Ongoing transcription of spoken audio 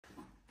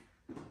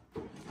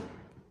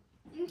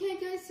Okay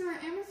guys, so our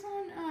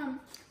Amazon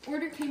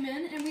order came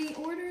in and we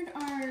ordered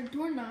our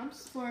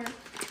doorknobs for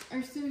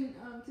our soon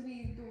to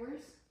be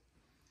doors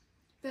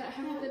that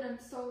haven't been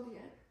installed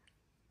yet.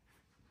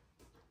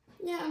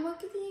 Yeah, and what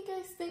do you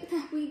guys think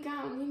that we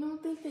got? We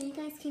don't think that you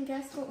guys can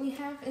guess what we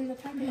have in the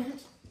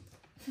package.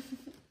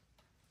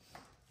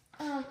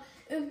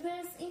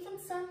 There's even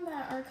some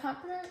that are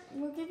copper.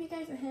 We'll give you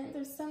guys a hint.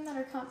 There's some that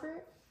are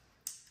copper.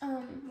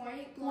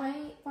 White,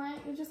 black.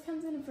 It just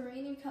comes in a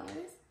variety of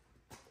colors.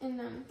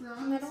 And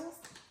bronze, metals.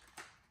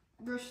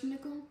 brushed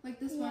nickel, like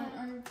this one.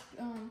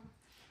 Or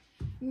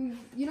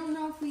you don't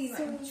know if we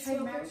tried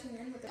matching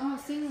in with it. Oh,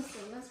 stainless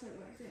steel. That's what it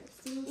was. Yeah,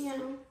 stainless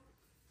steel.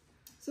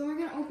 So we're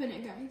gonna open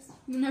it, guys.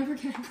 You never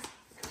guess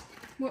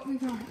what we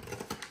got.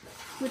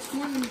 Which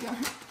one we got.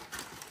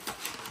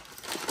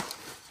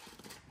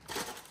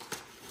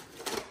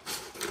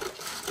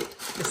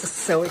 This is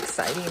so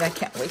exciting. I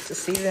can't wait to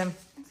see them.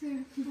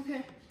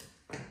 Okay.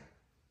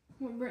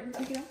 Well, Britton,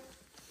 take it out.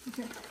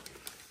 Okay.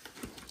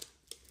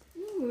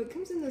 Ooh, it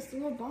comes in this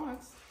little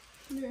box.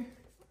 Here.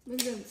 Look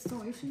at the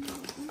installation.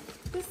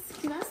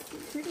 That's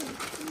pretty.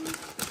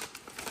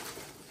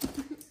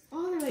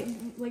 Oh, they're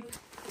like.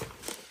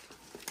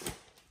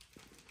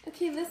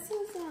 Okay, this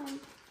is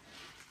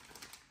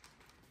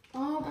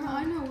Oh,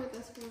 I know what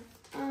that's for.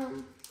 I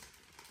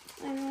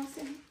don't want to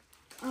say.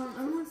 I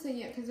don't want to say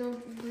yet because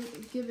they'll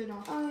give it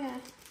off. Oh yeah.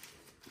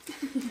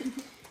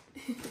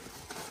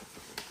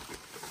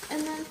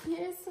 And then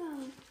here's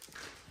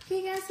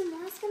okay guys, so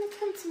more's gonna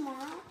come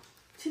tomorrow.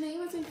 Today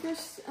was our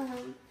first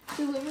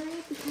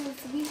delivery because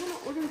we had to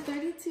order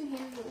 32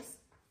 handles.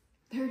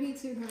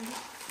 32, right?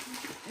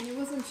 And it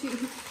wasn't cheap.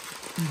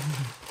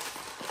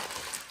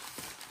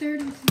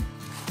 32.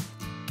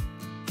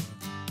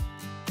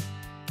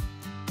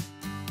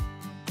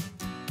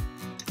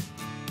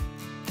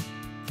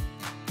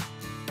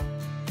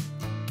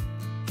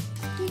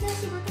 Okay guys,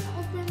 so we're gonna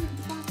open the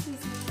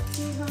boxes now.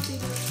 See how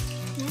big it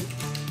is.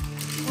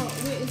 Oh,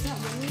 wait, is that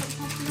one that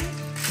popped out?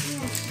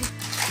 Yeah.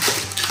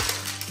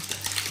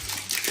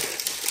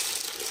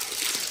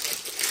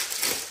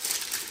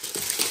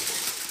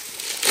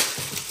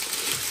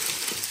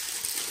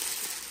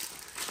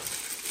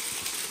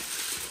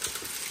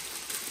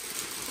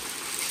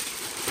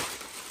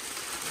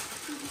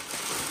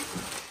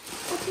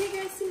 Okay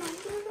guys, so now I'm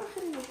gonna go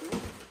ahead and open it.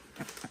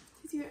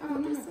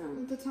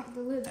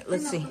 The lid.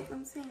 Let's see.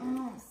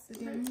 Oh, the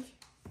damage.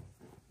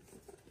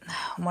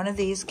 One of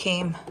these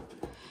came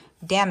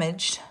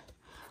damaged,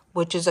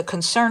 which is a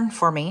concern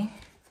for me.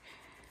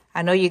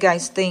 I know you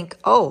guys think,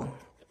 oh,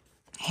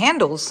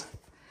 handles.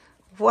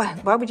 Why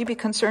would you be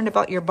concerned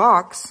about your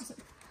box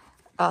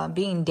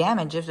being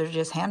damaged if they're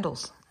just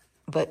handles?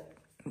 But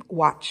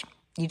watch.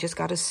 You just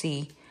got to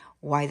see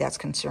why that's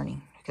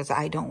concerning, because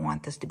I don't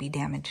want this to be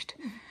damaged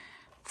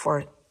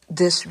for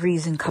this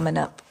reason coming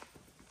up.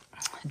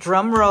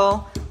 Drum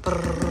roll.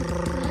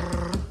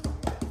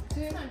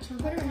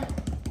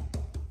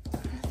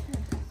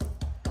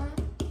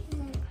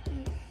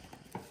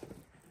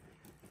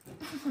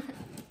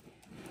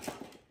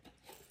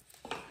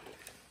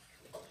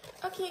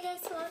 Okay guys,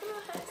 so I'm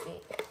gonna have to see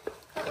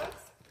how it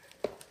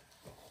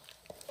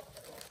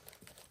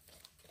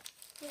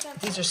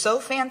looks. These are so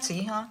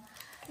fancy, huh?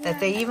 That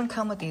they even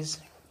come with these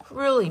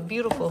really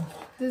beautiful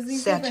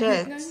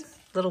sachets,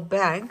 little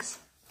bags.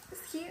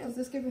 It's cute. Does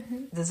this give a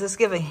hint? Does this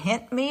give a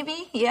hint,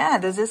 maybe? Yeah,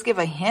 does this give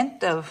a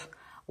hint of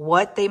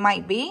what they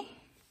might be?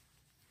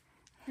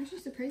 I'm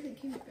just surprised it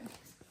came with this.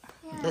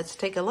 Yeah. Let's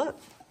take a look.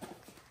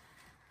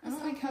 I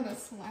don't like how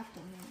that's slapped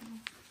on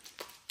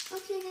there.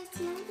 Okay guys,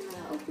 so now I'm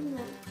gonna open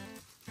them.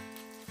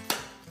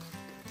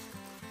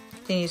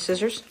 Can you use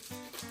scissors?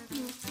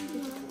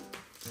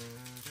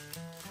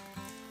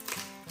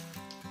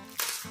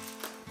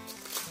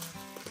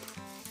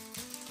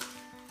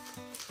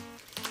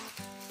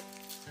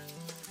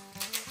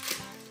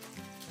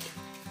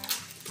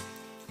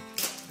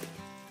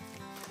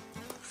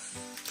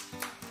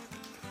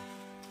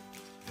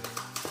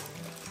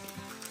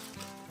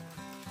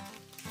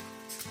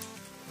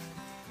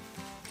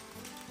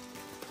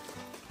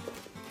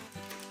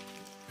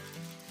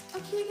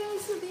 Okay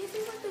guys, so these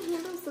are what the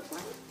handles look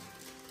like.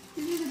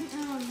 These are the,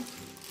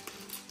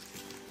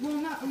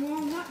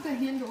 well, not the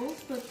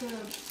handles, but the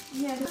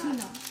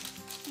Tina.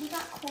 We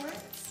got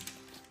cords.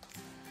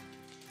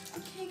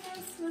 Okay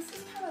guys, so this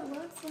is how it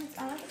looks when it's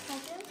out of the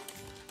package.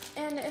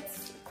 And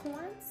it's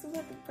cords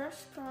with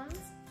brushed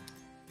bronze.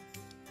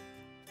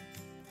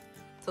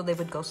 So they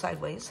would go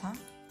sideways, huh?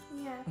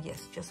 Yeah.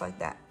 Yes, just like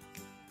that.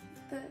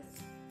 This.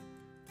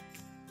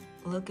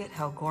 Look at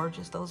how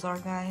gorgeous those are,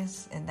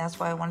 guys. And that's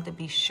why I wanted to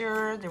be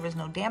sure there was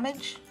no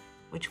damage,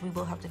 which we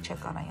will have to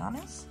check on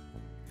Ionis.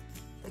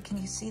 But can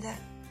you see that?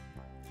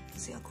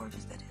 See how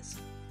gorgeous that is?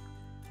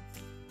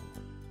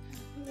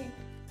 Yeah.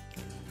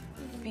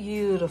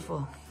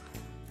 Beautiful.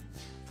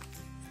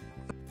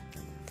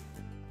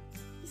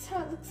 This is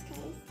how it looks,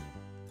 guys.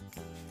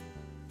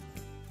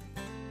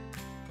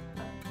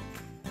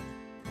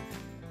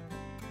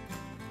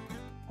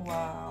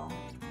 Wow.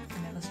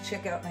 And then let's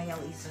check out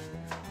Nayeli's.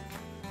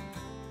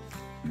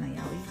 And then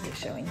I'll easily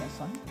showing this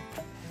one.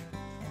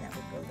 And that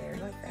would go there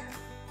like that.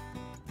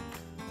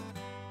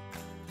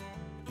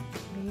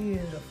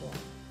 Beautiful.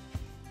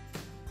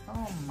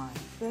 Oh my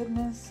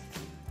goodness.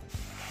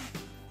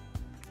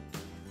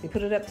 They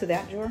put it up to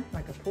that drawer,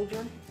 like a pool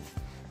jar.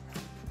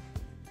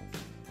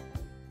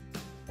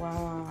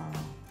 Wow.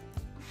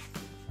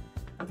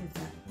 Look at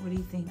that. What do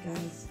you think,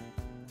 guys?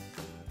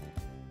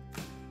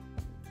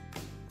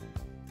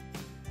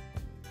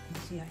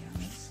 Let's see how young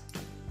this.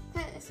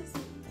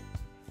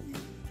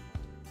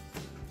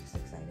 Just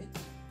excited.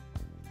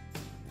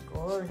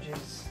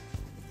 Gorgeous.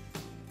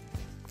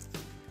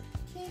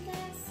 Okay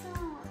guys, so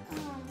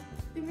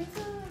the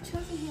reason I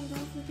chose the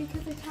handles is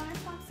because the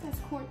countertops has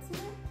quartz in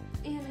it,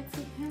 and it's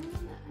a hem,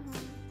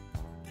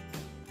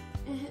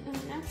 a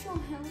natural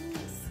hem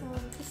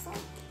crystal.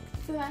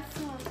 So that's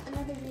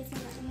another reason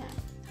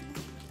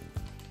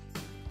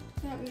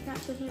that we got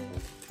the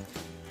handles.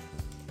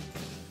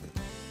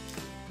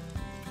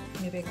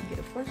 Maybe I can get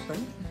a flashlight.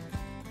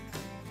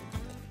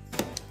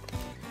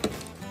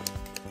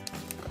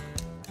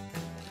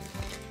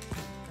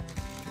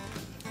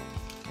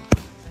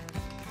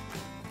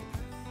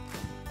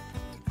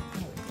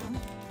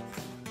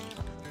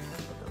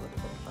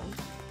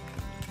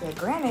 The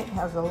granite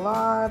has a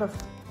lot of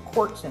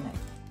quartz in it.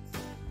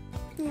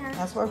 Yeah.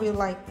 That's why we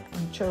like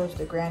and chose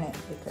the granite,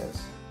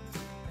 because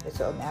it's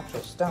a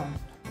natural stone.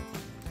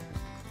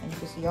 And you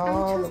can see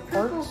all the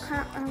quartz.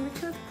 We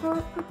chose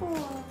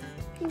purple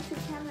painted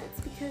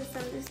cabinets because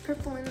there's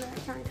purple in the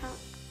countertop.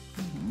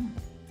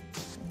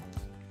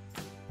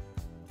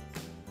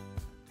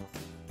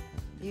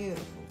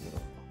 Beautiful,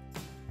 beautiful.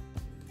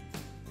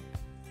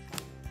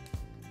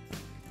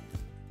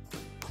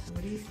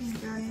 What do you think,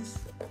 guys?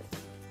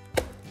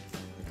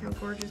 Look how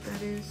gorgeous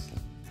that is.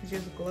 It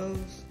just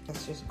glows.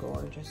 That's just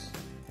gorgeous.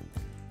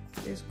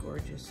 Just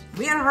gorgeous.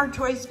 We had a hard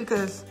choice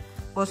because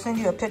we'll send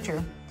you a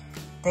picture.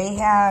 They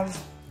have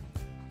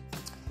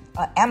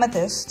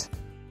amethyst.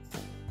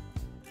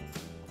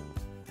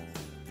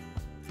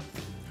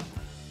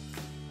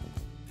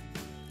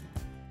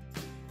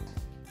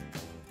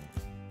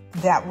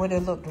 That would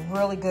have looked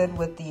really good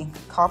with the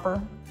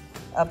copper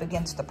up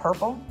against the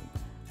purple.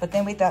 But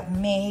then we thought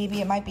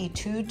maybe it might be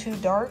too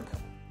dark,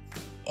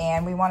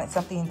 and we wanted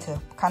something to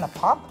kind of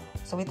pop.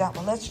 So we thought,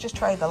 well, let's just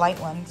try the light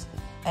ones,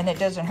 and it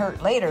doesn't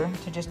hurt later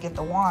to just get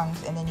the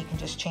wands, and then you can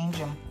just change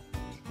them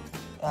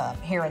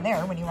here and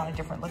there when you want a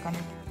different look on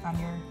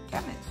your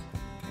cabinets.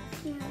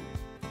 Yeah.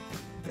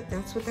 But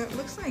that's what that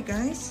looks like,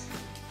 guys.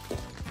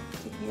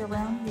 Take you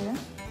around here.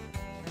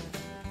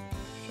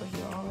 Show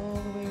you all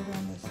the way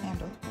around this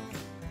handle.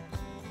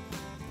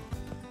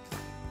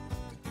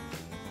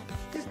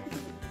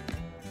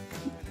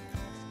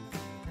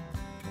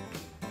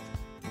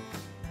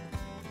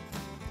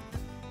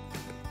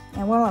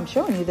 And while I'm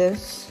showing you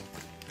this,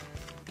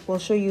 we'll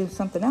show you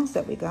something else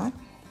that we got.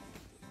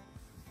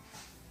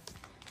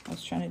 I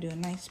was trying to do a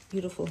nice,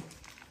 beautiful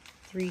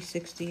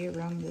 360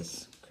 around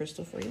this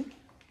crystal for you.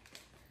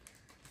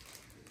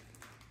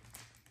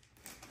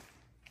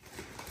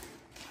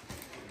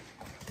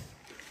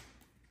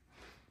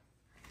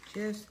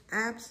 Just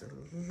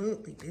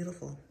absolutely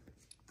beautiful.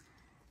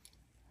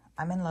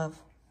 I'm in love.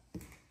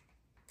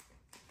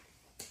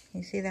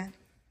 You see that?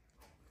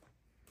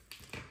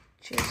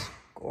 Just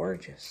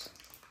gorgeous.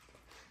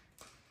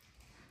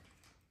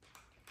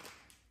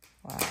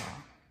 Wow,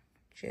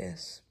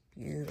 just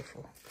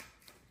beautiful.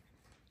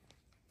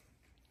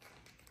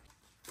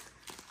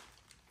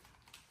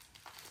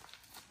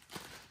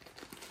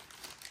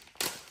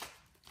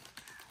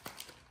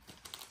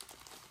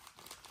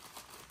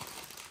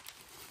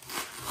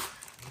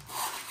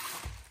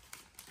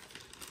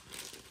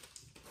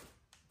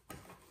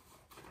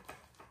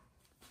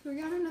 So we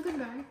got another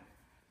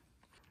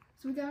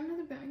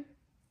bag.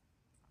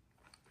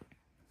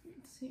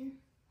 Let's see.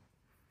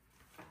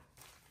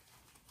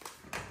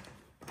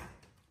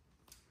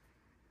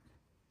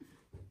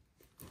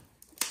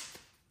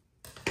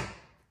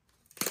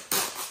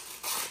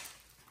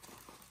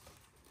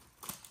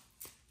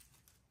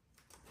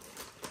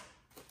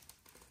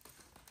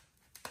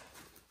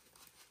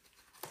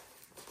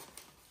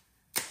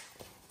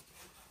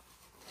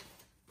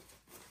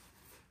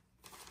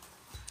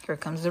 Here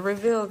comes the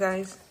reveal,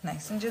 guys.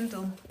 Nice and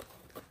gentle.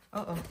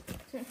 Uh-oh.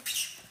 Okay.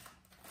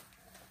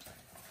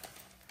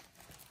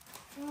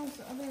 Oh, it's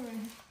the other way.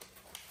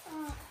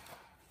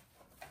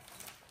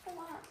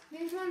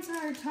 These ones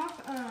are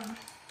top,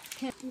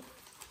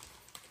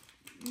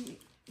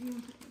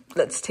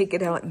 Let's take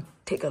it out and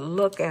take a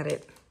look at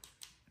it.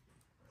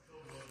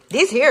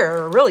 These here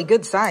are a really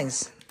good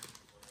size.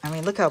 I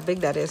mean, look how big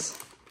that is.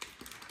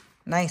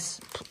 Nice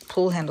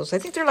pull handles. I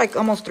think they're like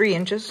almost 3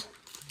 inches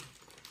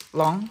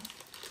long.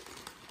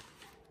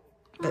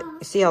 But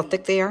you see how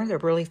thick they are? They're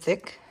really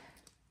thick.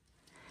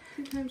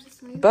 2 times the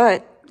size.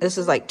 But this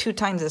is like 2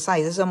 times the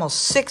size. This is almost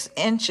 6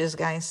 inches,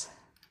 guys.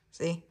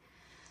 See?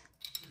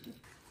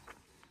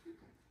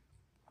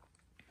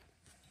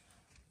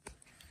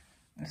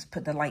 Let's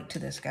put the light to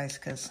this, guys,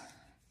 because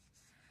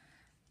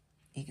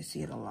you can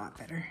see it a lot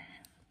better.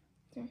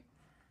 Okay.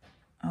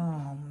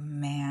 Oh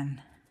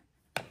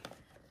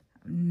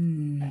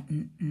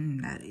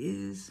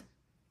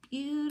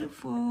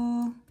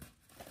beautiful.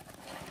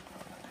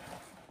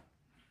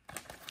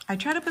 I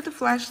try to put the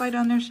flashlight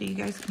on there so you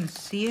guys can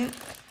see it.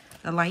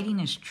 The lighting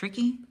is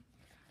tricky.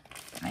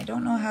 I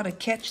don't know how to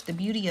catch the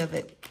beauty of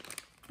it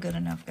good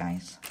enough,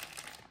 guys.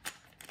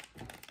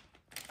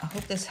 I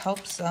hope this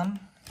helps some.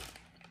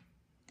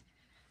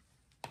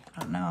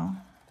 I don't know.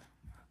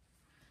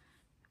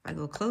 If I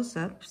go close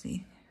up,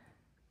 see,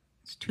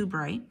 it's too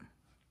bright.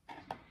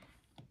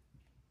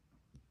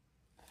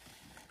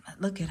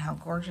 But look at how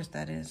gorgeous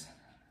that is.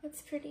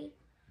 That's pretty.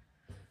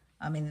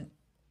 I mean,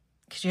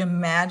 could you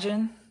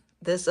imagine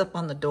this up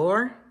on the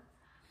door?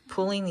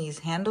 Pulling these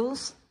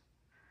handles?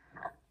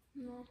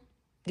 No.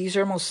 These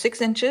are almost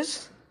 6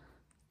 inches.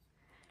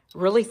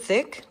 Really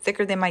thick,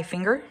 thicker than my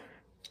finger.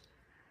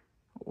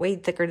 Way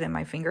thicker than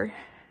my finger.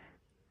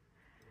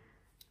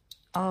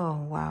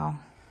 Oh, wow.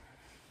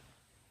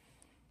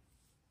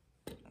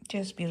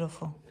 Just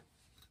beautiful.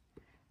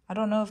 I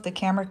don't know if the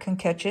camera can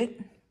catch it,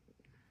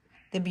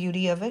 the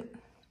beauty of it.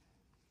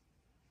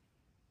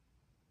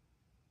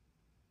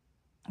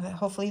 But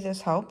hopefully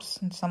this helps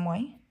in some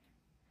way.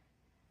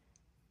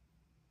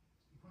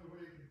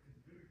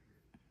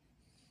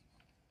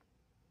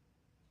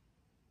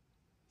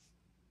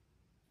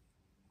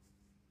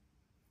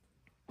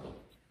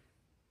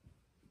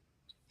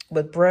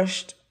 With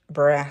brushed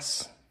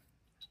brass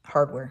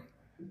hardware.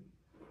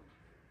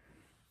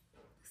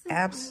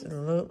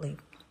 Absolutely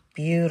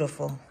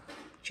beautiful.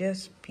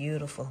 Just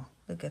beautiful.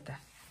 Look at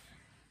that.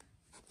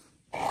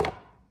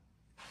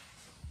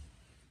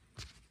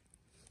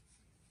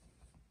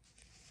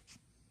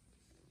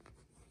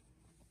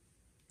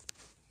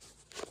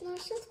 No,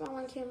 it's just small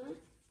on camera.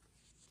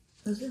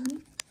 Is it,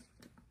 honey?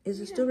 Is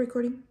it still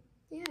recording?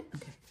 Yeah.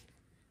 Okay.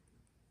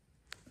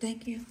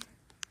 Thank you.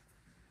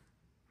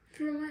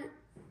 For what?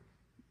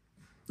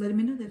 Letting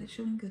me know that it's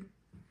showing good.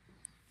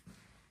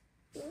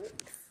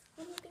 Oops.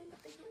 What do you think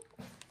about the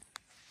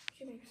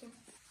hand?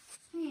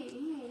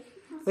 Hey.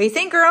 What do you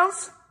think,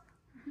 girls?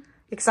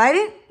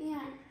 Excited?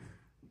 Yeah.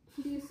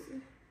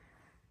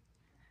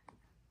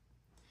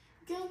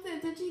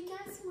 Guys, did you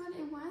guess what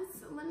it was?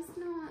 Let us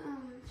know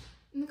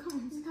in the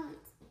comments.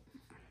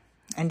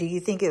 And do you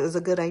think it was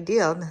a good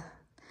idea,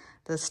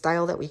 the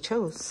style that we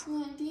chose?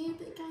 Yeah, do you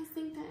guys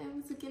think that it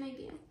was a good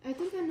idea? I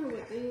think I know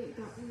what they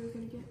thought we were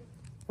going to get.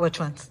 Which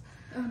ones?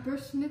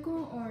 Brushed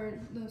nickel or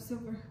the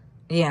silver?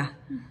 Yeah.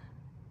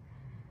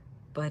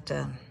 But,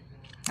 I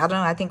don't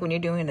know. I think when you're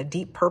doing a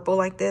deep purple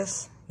like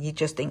this, you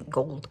just think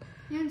gold.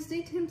 Yeah, and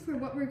stay tuned for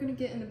what we're going to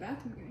get in the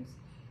bathroom, guys.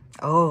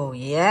 Oh,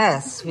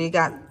 yes. We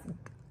got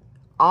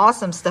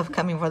awesome stuff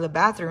coming for the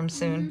bathroom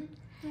soon.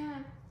 Yeah.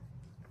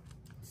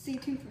 Stay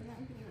tuned for that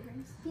video,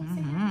 guys.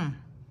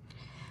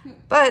 Mm-hmm.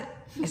 But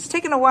it's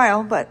taken a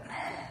while, but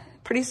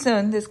pretty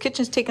soon. This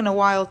kitchen's taken a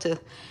while to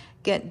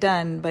get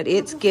done, but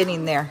it's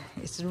getting there.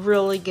 It's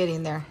really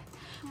getting there,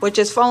 which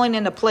is falling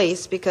into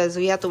place because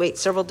we have to wait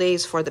several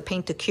days for the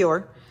paint to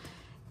cure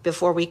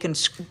before we can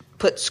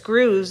put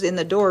screws in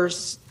the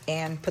doors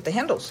and put the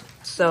handles.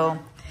 So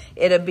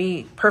it'll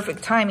be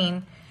perfect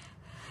timing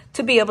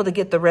to be able to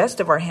get the rest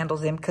of our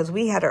handles in, because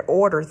we had to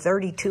order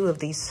 32 of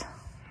these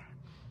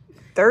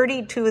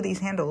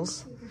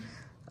handles,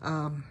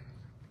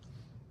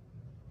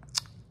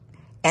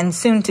 and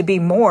soon to be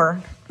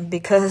more,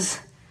 because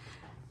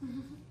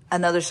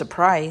another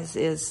surprise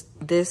is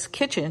this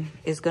kitchen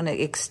is going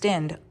to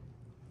extend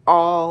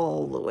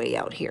all the way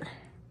out here.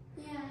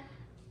 Yeah.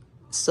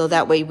 So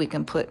that way we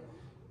can put,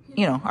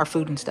 you know, our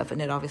food and stuff in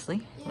it,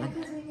 obviously. Yeah,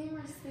 because we need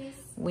more space.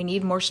 We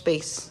need more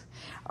space.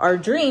 Our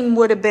dream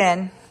would have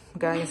been,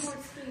 guys,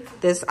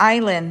 this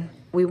island,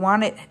 we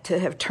wanted to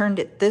have turned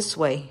it this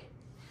way.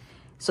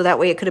 So that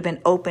way it could have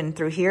been open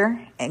through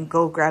here and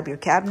go grab your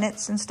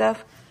cabinets and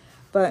stuff.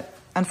 But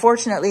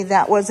unfortunately,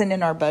 that wasn't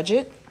in our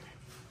budget.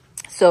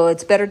 So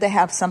it's better to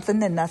have something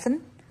than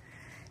nothing.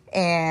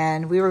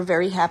 And we were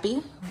very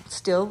happy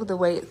still with the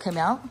way it came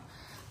out.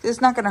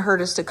 It's not going to hurt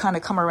us to kind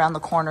of come around the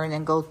corner and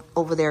then go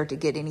over there to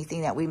get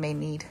anything that we may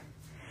need.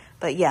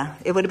 But yeah,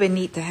 it would have been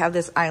neat to have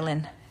this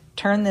island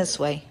turn this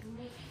way.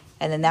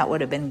 And then that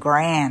would have been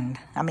grand.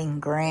 I mean,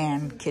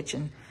 grand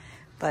kitchen.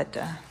 But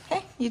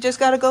hey, you just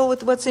got to go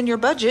with what's in your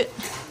budget.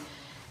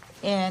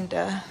 And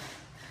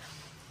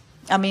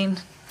I mean,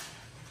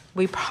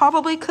 we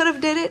probably could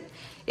have did it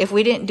if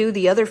we didn't do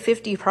the other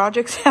 50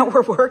 projects that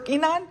we're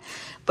working on.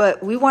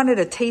 But we wanted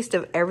a taste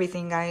of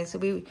everything, guys.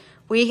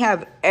 We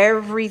have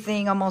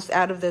everything almost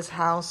out of this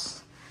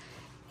house.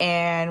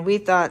 And we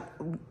thought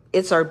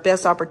it's our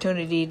best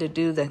opportunity to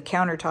do the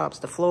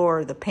countertops, the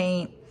floor, the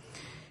paint,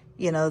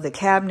 you know, the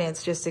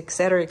cabinets, just et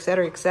cetera, et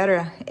cetera, et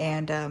cetera.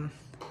 And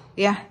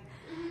yeah,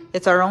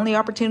 it's our only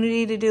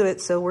opportunity to do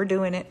it. So we're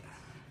doing it.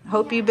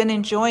 Hope you've been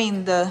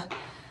enjoying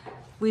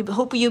we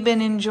hope you've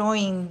been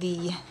enjoying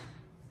the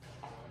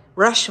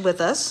rush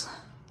with us.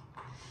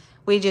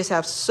 We just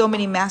have so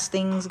many mass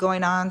things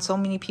going on, so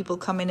many people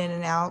coming in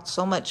and out,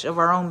 so much of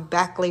our own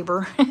back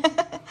labor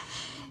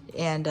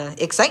and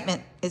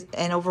excitement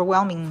and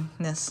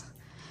overwhelmingness.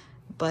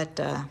 But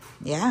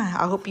yeah,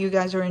 I hope you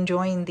guys are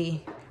enjoying the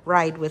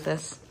ride with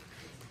us,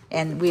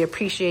 and we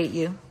appreciate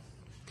you.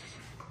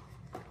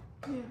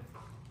 Yeah.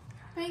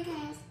 Hi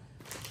guys.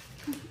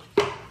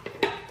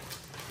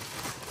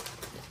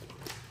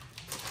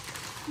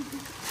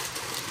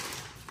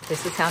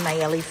 This is how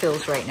Nayeli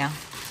feels right now.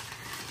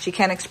 She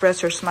can't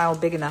express her smile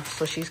big enough,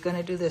 so she's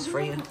gonna do this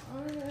for you. I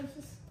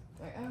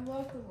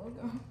love the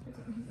logo.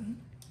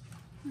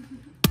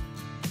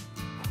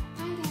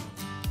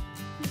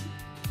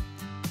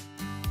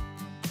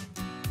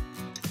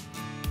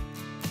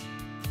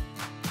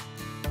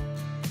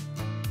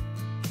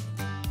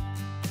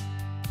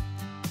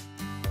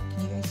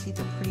 Can you guys see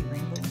the pretty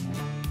rainbow in there?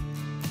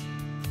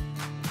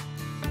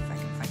 See if I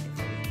can find it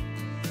for you.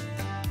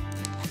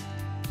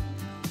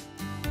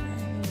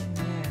 Right in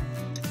there.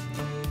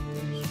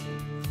 There's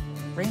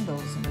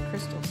rainbows in the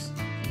crystals.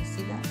 Can you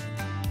see that?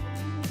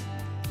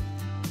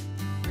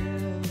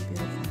 Really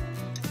beautiful.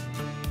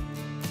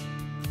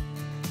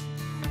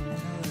 I know the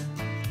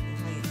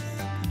light's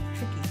kind of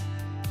tricky.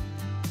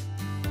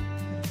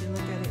 But if you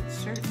look at it,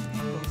 certain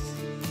angles,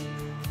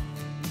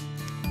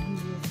 you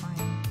will find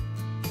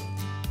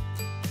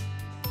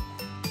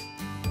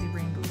the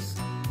rainbows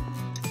in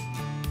the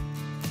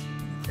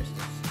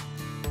crystals.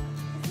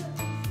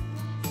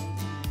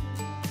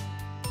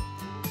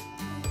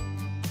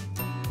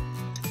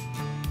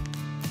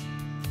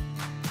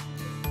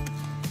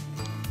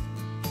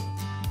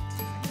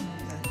 See if I can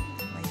move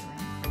the light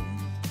around for you.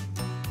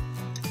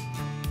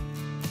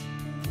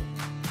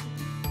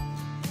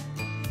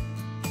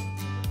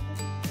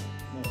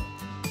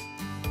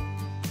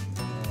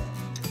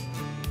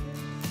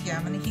 Yeah,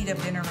 I'm gonna heat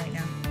up dinner right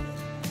now.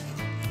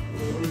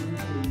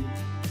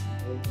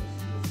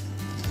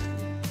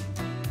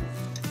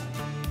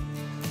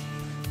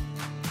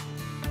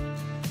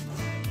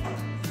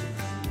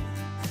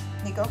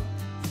 Nico.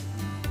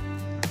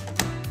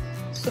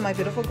 So my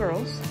beautiful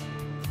girls,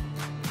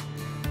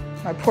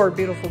 my poor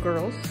beautiful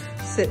girls,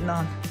 sitting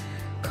on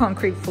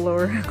concrete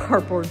floor,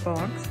 cardboard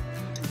box,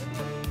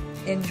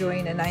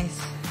 enjoying a nice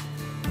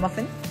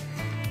muffin,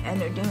 and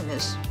they're doing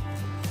this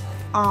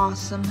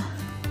awesome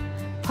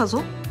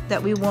puzzle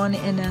that we won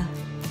in a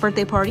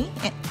birthday party,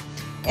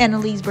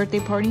 Annalie's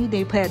birthday party.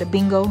 They had a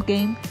bingo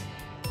game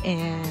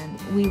and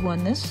we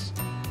won this,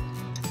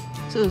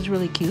 so it was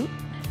really cute.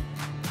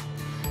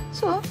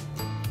 So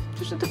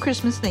just the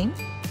Christmas thing,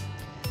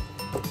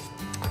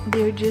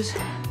 they're just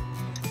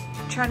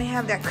trying to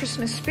have that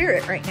Christmas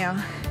spirit right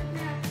now,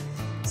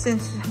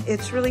 since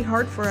it's really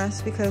hard for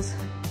us because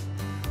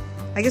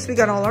I guess we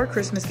got all our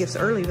Christmas gifts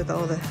early with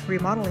all the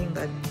remodeling,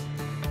 but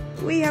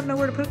we have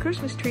nowhere to put a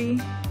Christmas tree.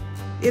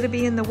 It'll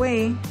be in the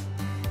way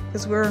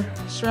because we're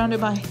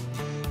surrounded by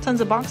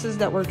tons of boxes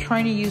that we're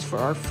trying to use for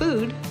our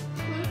food.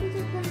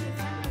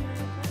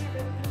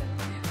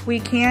 We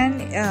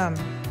can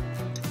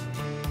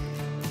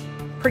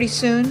pretty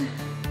soon.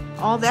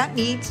 All that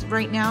needs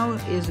right now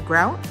is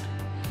grout,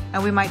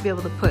 and we might be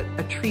able to put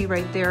a tree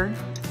right there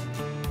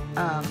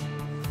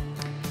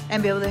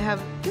and be able to have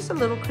just a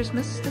little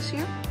Christmas this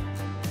year.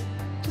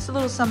 Just a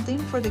little something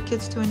for the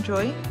kids to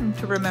enjoy and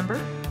to remember.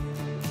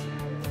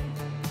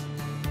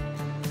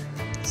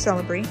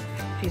 Celebrate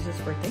Jesus'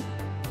 birthday.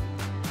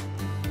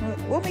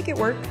 We'll make it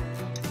work.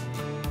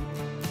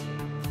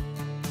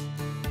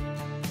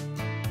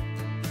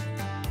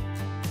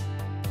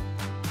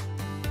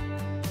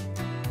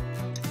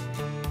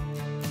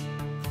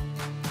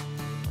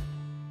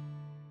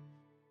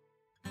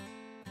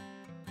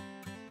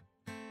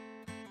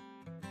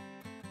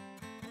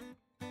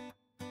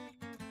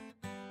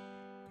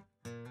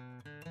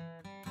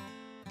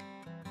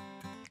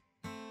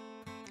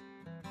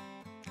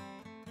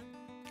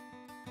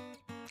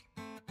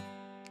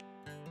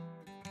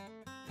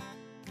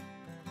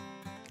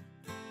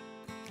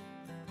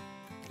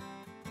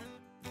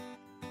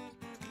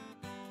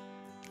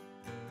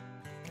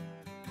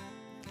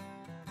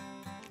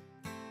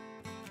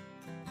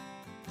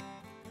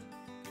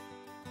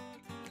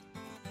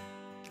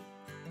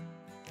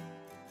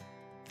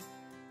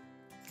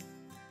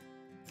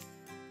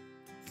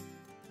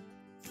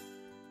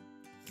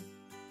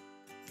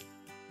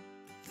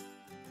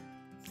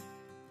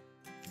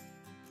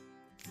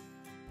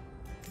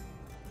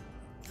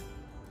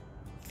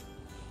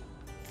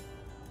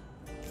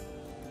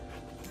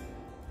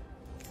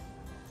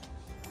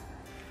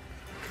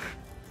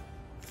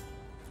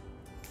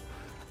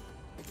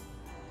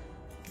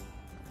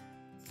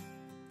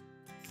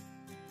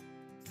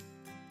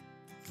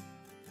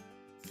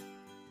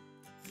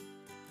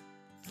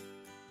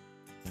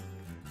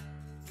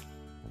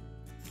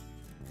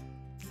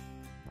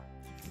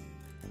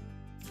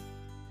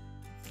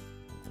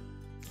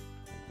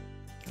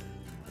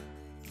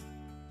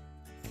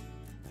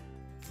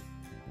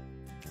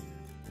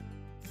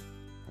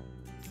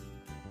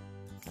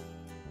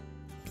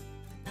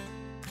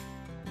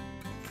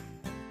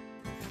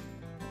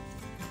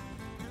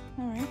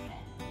 All right,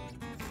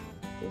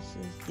 this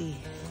is the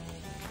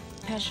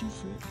passion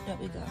fruit that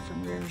we got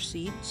from Rare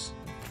Seeds,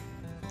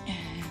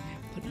 and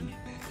I'm putting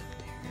it back up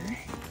there.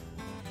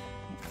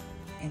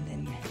 And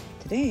then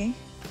today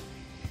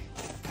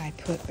I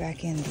put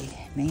back in the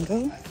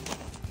mango,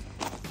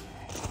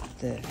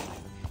 the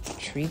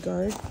tree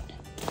guard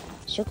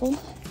circle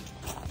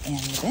and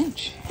the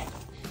bench.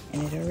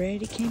 And it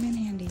already came in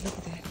handy. Look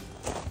at that.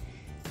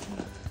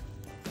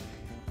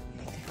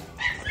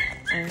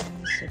 Oh,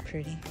 so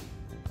pretty.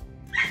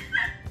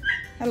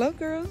 Hello,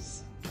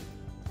 girls.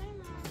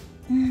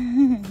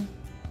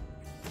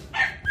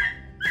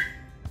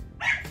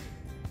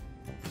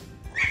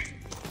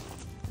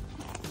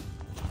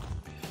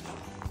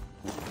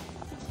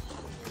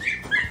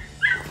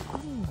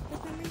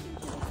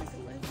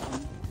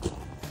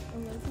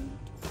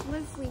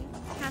 Leslie,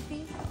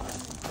 happy?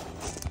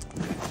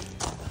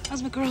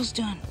 How's my girls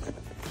doing?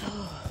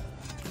 Oh,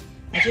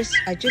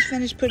 I just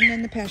finished putting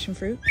in the passion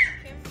fruit.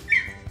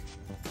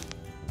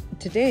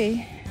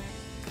 Today,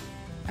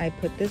 I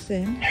put this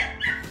in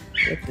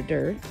with the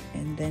dirt,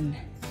 and then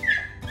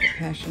the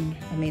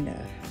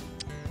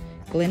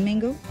Glen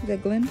mango. Is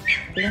that Glen?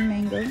 Glen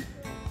mango,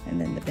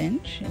 and then the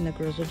bench, and the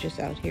girls are just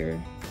out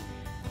here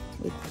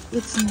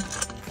with some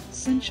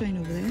sunshine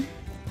over there,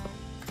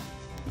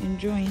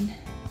 enjoying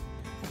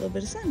a little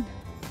bit of sun.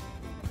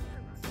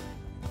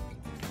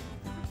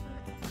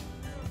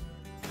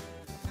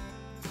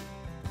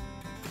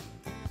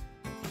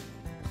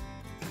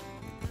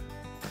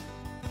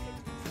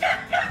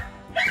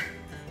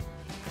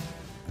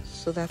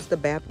 So that's the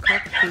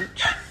Babcock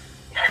peach.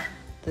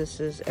 This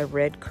is a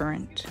red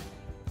currant,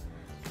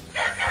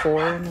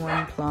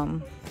 4-in-1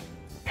 plum,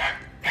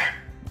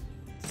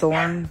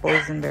 thorn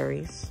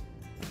boysenberries,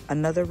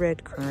 another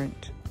red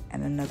currant,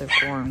 and another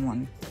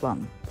 4-in-1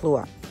 plum,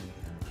 pluoc.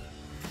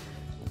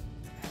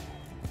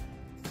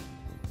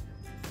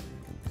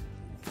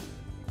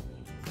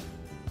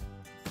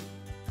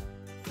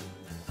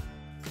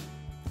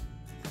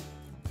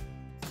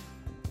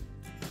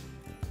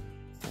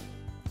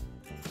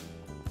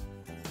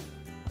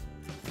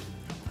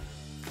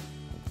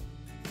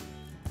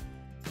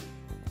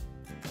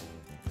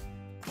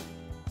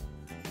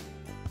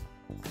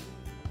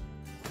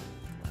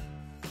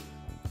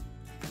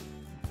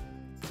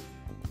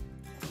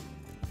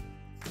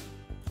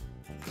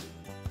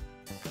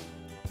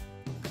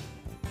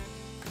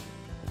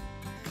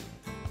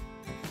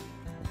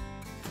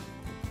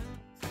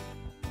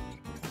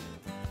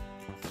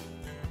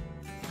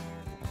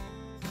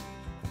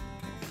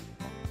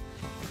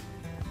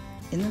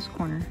 In this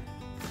corner,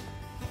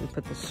 we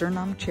put the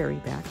Suriname cherry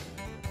back,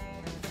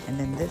 and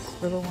then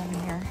this little one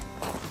here,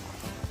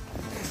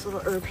 this little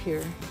herb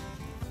here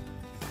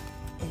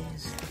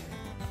is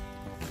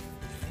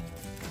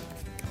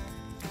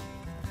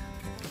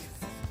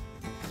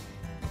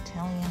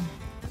Italian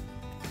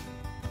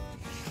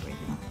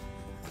oregano.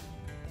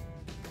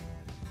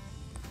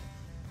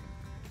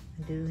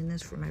 I'm doing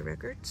this for my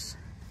records,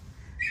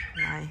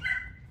 my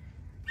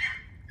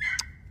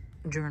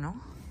journal,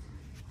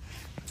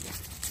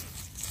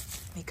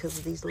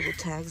 because these little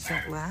tags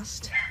don't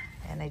last,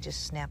 and I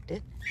just snapped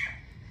it.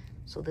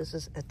 So this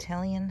is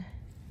Italian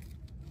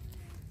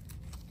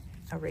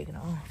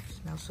oregano. Oh, it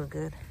smells so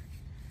good.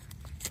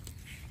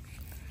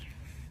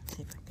 Let's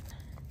see if I can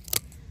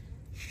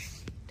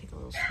take a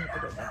little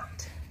snippet of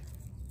that.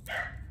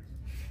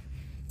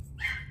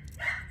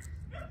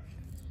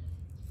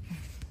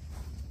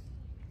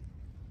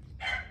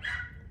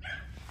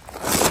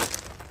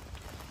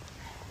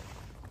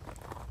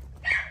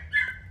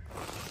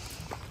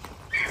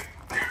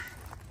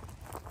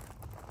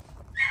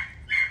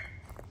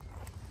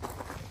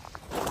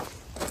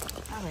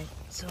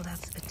 So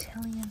that's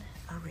Italian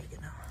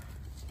oregano.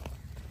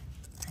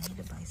 I need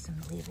to buy some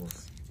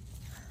labels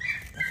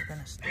that are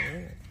gonna store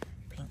it.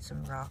 Paint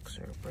some rocks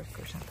or a brick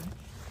or something.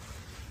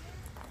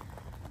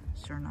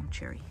 Suriname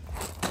cherry.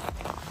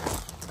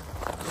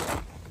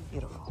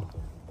 Beautiful.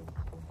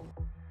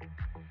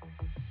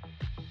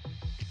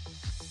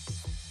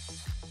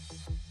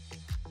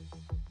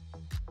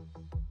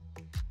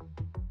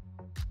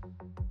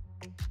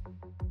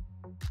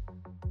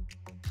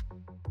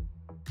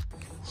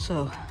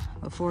 So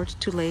before it's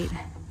too late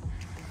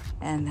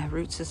and the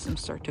root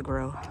systems start to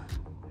grow,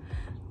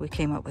 we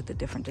came up with a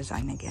different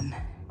design again.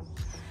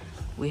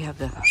 We have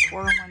the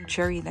 4-in-1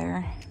 cherry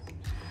there.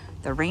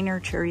 The Rainier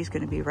cherry is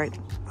going to be right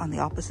on the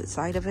opposite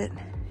side of it.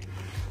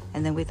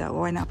 And then we thought,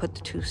 well, why not put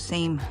the two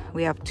same?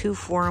 We have two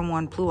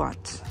 4-in-1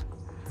 pluots.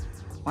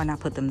 Why not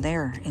put them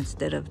there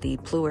instead of the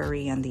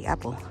Pluery and the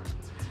apple?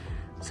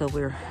 So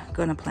we're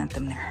going to plant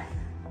them there.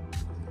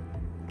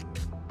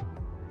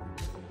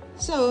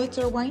 So it's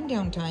our wind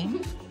down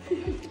time.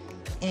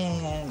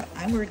 And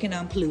I'm working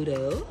on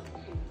Pluto.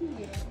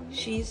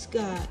 She's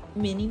got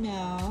Minnie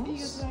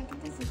Mouse.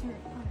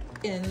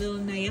 And little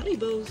Nayeli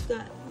Bo's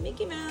got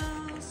Mickey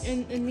Mouse.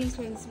 And these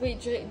ones,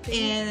 wait,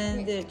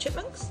 and the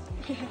chipmunks.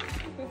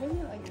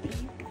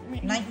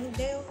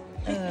 Nightingale.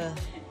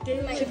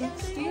 They're like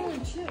Steel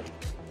and Chip.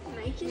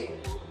 Nike.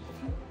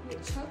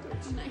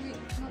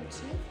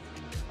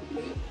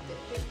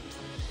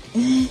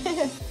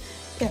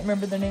 Can't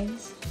remember their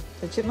names.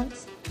 The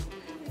chipmunks.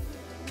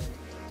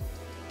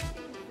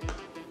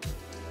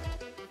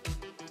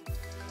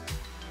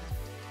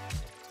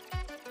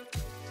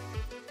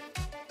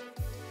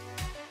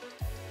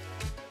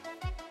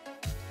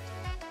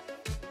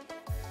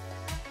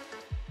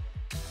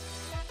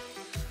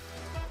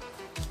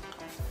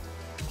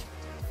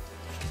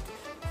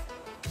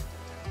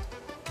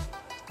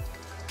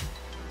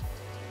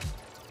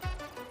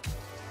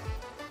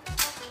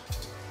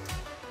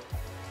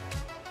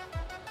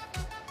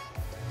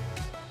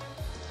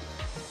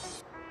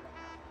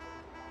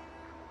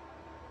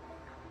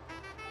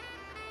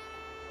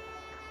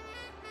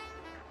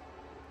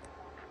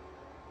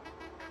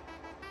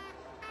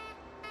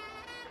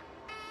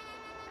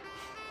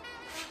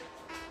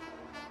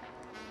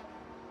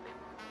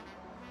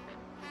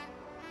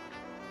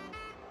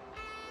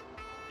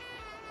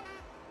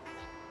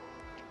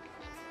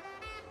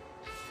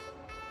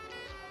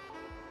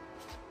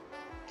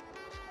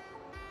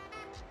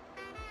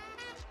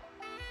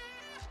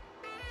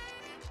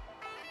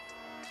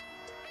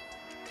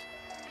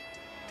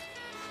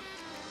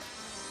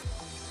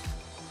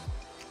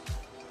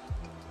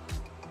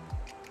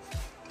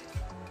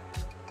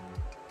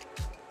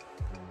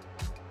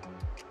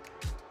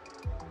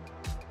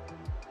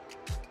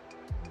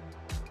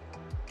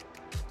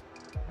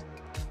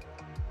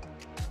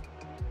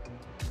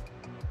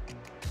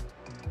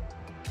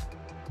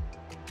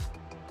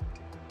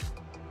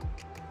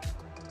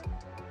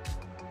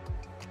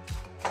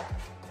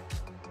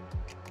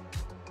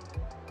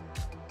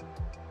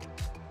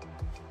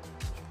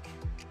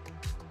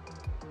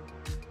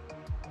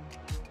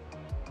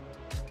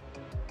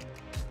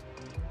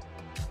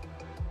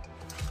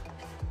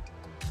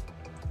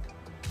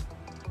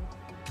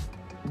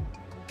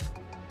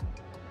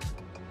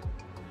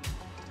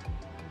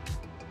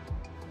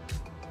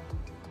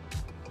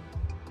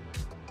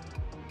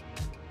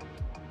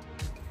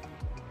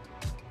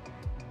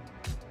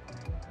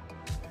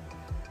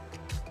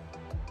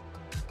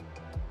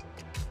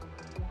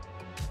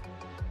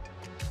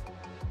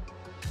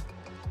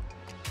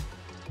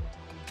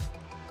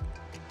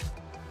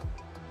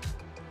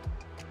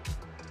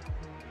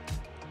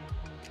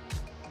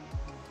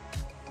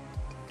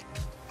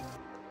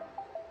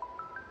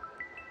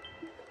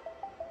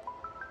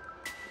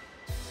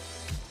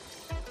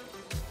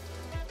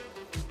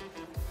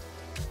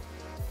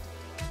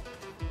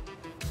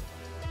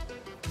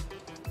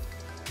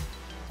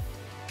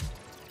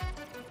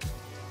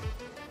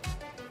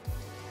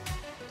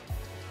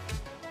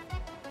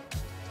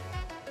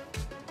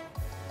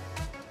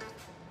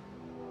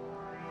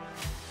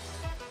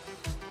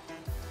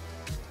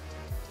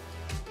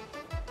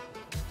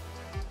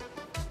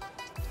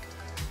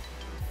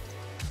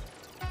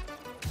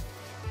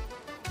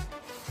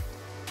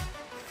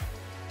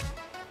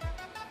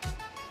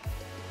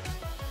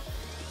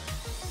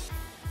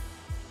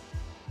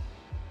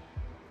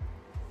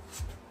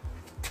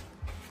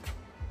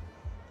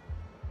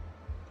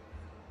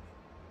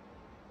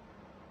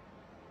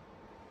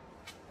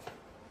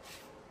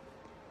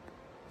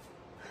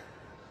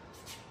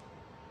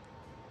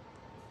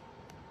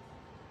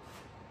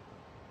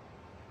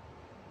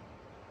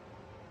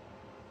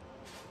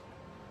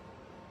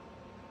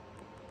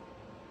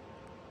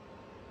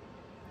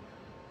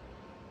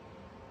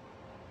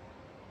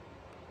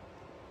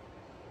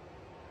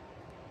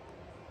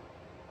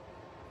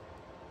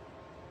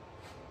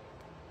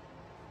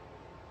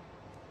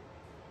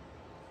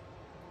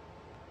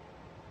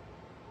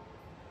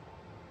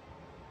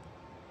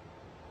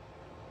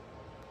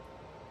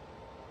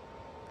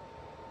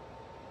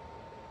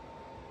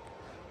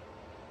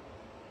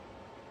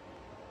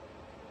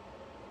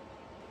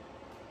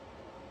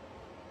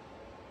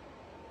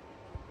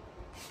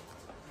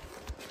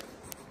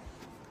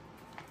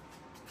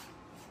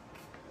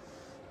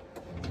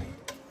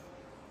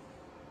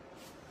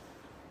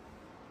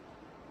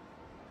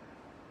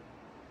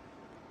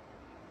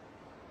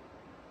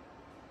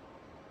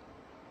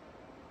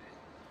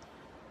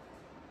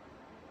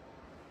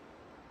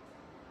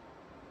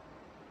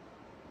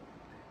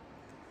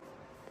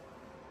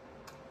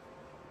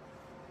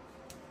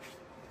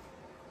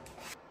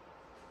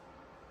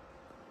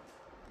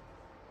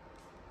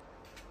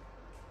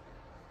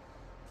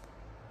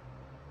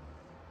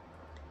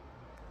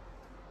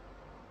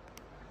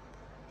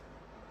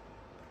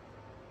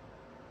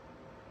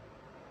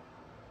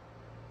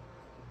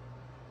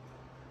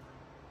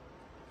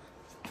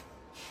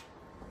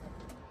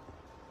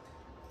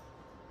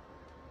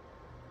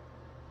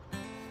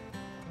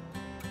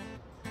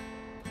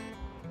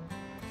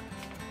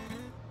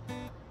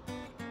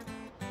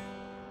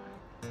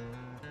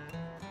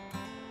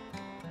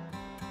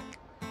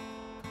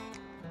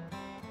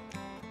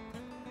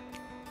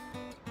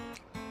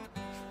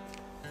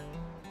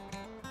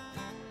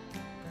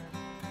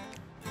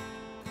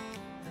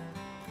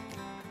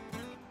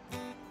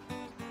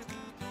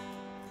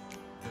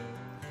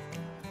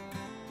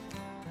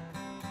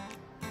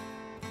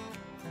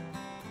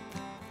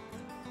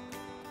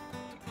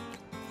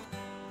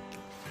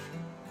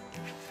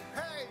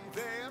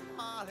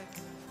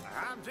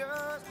 I'm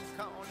just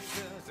calling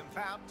 'cause I'm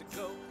about to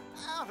go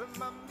out of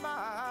my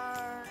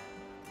mind.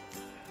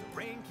 The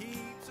rain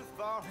keeps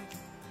falling,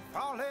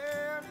 falling,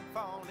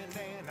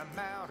 and I'm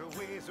out of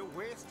ways of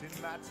wasting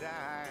my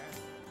time.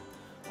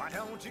 Why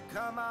don't you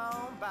come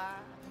on by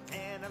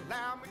and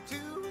allow me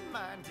to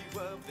remind you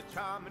of the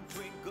charming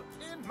twinkle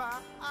in my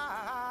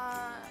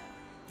eye?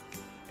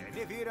 And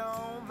if you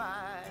don't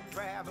mind,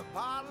 grab a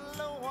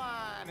bottle of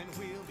wine and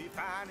we'll be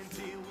fine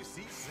until we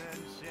see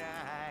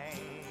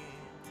sunshine.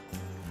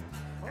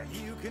 And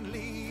you can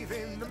leave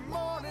in the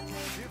morning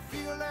if you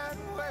feel that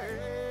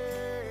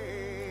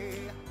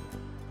way.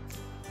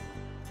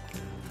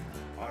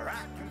 Or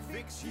I can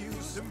fix you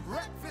some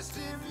breakfast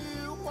if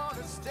you want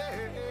to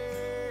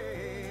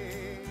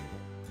stay.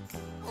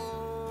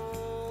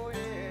 Oh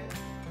yeah.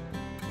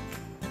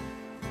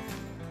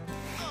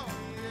 Oh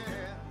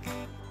yeah.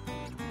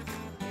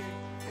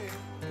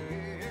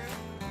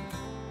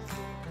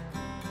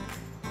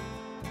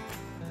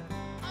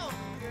 Oh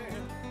yeah.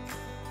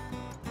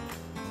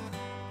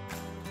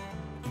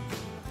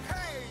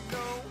 Hey,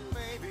 no,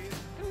 maybe,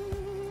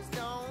 please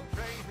don't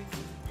blame me.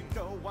 You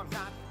know I'm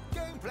not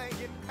game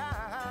playing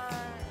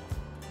kind.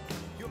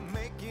 You're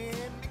making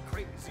me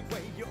crazy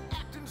way you're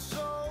acting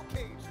so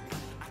cagey.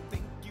 I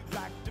think you'd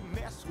like to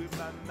mess with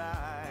my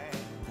mind.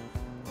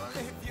 Well,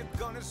 if you're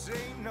gonna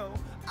say no,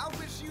 I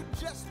wish you'd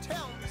just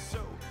tell me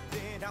so.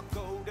 Then I'll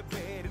go to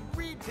bed and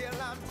read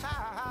till I'm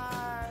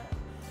tired.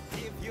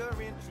 If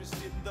you're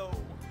interested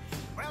though,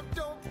 well,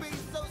 don't be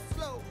so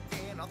slow,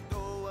 and I'll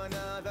throw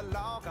another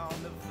log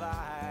on the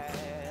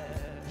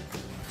fire.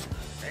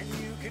 And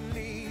you can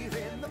leave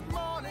in the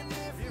morning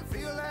if you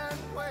feel that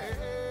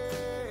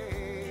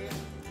way.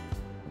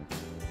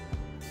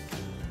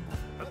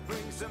 I'll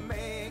bring some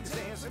eggs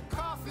and some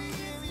coffee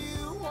if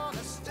you want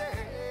to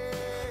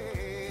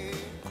stay.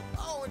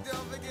 Oh, and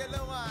don't forget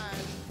the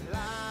wine.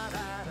 La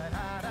da da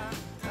da da.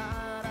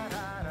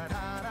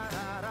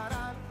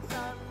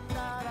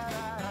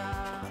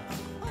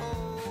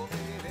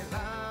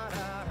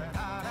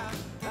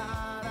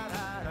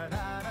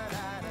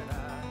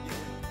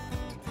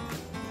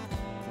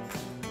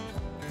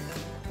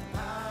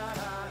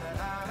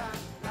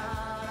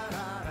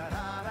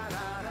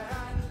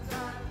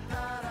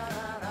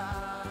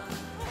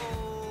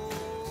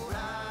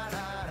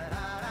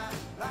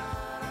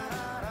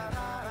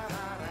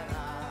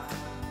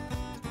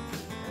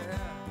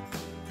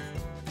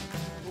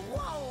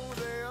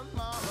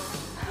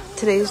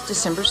 Today's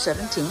December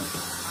 17th.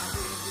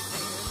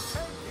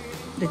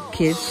 The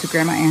kids to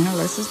Grandma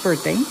Annalisa's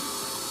birthday.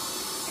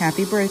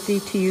 Happy birthday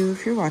to you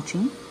if you're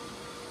watching.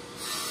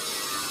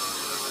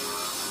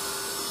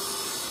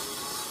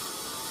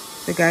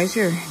 The guys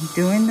are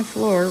doing the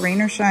floor,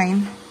 rain or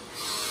shine.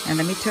 And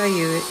let me tell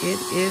you,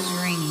 it is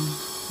raining.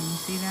 Can you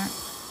see that?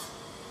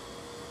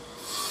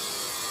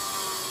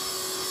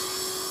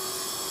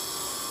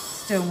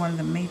 Still, one of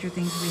the major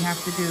things we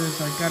have to do is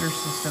our gutter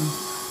system.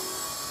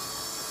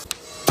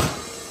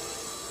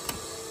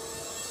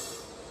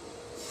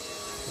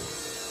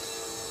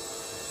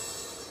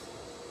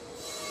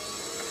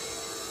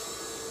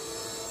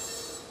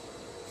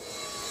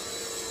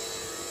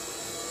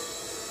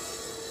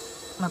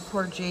 My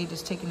poor Jade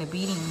is taking a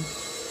beating.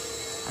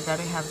 I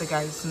gotta have the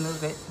guys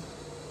move it.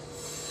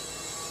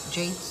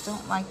 Jades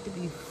don't like to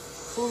be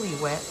fully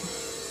wet.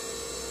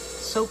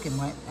 Soaking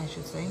wet, I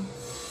should say.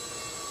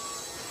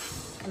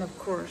 And of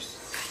course,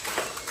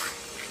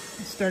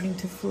 it's starting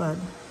to flood.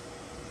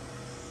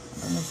 I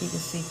don't know if you can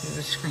see through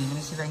the screen. Let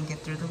me see if I can get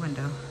through the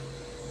window.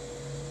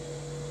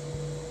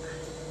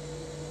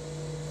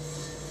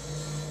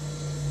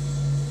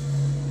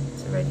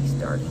 It's already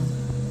starting.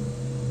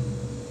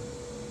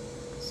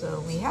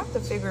 So we have to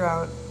figure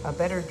out a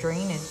better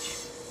drainage.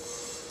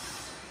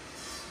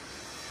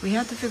 We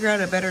have to figure out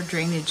a better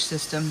drainage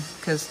system,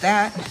 because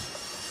that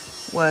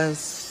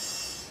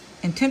was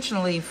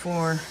intentionally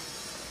for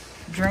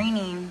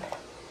draining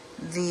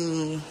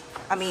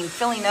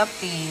filling up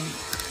the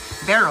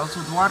barrels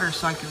with water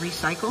so I could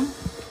recycle.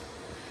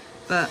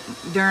 But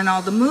during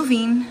all the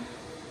moving,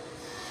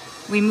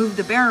 we moved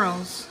the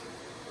barrels,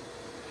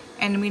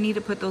 and we need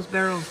to put those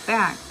barrels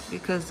back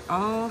because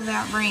all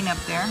that rain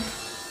up there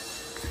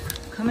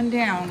coming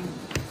down,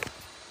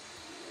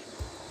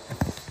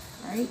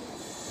 right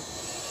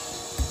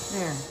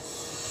there,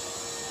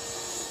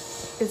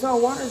 is all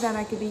water that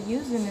I could be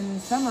using in the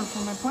summer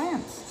for my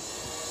plants.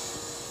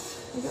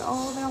 Look at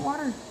all that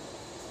water.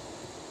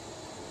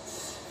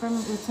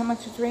 With how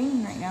much it's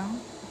raining right now.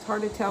 It's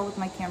hard to tell with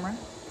my camera,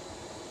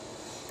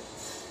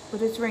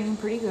 but it's raining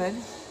pretty good.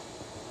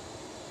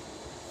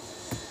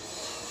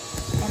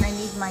 And I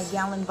need my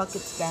gallon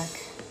buckets back.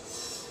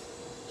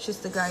 It's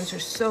just the guys are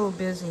so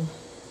busy.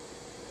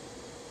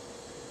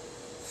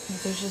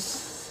 There's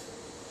just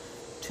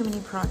too many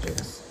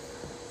projects.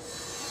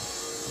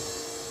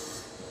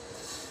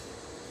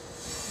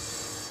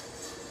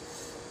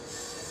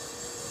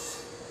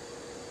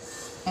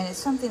 And it's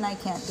something I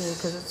can't do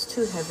because it's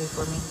too heavy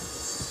for me.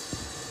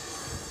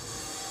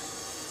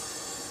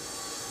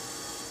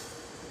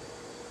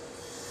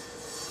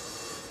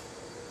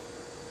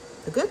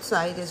 the good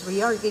side is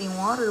we are getting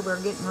water,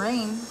 we're getting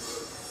rain.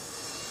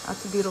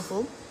 That's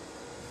beautiful.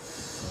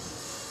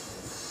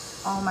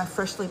 All my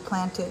freshly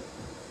planted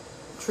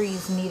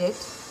trees need it.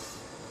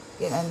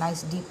 Get a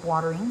nice deep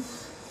watering.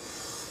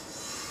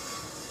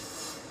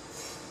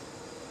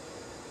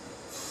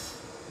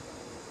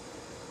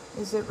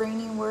 Is it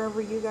raining wherever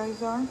you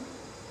guys are?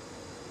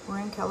 We're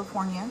in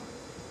California.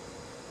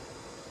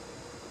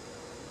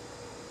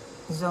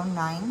 Zone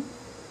 9.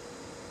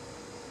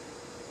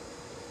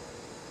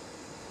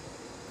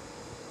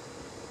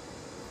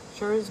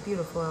 Sure is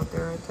beautiful out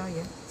there, I tell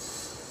you.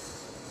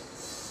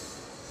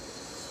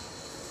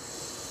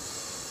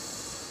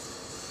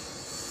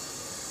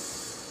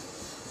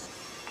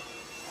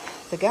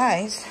 The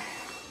guys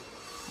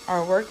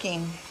are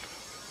working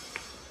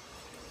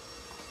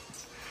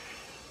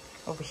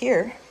over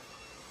here.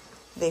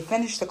 They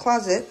finished the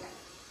closet.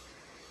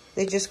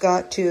 They just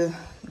got to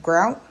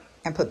grout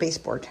and put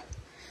baseboard.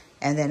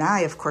 And then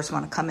I, of course,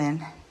 want to come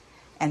in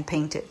and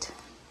paint it.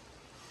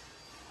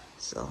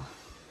 So,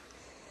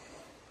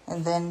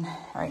 and then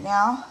right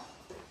now,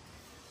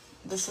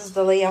 this is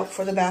the layout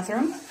for the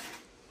bathroom.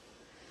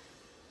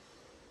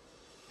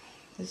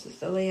 This is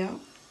the layout.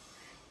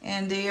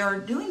 And they are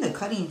doing the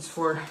cuttings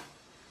for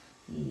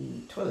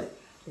the toilet.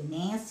 The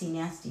nasty,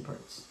 nasty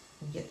parts.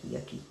 Yucky,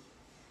 yucky.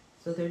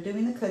 So they're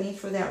doing the cuttings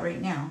for that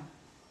right now.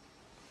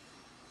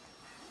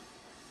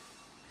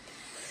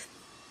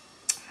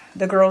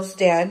 The girl's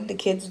dad, the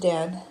kid's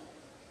dad,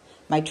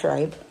 my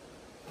tribe,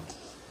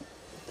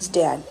 his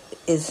dad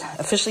is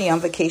officially on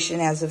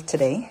vacation as of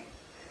today.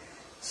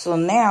 So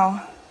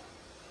now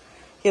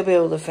he'll be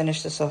able to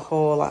finish this a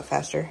whole lot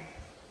faster.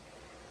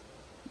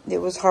 It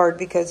was hard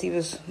because he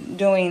was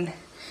doing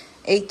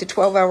 8 to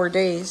 12 hour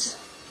days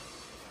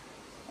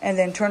and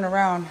then turn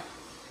around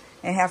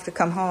and have to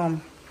come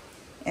home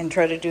and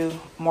try to do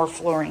more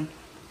flooring,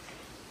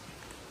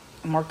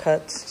 more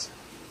cuts.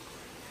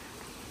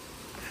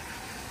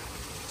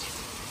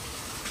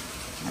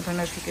 I don't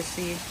know if you can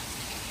see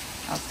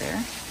out there.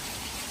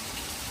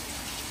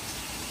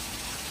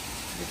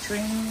 It's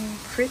raining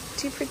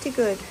pretty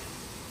good.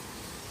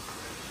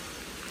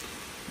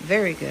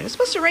 Very good. It's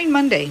supposed to rain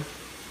Monday. It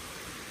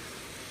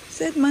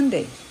said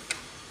Monday.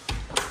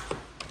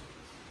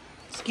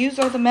 Excuse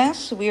all the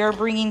mess. We are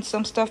bringing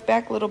some stuff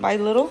back little by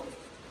little.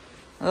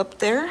 Up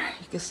there,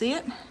 you can see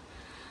it.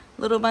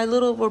 Little by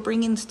little, we're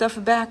bringing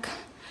stuff back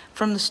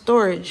from the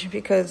storage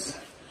because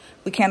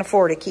we can't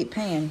afford to keep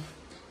paying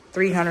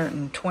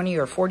 $320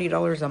 or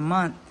 $40 a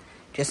month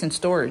just in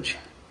storage.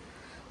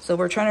 So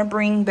we're trying to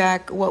bring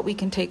back what we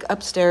can take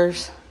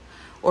upstairs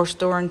or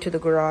store into the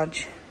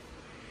garage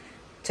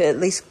to at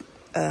least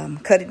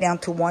cut it down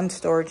to 1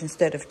 storage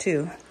instead of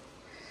 2.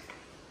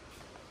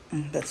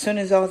 But as soon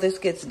as all this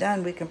gets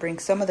done, we can bring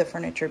some of the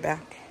furniture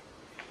back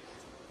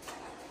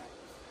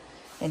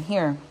in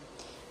here.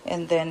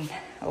 And then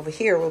over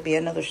here will be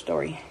another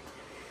story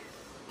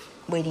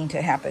waiting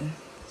to happen.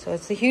 So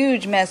it's a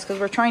huge mess because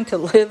we're trying to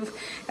live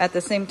at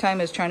the same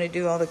time as trying to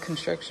do all the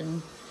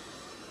construction.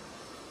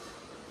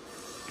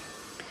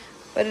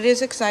 But it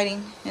is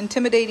exciting,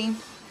 intimidating,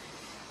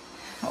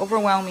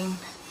 overwhelming,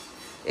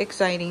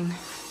 exciting,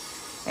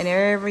 and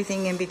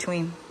everything in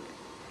between.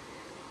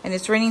 And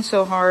it's raining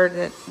so hard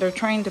that they're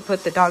trying to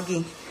put the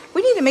doggy.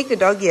 We need to make the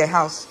doggy a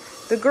house.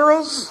 The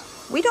girls,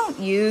 we don't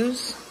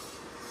use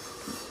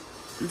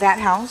that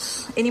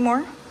house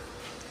anymore.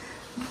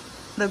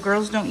 The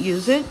girls don't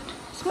use it.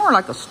 It's more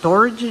like a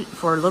storage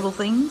for little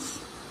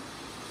things.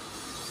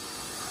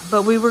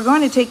 But we were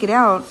going to take it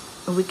out.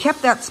 We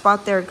kept that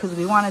spot there because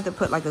we wanted to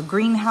put like a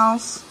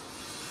greenhouse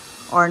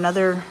or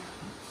another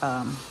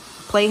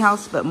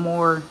playhouse, but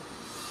more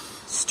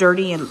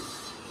sturdy and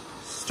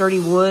sturdy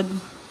wood.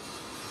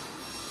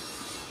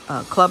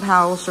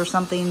 Clubhouse or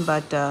something.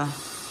 But the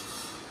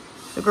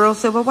girls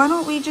said, well, why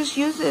don't we just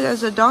use it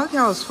as a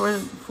doghouse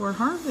for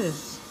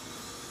harvest?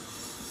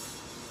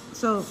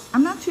 So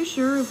I'm not too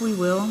sure if we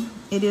will.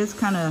 It is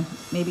kind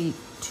of maybe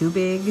too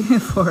big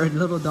for a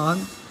little dog.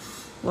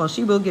 Well,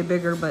 she will get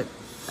bigger, but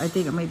I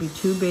think it might be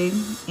too big.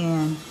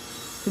 And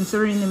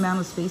considering the amount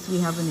of space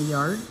we have in the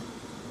yard,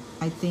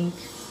 I think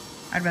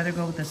I'd rather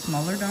go with a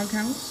smaller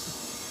doghouse.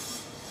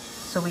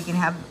 So we can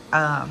have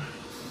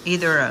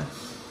either a,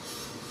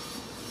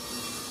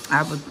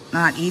 I would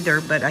not either,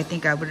 but I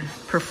think I would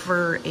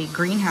prefer a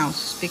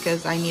greenhouse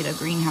because I need a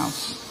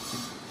greenhouse.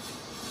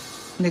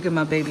 Look at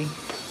my baby.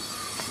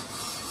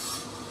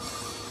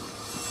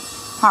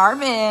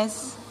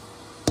 Harvest.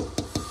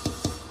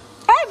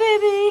 Hi,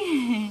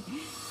 baby.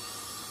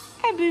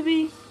 Hi,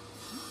 baby.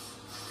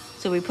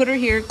 So we put her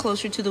here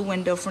closer to the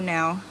window for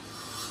now.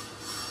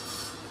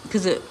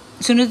 Because as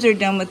soon as they're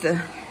done with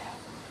the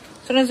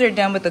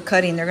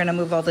cutting, they're gonna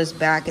move all this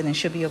back, and then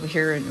she'll be over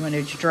here when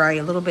it's dry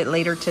a little bit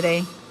later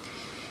today.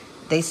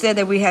 They said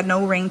that we had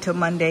no rain till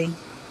Monday.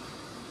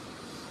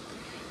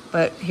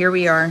 But here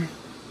we are.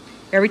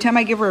 Every time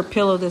I give her a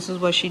pillow, this is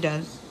what she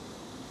does.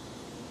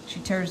 She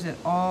tears it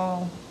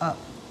all up.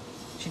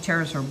 She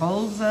tears her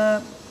bowls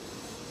up,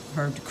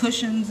 her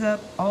cushions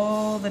up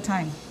all the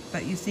time.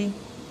 But you see,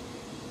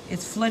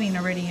 It's flooding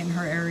already in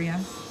her area.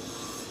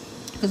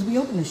 Because we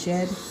opened the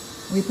shed.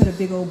 We put a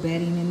big old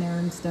bedding in there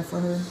and stuff for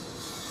her.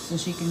 So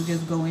she can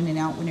just go in and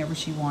out whenever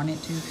she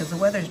wanted to. Because the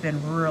weather's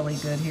been really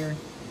good here.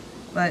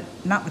 But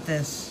not with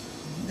this.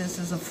 This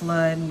is a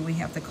flood and we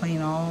have to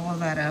clean all of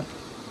that up.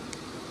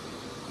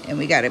 And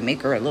we got to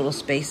make her a little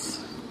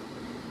space.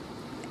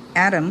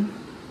 Adam,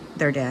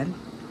 their dad,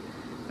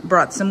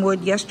 brought some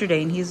wood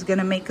yesterday and he's going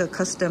to make a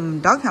custom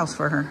doghouse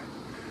for her.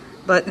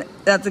 But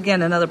that's,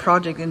 again, another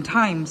project in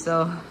time.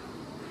 So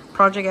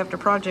project after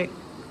project.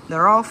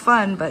 They're all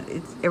fun, but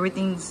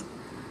everything's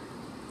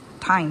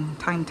time.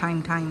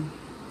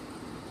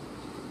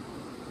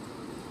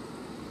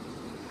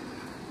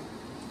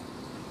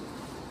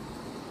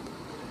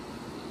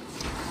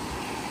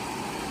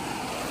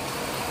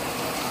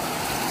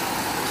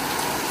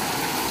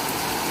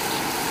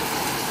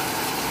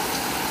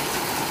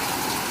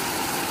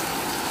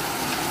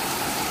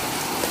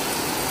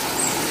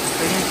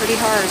 Raining pretty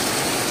hard.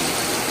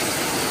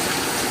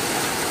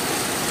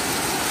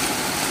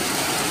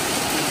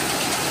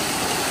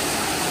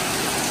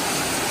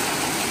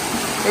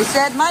 They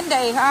said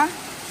Monday, huh?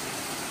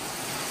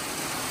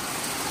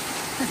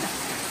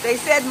 They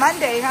said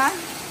Monday, huh?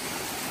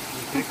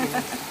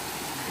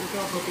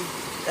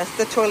 That's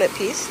the toilet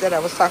piece that I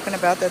was talking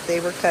about that they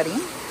were cutting.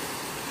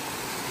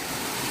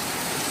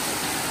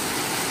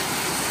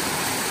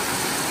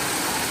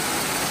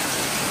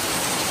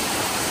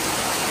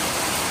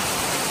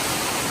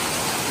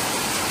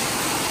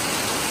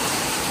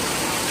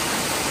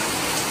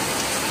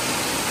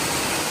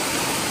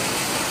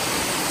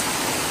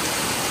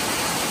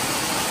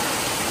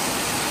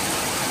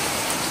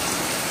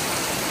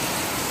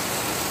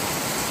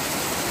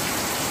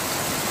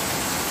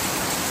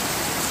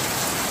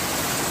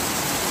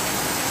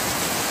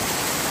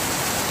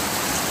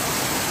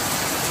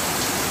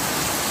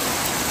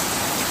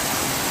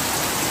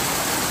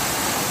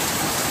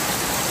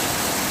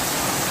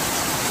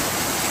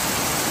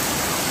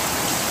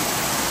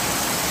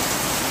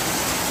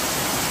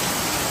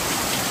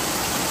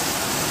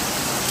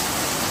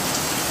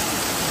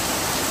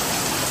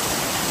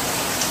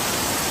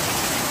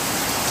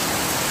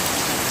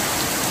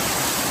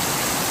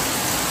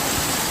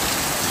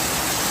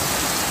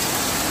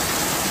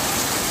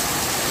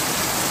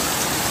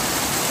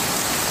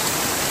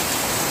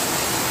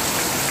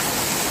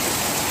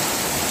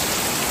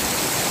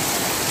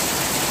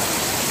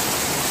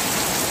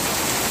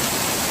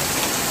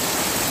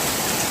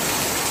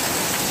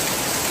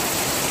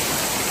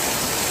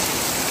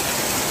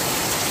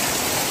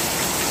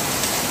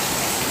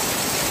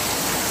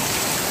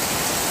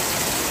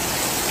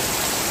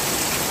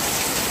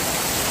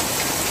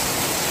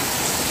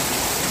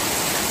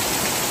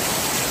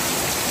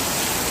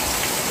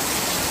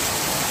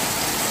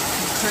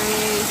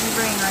 Crazy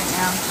rain right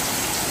now.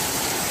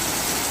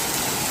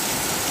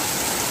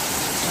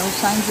 No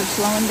signs of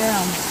slowing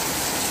down.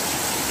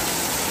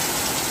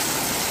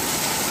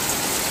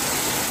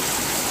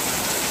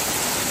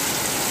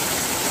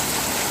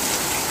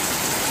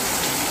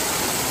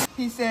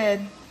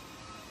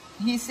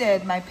 He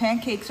said, my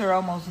pancakes are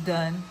almost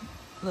done.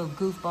 Little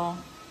goofball.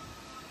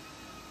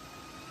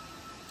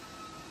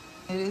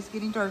 It is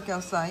getting dark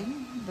outside.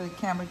 The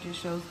camera just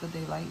shows the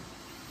daylight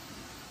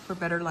for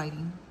better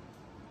lighting.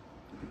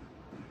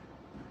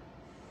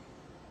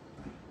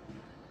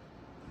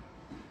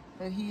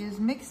 But he is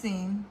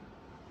mixing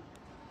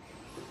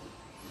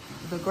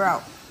the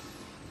grout,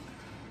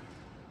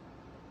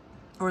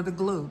 or the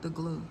glue.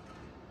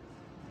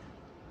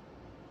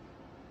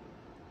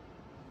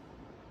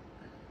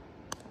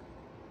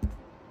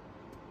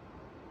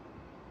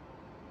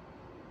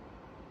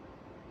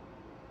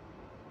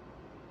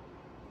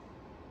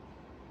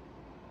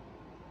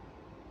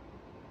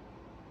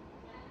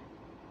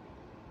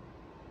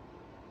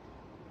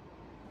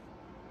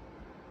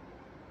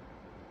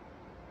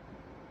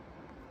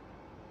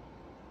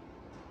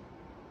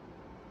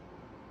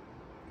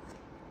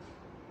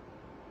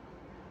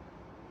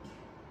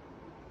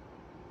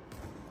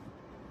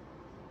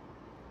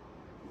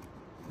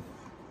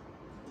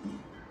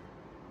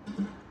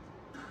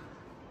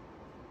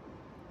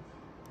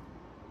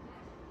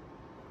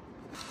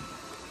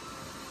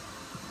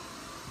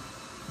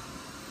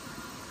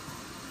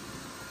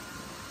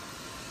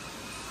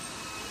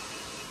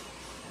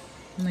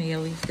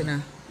 Nayeli's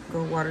gonna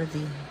go water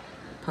the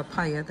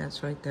papaya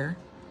that's right there.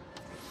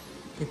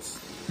 It's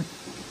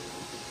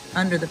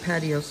under the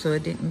patio, so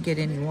it didn't get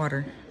any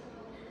water.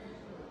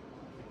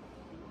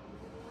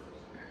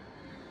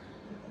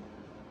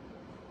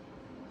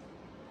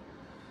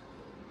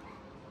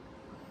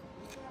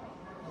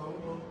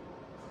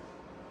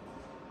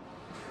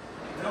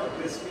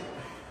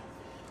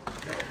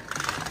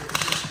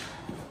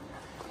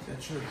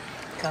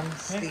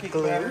 Comes the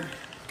glue.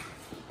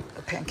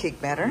 The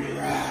pancake batter.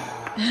 Yeah.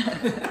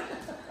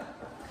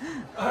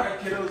 All right,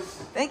 kiddos.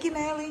 Thank you,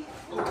 Nayeli.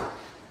 Hold on.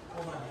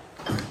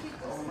 Are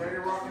we ready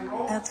to rock and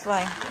roll? That's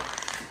fine.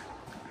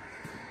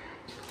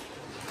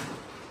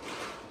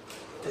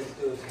 Let's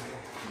do it.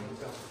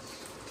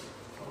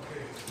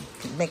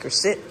 Okay. Make her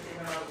sit.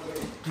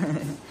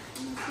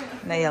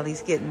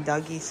 Nayeli's getting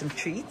Doggy some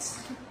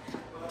treats.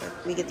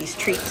 We get these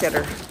treats at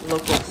our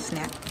local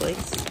snack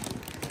place.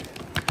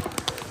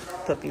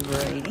 Puppy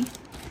variety.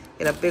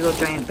 Get a big old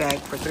giant bag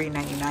for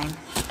 $3.99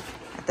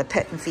 at the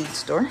pet and feed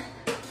store.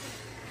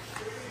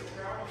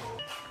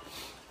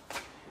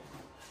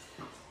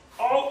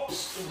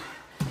 Oops!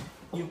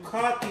 You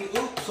caught the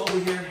oops over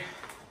here.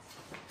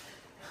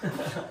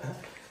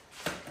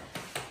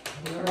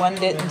 One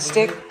didn't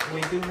stick.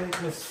 We do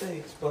make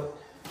mistakes, but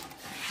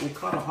we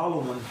caught a hollow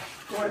one.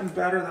 Go ahead and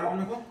batter that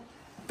one again.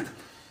 The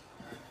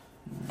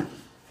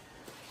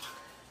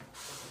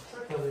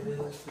trick of it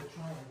is to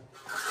try and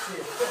see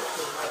it fix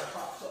it while it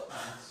pops up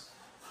nice.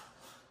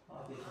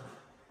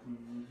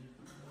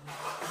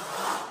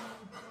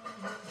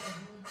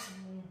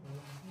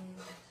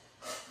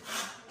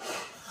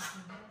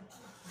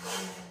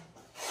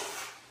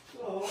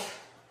 So,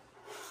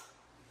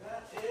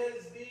 that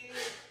is the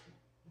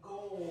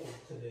goal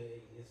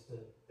today, is to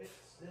fix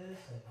this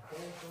and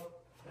close up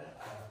that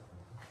bathroom.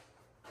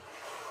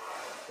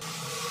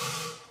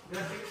 You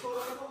got big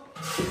soda, Michael?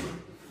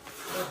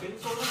 You got big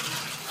soda?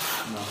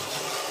 No.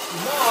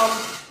 Mom,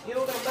 you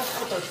know that mess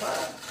with our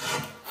tire?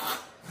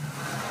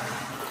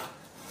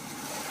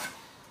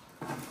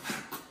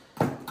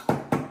 I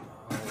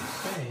was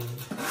saying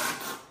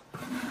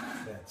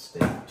that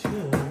stay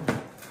tuned.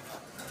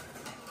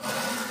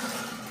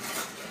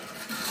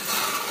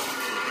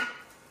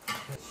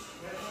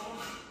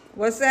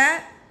 What's that?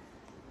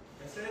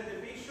 I said to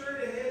be sure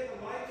to hit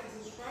the like and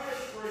subscribe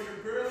for your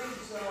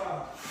girlie's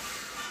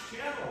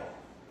channel.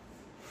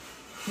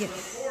 Yes. And of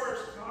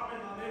course,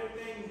 comment on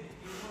everything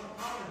you want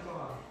to comment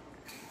on.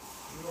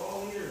 We're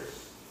all ears,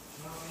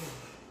 not me.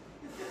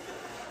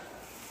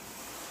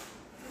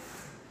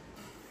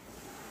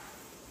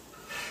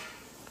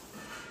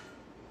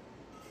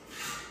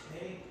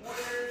 Any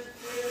pointers,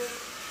 tips,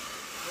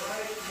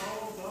 right, no,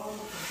 don't,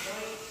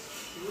 complaints,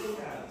 blue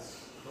hats,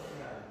 don't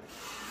matter.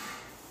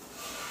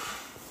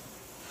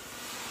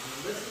 You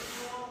listen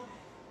to them.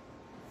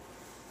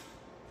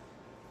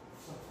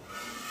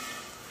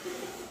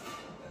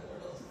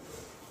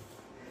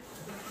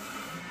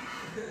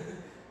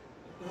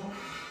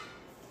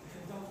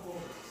 Don't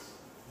focus.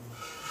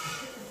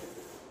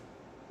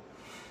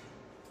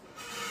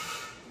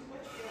 Too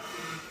much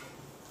caffeine.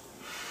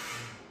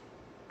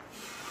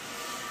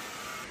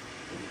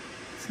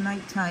 It's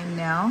nighttime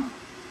now.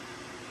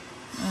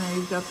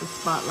 You've got the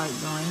spotlight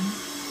going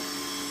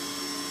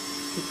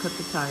to cut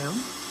the tile.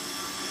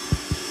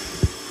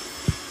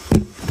 I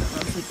don't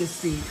know if you can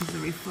see because the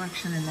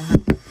reflection in the house.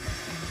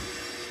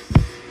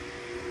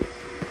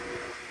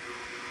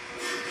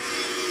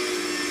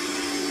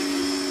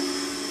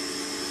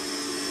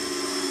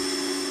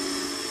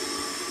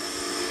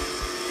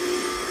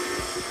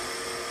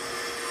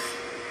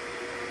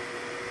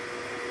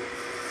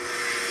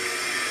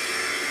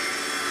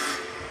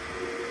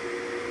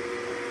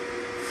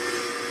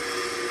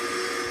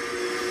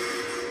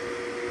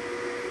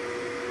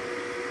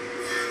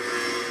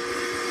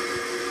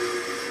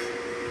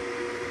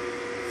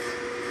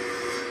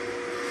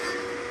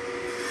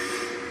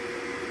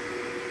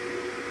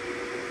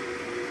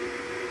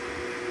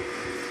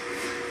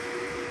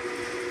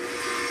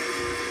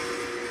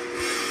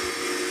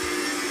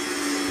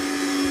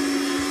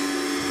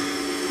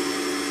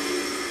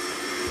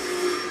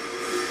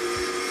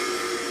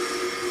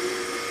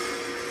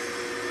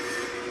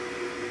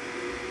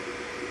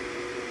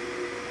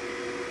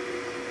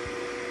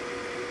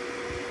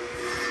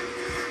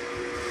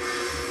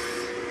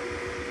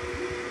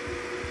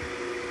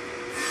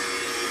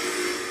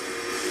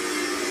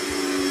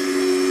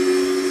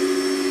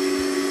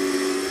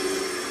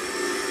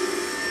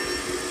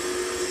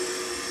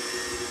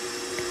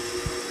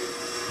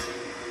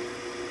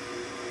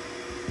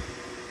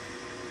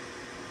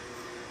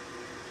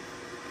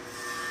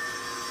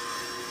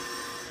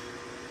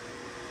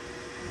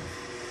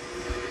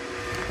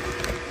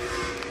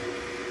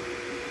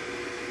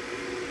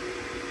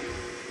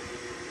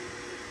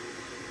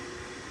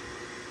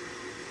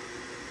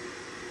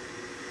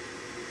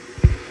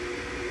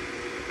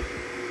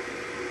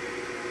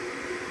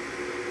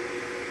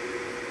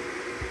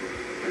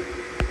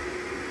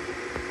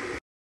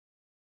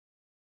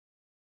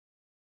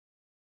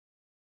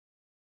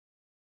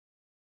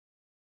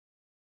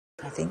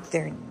 I think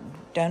they're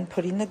done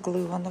putting the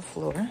glue on the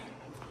floor.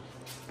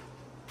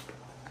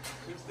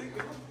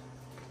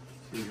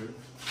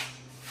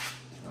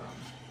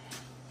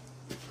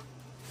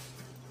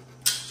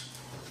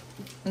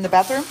 In the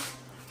bathroom?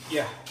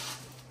 Yeah.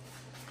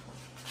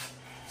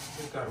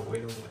 We gotta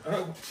wait over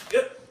there.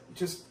 Yep.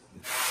 Just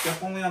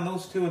step only on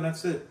those two and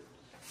that's it.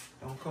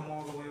 Don't come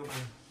all the way over.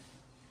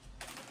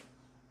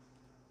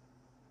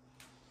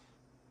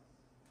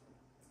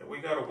 We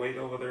gotta wait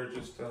over there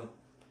just to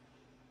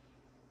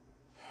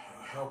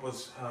help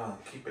us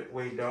keep it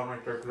way down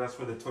right there because that's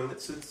where the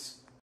toilet sits.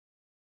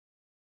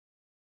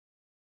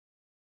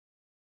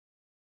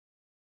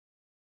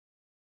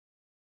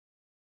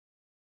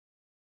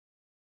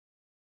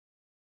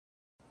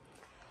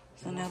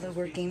 So now they're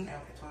working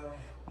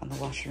on the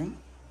washroom.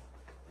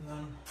 And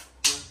then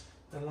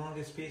The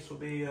longest piece will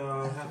be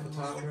half a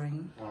tile.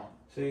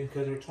 See,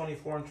 because they're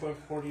 24 and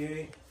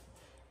 12.48,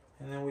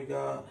 and then we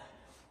got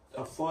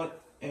a foot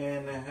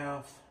and a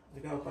half.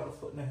 We got about a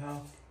foot and a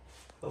half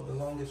of the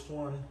longest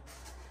one.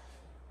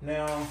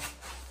 Now,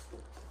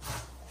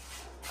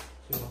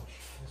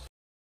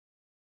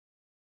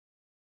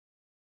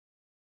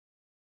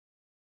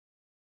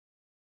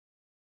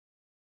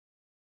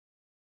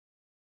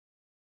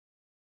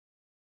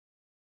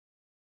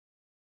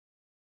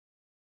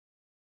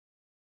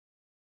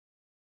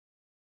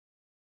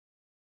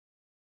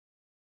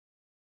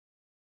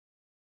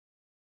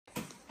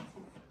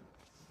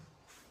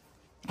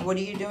 what are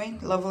you doing?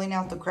 Leveling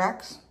out the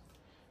cracks?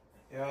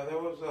 yeah, there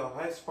was a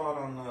high spot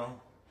on the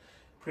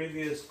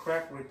previous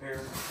crack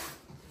repair,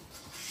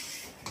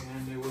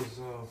 and it was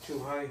too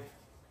high.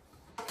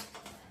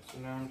 So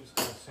now I'm just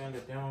gonna sand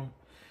it down,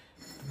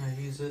 and I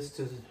use this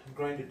to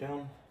grind it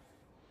down.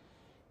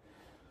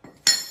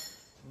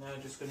 Now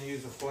I'm just gonna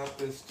use a flat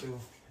disc to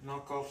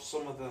knock off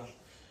some of the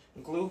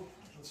glue.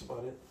 That's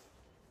about it.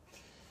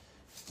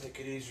 Make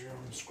it easier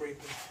on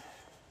scraping.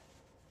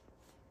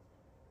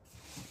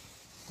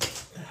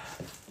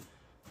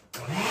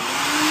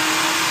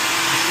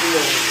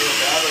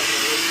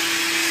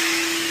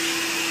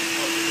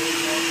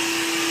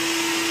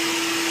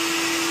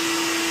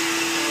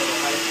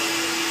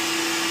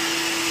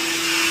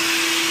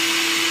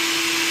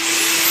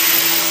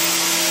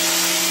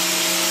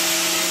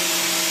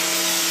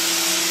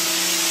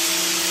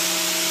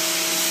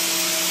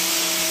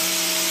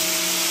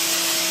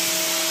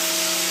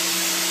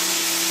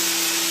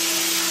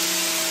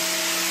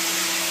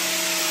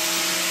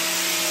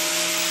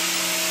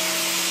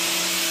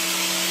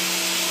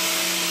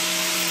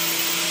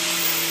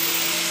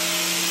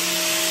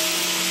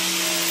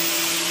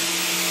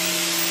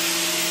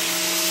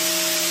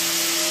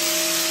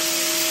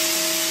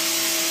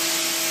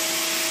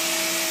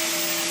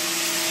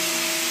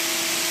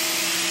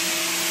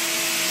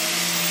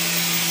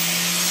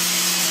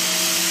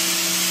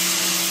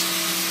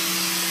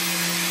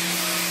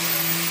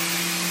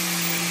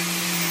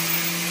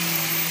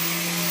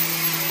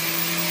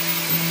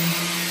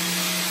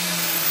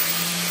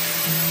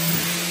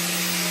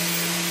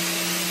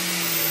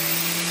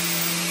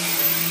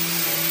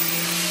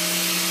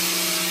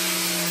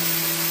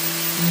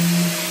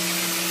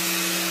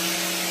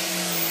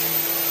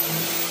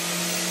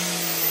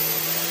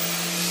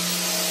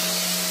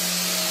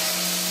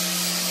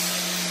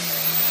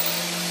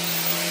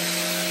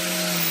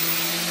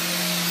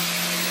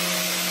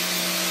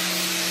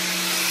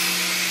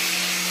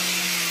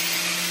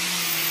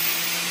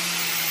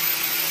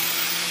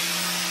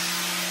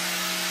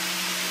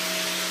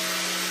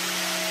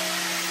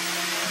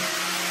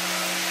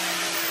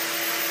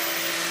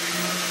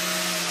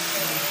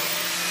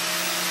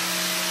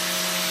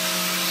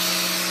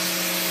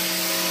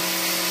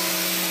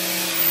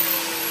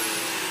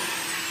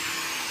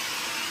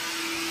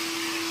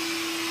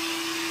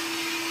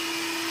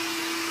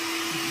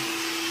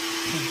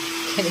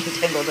 Getting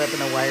tangled up in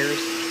the wires.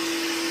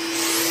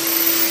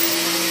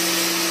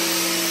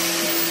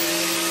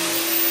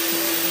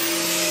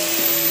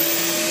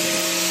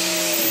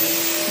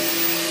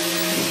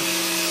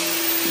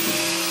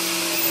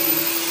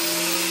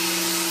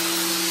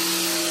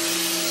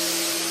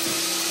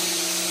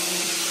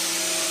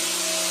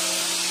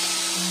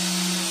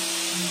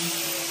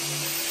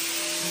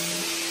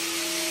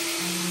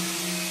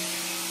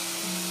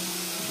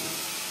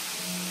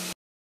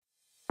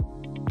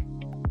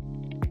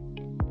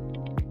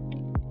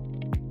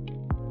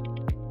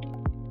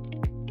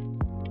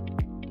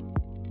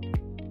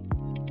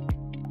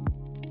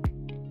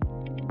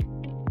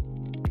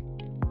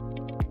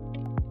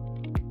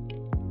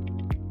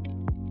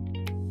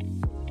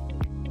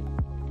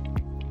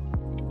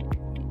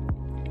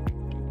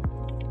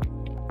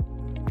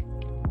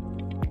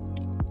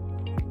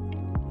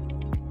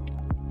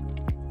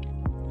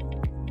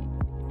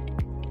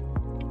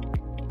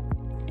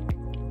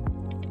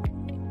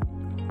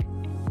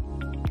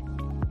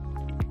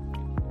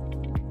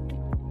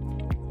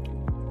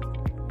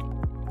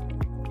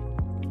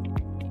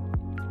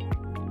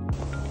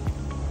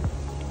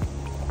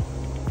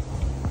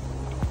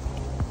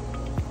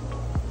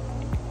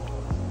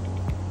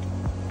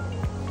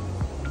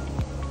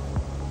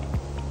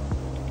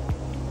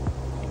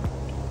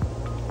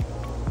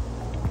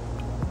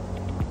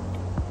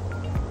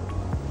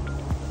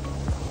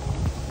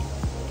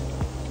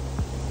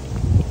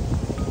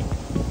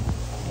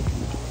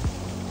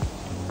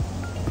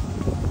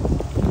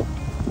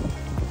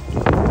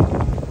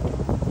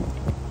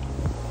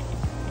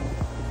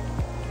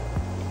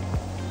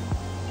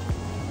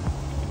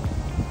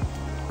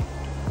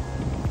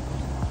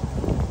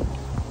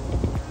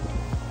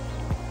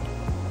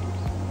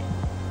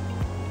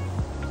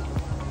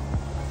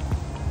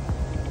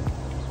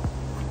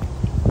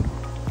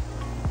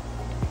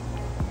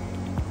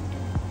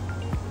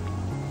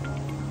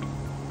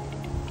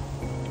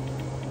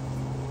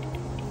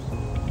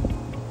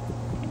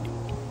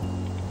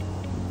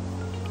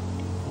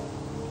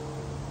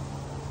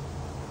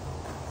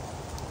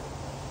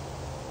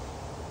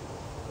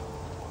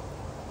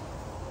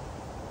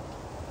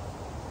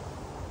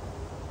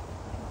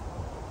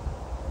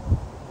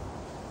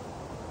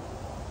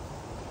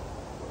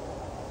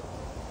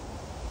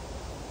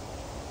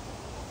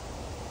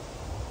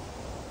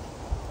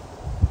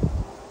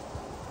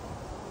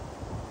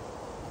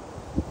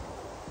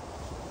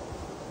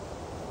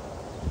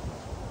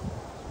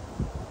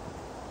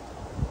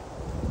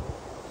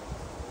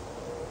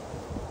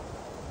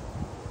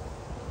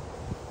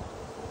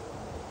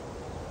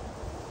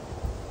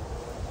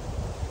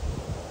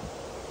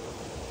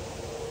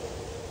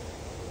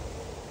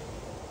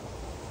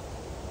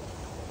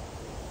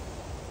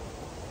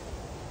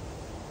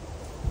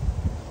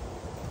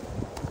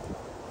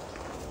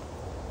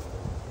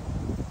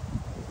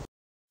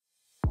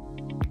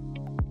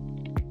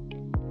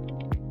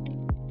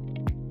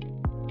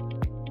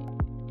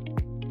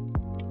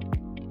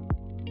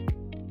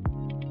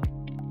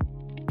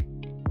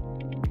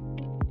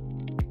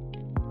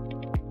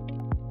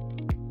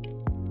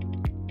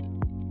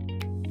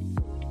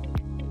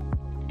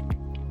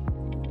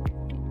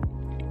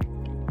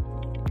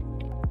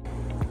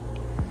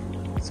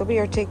 So we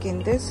are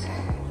taking this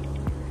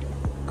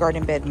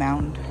garden bed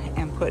mound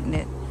and putting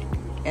it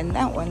in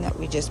that one that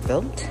we just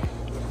built.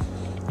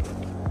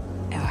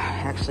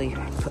 Actually,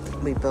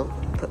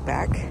 put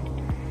back.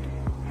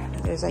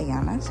 There's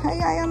Ayana. Hi,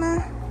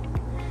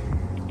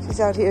 Ayana. She's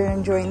out here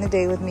enjoying the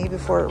day with me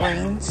before it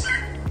rains.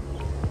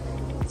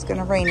 It's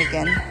gonna rain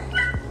again.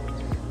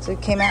 So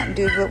we came out and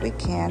did what we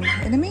can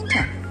in the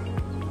meantime.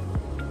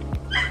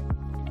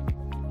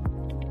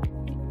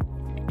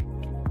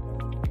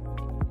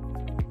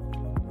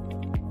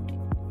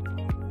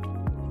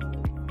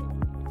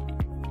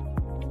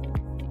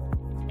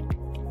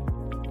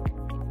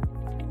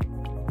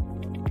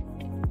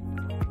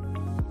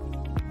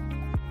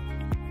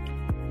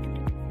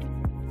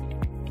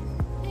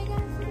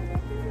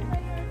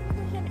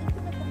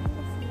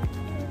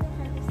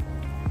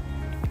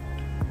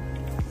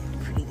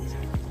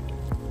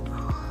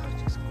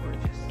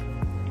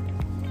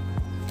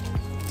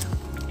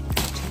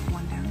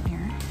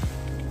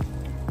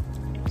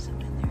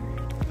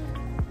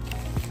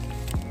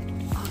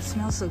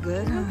 Smells so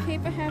good. Okay,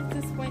 if it has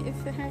this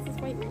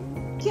white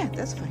ring. Yeah,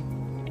 that's fine.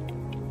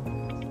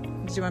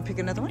 Do you want to pick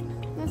another one?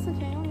 That's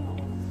okay. I don't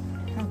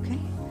know. Okay,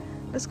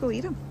 let's go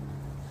eat them.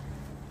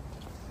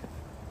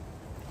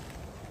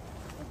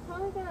 It's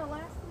probably gonna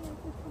last me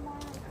until tomorrow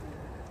too.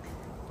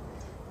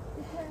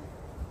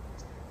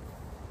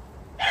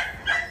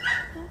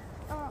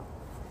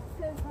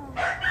 Because I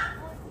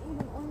want to eat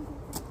an orange.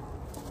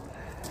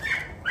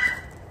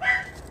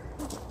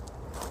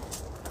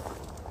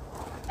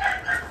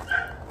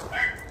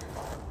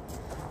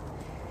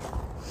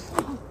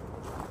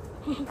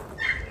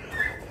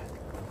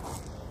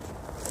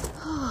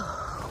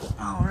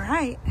 All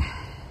right.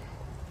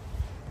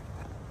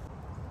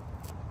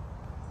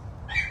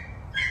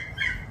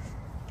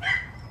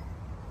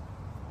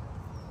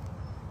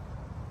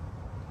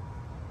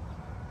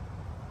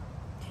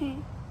 Okay.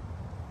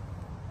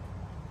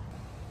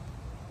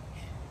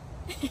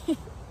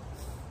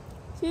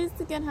 Cheers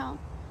to good health.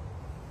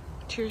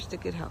 Cheers to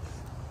good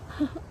health.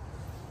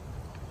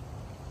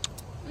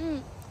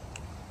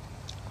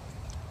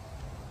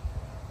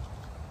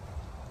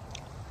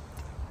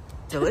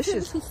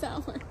 Delicious. It's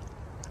sour.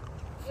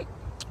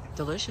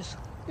 Delicious.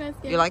 That's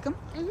good. You like them?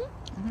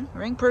 Mm-hmm.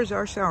 Ring pears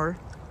are sour.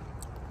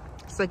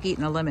 It's like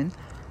eating a lemon,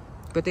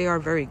 but they are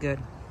very good.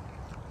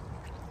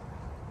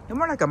 They're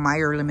more like a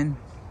Meyer lemon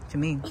to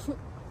me,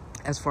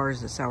 as far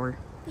as the sour.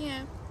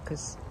 Yeah.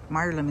 Because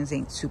Meyer lemons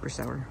ain't super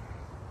sour.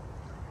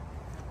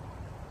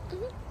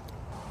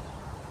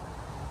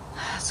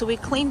 So we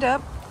cleaned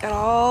up, got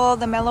all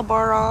the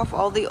Malabar off,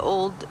 all the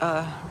old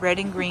red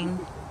and green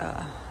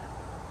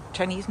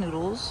Chinese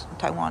noodles,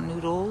 Taiwan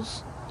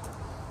noodles.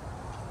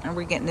 And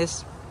we're getting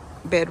this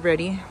bed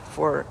ready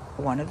for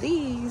one of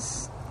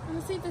these. I'm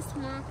gonna save this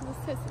tomorrow because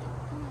it's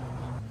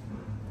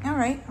pissing. All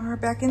right, we're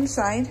back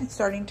inside. It's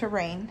starting to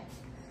rain.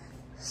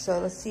 So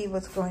let's see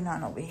what's going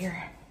on over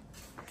here.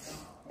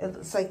 It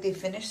looks like they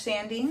finished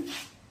sanding.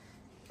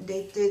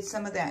 They did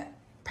some of that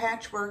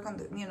patchwork on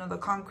the, you know, the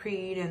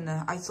concrete and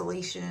the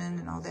isolation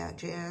and all that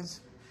jazz.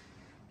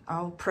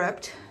 All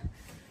prepped.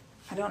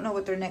 I don't know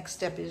what their next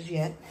step is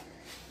yet.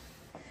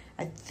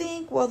 I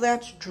think while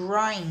that's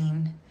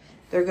drying,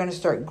 they're going to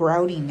start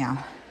grouting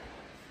now.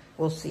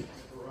 We'll see.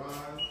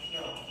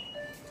 No.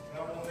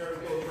 That one there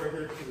goes right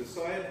here to the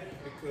side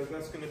because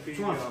that's going to be,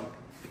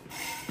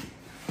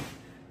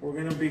 we're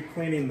going to be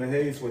cleaning the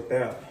haze with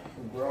that.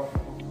 Grout.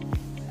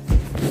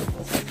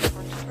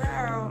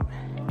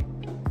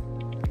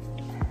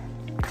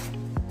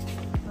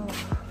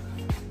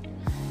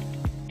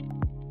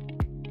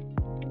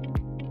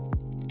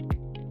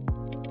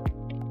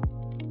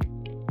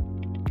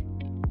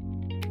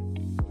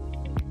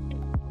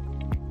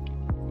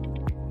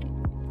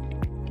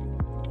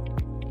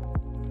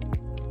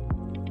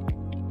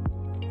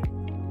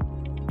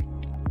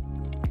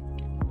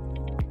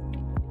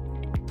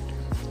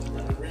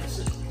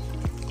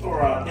 Or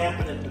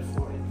dampen it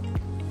before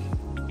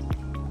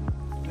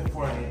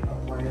I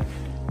apply it.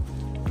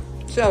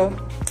 So,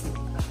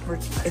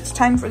 it's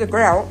time for the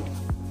grout.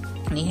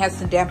 And he has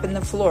to dampen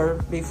the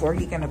floor before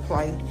he can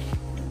apply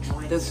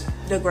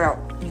the grout.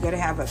 You gotta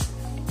have a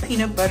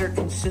peanut butter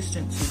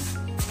consistency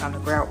on the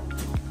grout.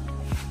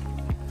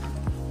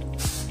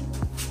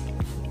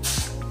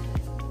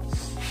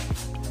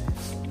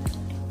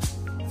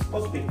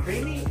 Supposed to be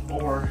creamy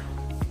or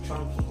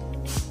chunky?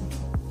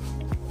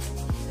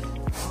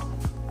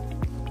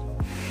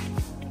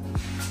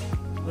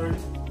 Learn.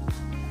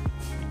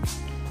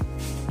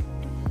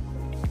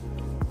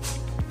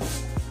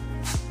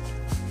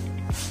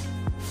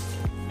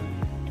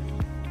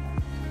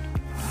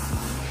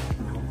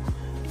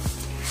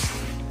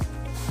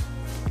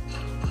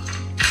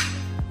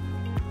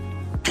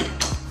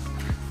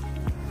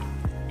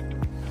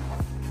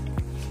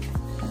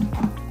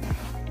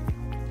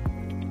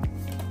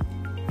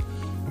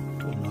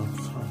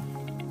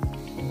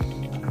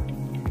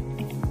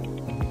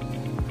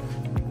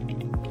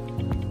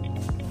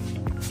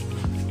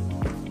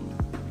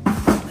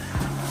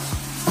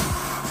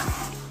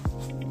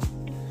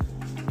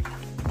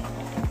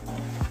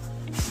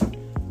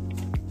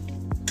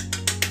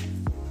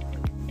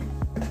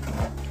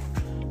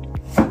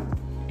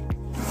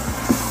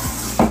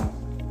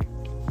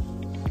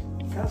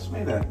 That's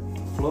made that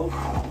float.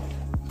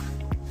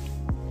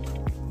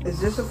 Is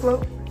this a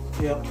float?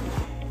 Yep.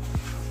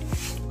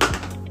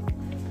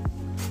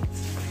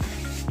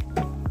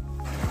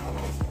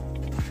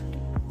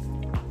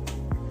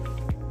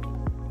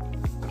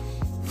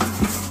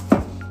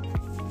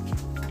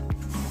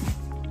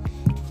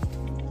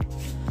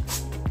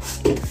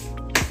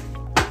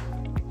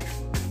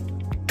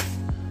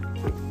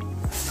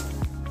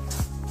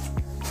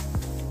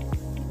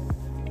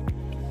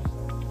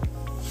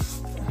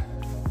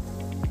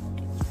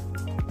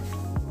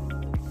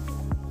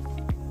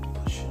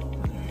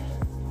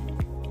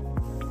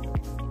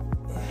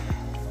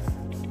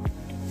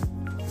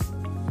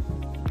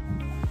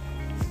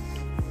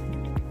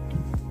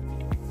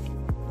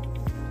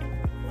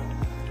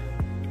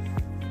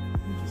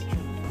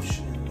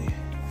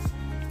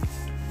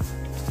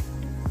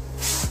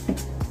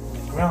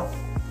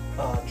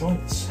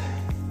 Joints.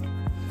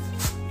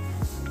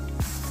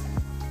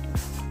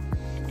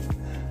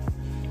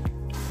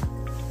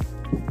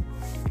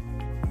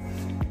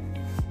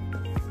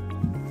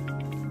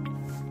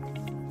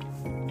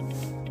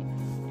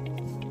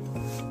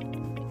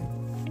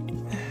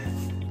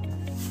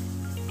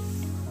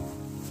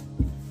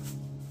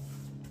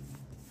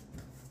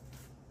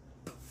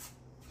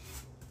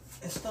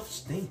 This stuff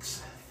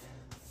stinks.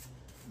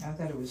 I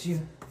thought it was you.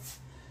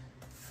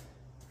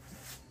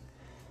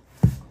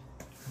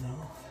 No.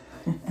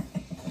 I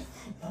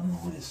don't know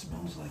what it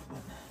smells like,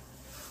 but...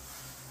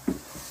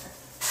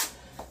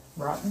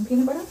 Rotten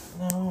peanut butter?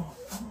 No,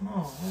 I don't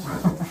know.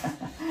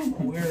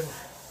 Weird.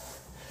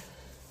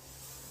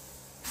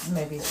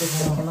 Maybe it's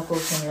just the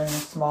chemicals when you're in a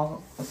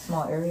small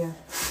area.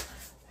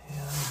 Yeah,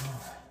 I don't know.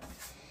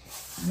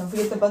 Don't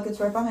forget the bucket's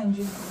right behind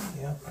you.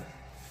 Yep.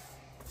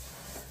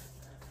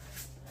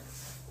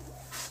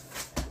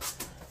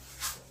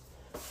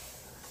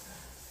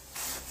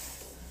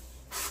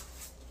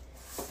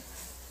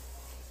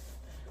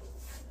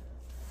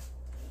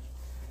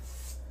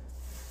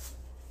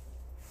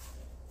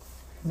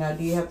 Now,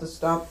 do you have to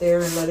stop there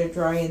and let it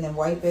dry and then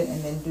wipe it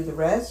and then do the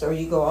rest, or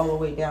you go all the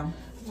way down?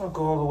 I'll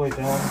go all the way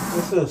down.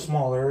 This is a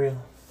small area.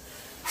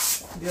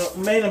 The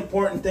main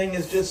important thing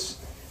is just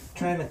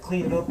trying to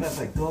clean it up as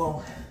I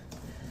go.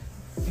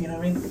 You know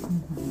what I mean?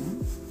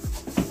 Mm-hmm.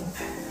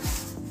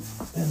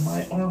 And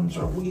my arms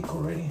are weak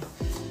already.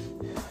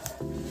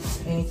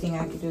 Anything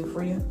I could do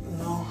for you?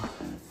 No.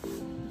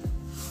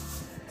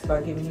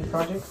 Start giving you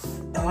projects?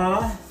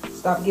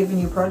 Stop giving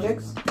you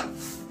projects?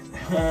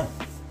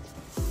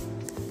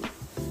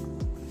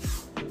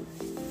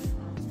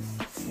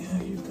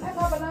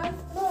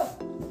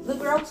 The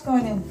grout's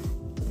going in.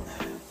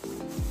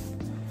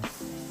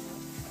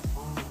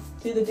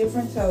 See the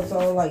difference? How it's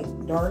all like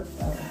dark,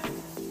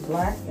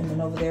 black, and then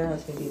over there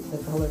has to be the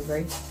color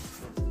gray.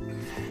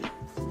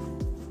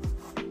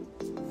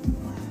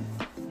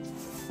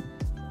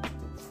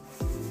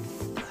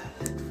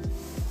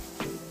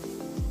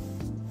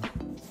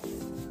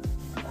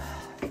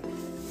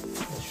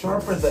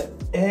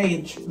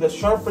 The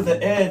sharper the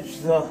edge,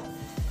 the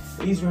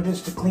easier it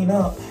is to clean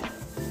up. You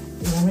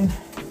know what I mean?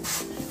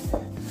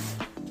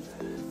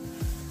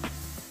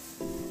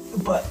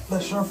 But the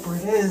sharper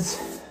it is,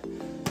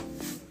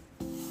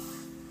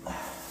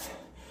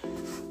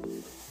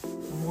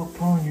 the more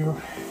prone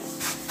you're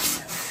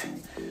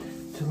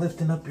to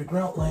lifting up your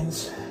grout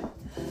lines.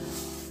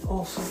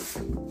 Also, see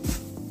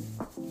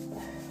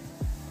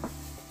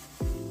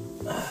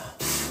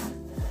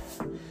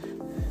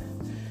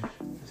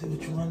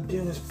what you want to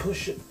do is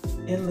push it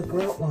in the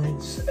grout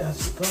lines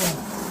as you go.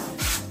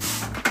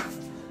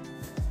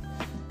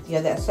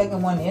 Yeah, that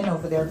second one in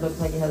over there looks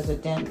like it has a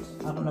dent.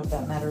 I don't know if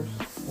that matters.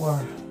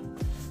 Where?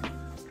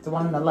 The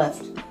one on the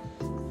left.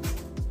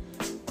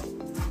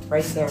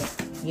 Right there.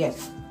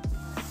 Yes.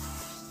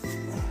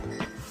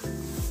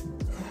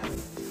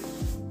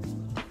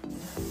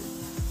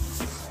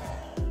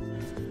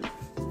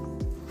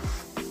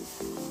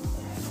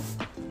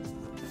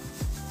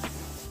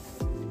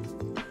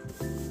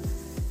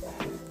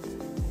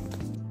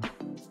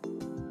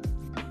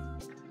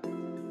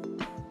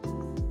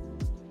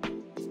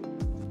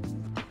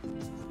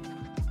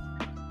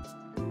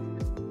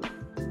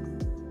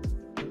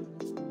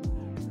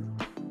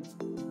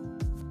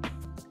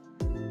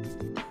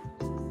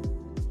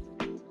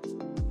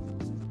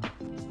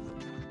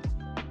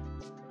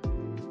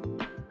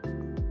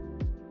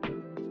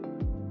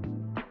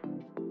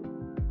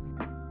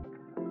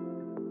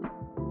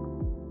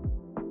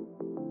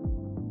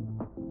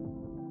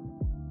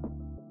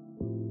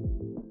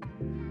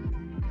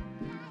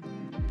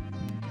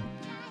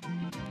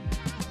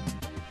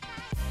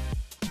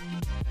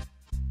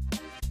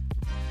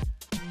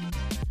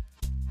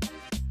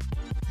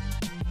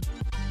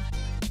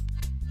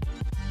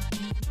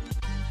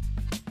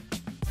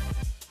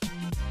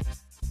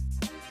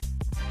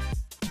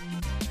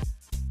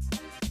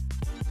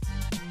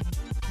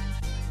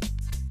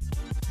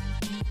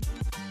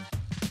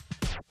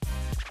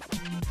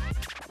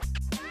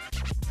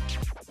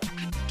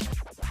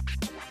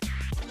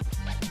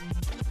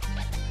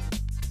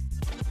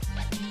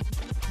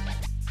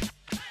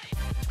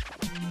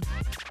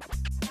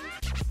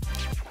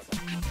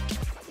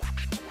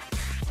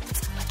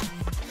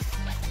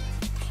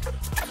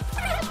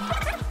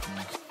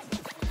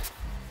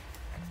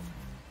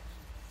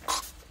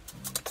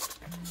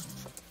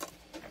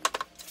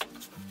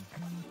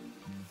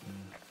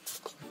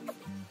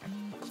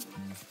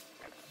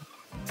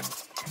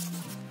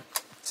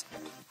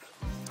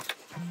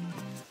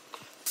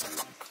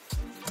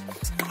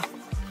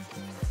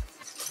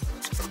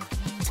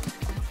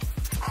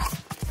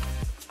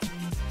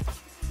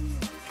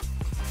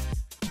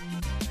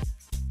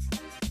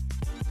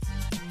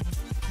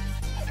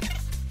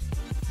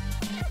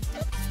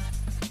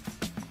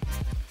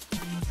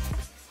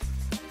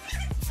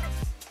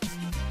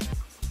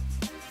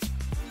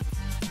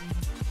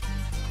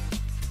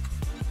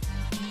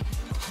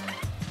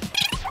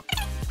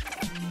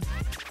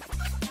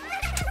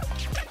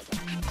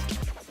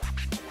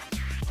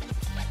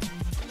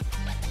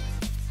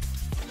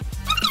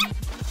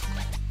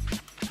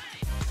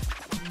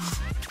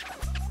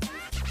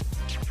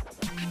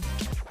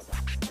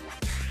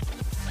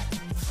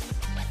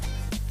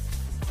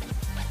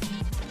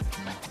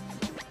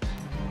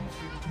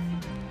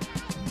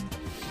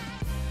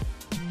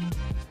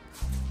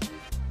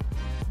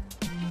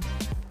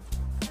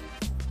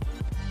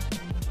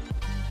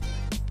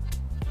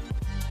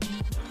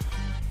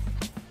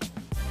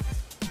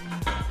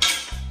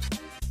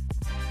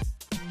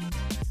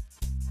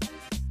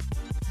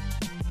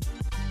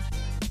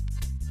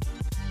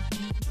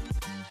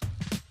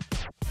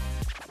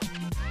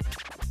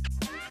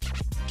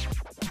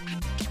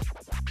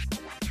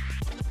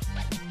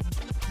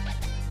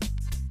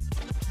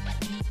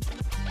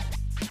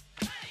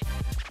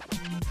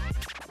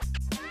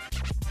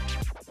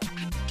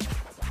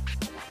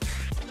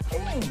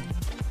 I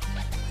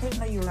didn't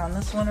know you were on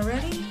this one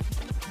already.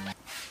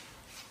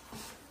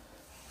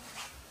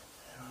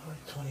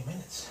 Already 20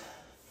 minutes.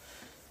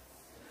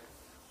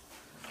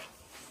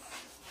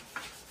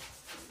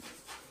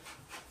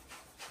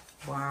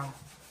 Wow.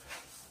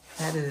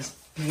 That is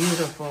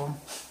beautiful.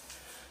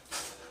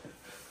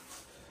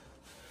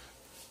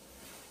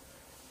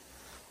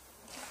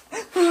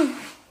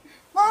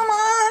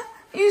 Mama,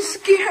 you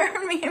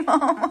scared me,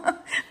 Mama.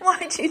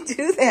 Why'd you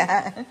do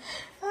that?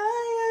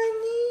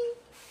 Hi,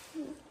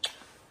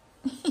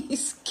 honey. You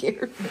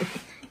scared me.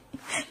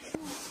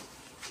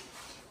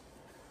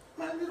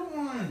 My little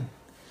one.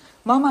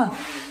 Mama,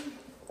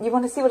 you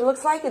want to see what it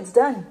looks like? It's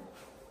done.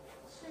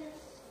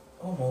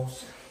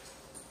 Almost.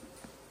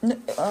 No,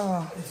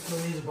 It still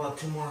needs about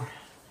 2 more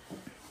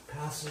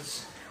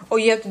passes. oh,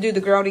 you have to do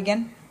the grout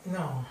again?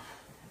 No.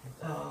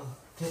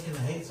 Taking the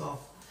haze off.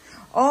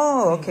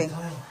 Oh, okay.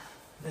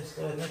 That's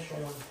the initial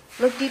one.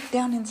 Look deep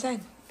down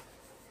inside.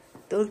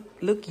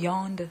 Look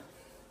yonder.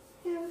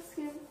 Yeah, that's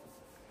good.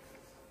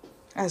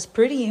 That's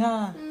pretty,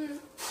 huh? Mm.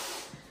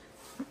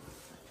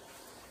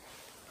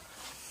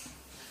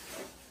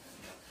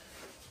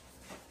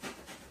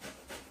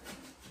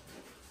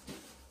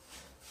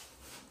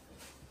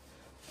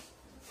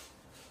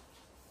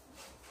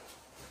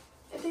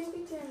 I think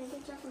we did a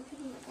good job of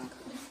picking it back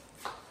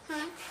up.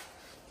 Huh?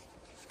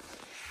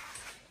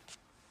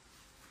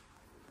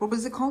 What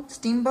was it called?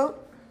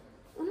 Steamboat?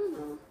 I don't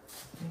know.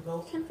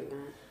 Steamboat. Can't figure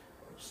it.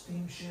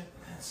 Steamship.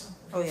 That's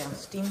something. Oh yeah,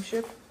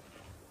 steamship.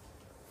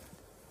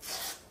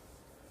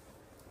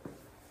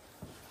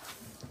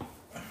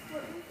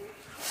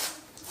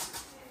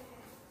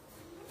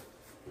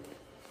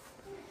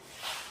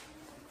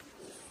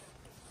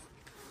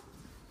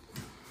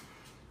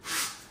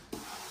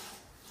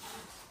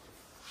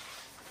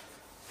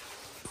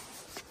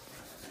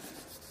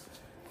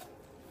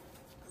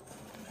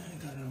 I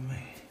got it on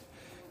my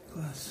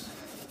glass.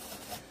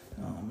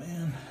 Oh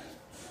man.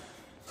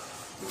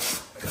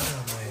 Got it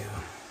on my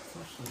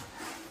flashlight.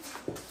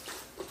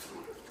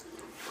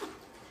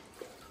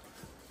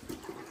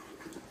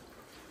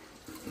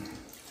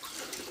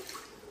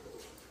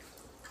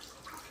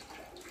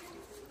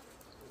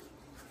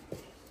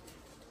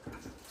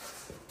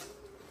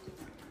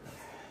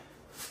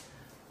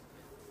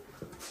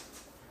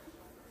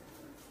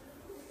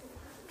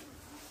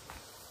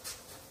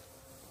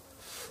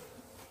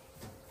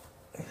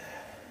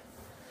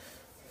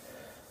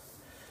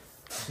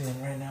 See,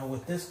 and right now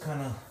with this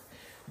kind of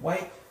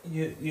white,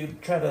 you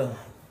try to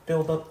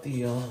build up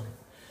the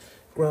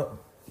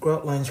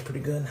grout lines pretty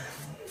good.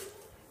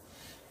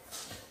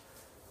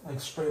 Like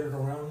spread it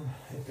around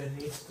if it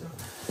needs to.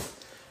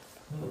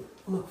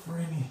 Look for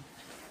any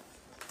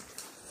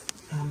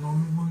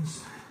abnormal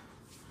ones,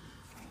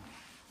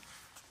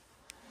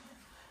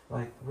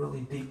 like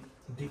really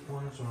deep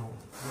ones or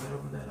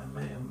whatever that I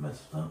may have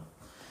messed up.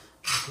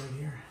 Like right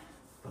here,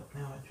 but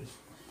now I just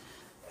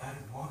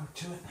added water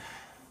to it.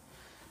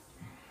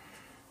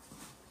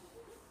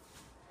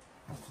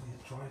 Hopefully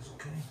it dries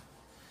okay.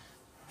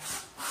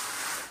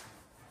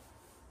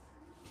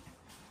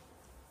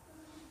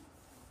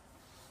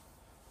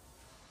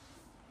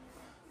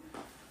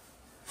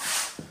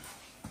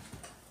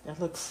 That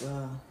looks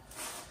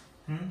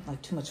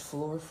like too much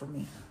floor for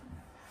me.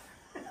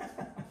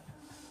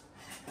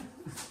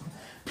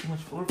 Too much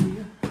floor for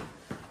you?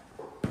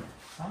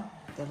 Huh?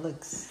 That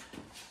looks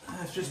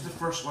That's just the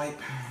first wipe.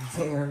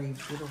 very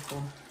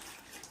beautiful.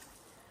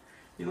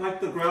 You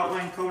like the grout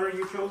line color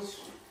you chose?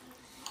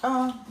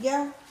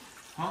 Yeah.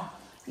 Huh?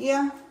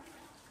 Yeah.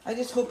 I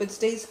just hope it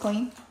stays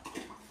clean.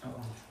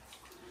 Uh-oh.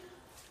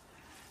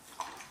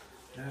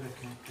 That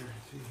I can't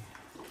guarantee.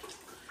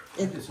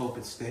 I just hope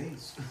it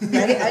stays. I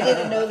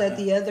didn't know that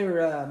the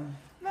other,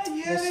 Not the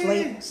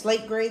yet.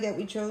 slate gray that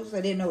we chose,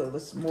 I didn't know it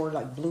was more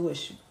like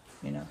bluish,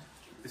 you know.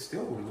 It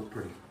still would look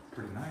pretty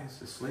nice,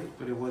 the slate,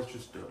 but it was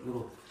just a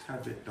little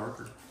tad bit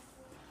darker.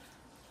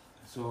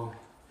 So,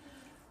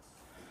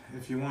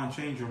 if you want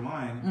to change your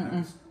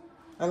mind,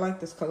 I like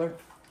this color.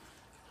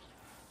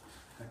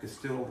 I could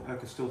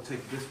still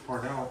take this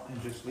part out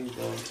and just leave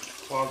the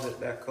closet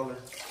that color.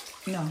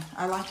 No,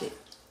 I like it.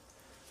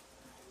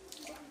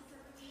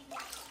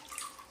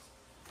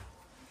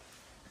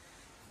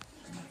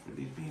 For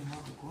these being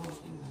rubber gloves,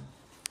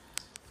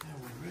 yeah,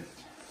 we're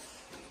ripped.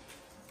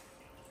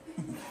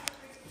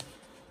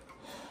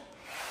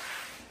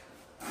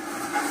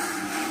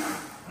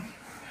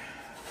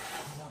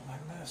 Not my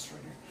mess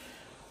right here.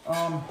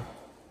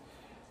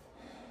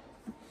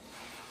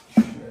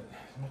 Shit.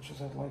 As much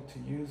as I'd like to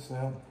use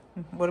that,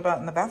 What about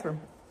in the bathroom?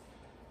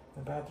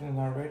 the bathroom's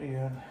not ready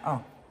yet.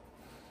 Oh,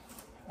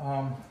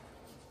 I'll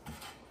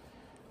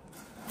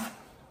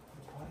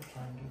probably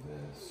try and do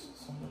this,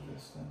 some of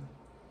this then.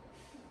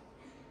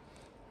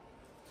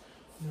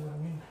 You know what I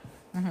mean?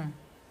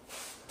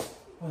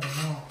 I don't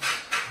know.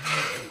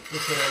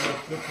 Look what I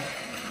left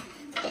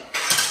different.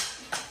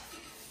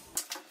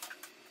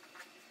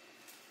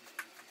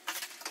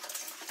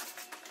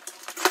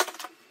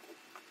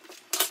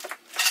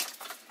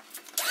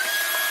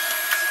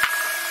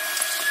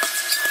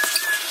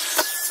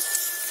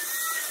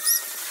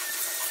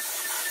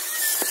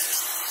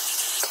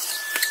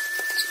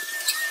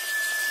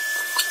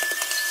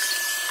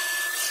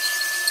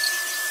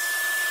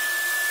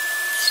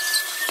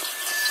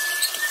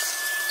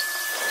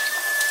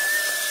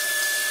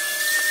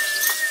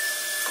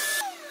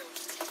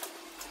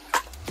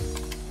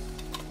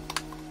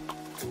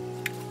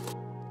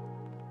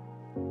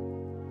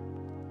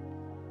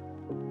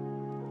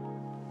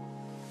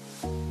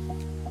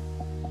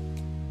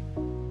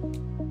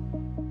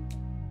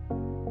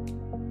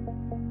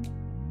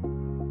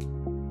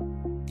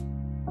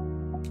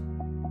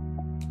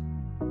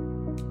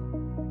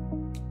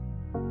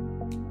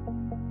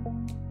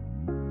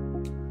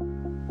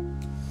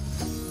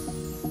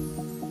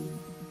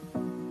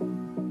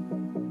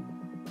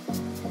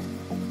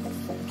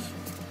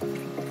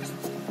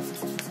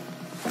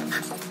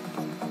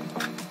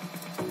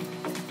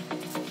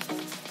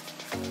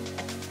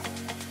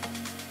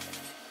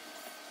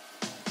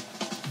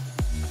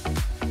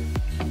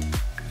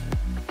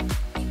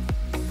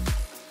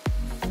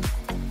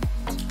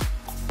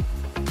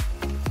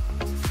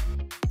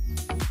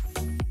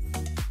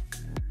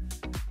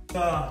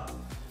 But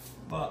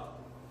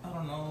I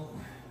don't know,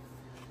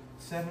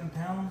 7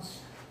 pounds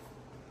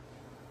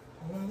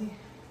only.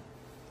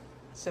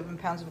 7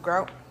 pounds of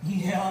grout.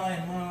 Yeah,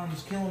 and my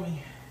arm's killing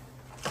me.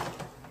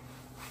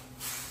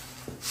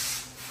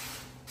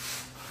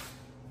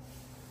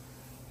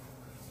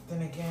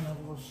 Then again,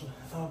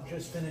 I've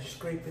just finished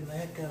scraping the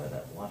heck out of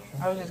that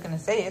washroom. I was just gonna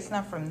say, it's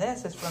not from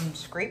this, it's from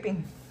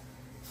scraping.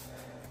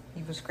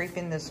 He was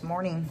scraping this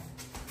morning,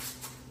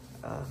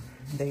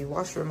 the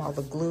washroom, all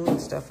the glue and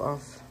stuff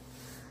off.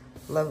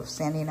 Love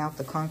sanding out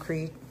the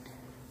concrete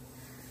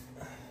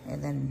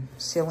and then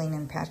sealing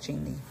and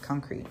patching the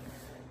concrete.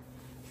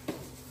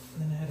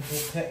 Then I had to go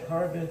pet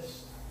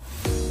harvest.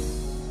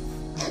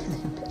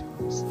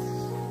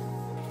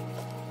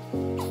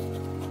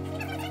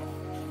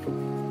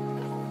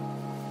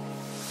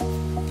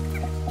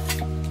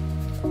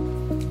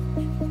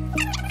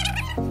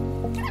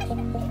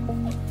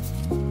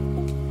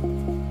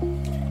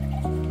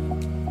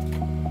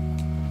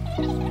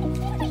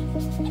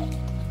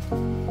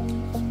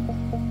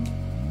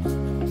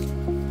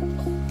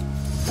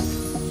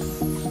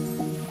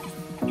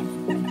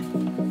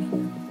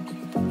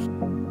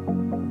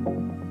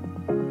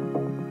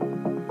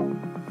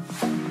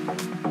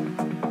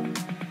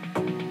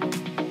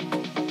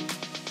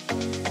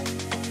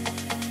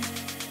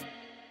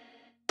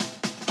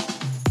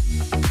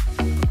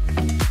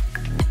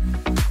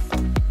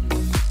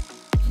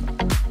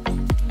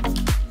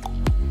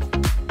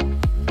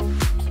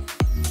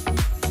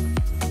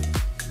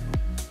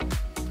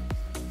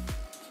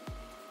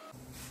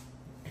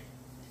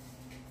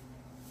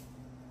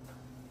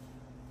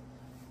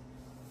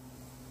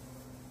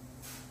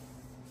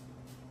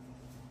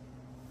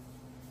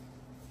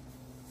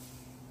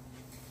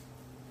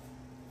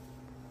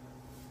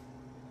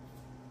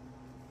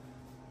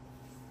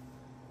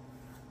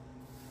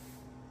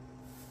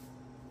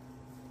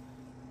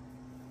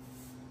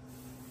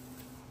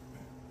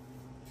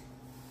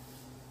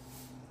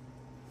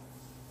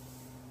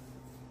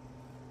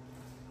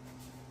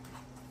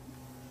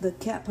 The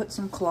cat put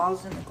some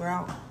claws in the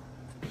grout.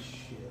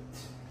 Shit.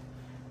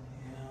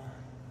 Yeah.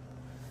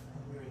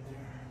 I'll be right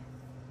there.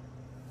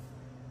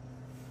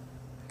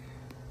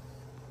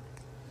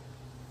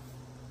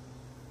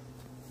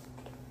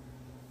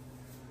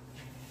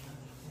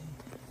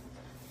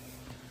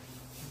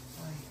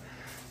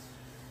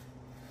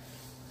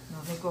 No,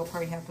 I think we'll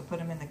probably have to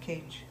put him in the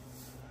cage.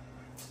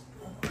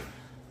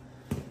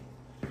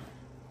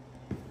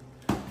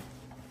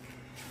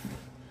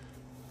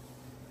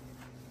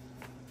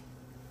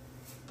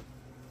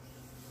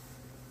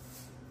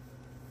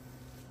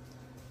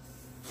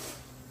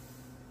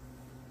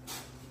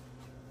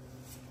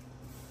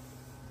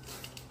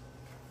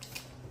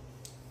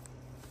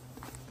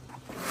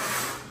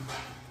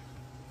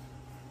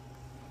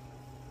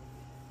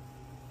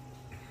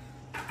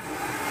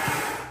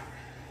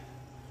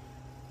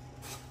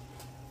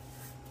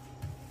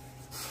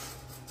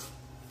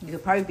 You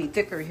could probably be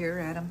thicker here,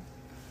 Adam.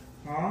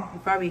 Huh? You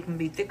probably can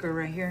be thicker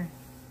right here.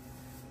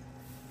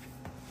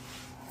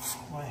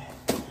 Why?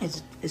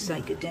 It's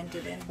like a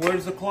dented in.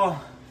 Where's the claw?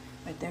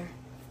 Right there.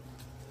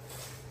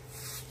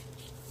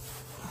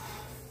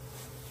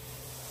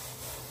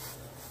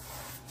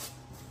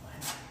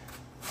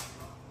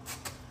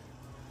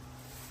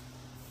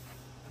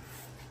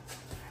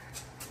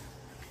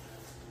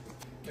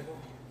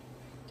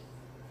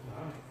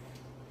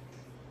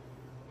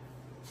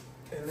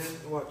 And then,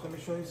 watch, let me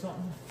show you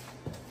something.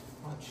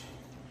 Watch.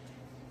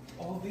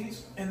 All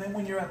these, and then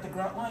when you're at the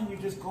grout line, you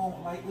just go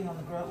lightly on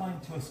the grout line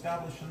to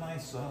establish a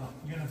nice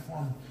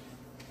uniform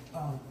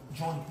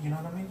joint, you know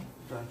what I mean?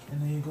 Gotcha.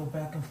 And then you go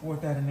back and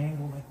forth at an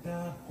angle like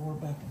that, or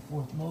back and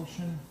forth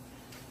motion.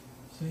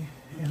 See?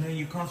 And then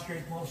you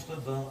concentrate most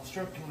of the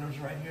circulars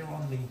right here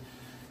on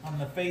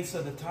the face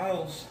of the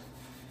tiles.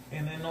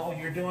 And then all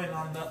you're doing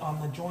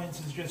on the joints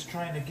is just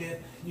trying to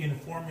get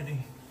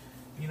uniformity.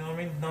 You know what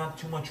I mean? Not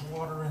too much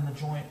water in the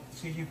joint.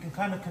 So you can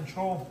kind of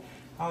control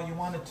how you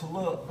want it to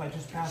look by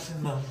just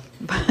passing the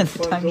By the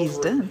time he's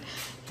done,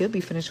 he'll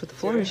be finished with the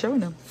floor and showing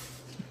them.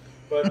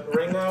 But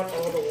wring out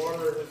all the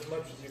water as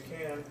much as you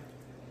can.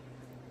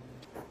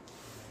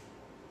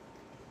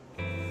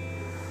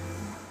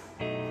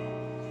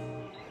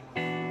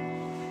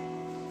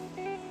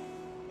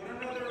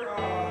 Another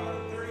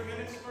 30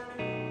 minutes for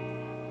me?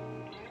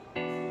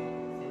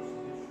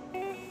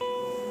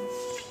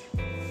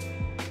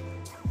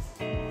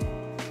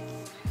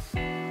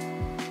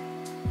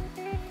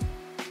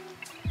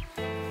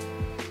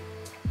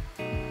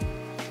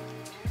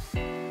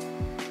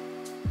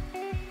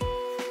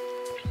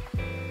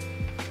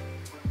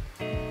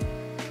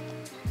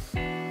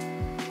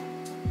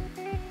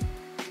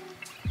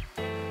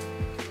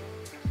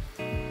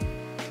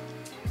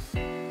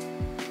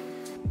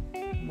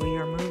 We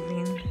are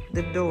moving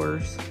the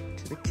doors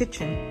to the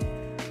kitchen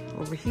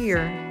over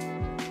here,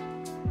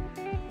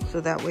 so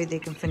that way they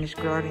can finish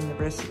grouting the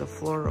rest of the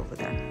floor over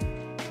there.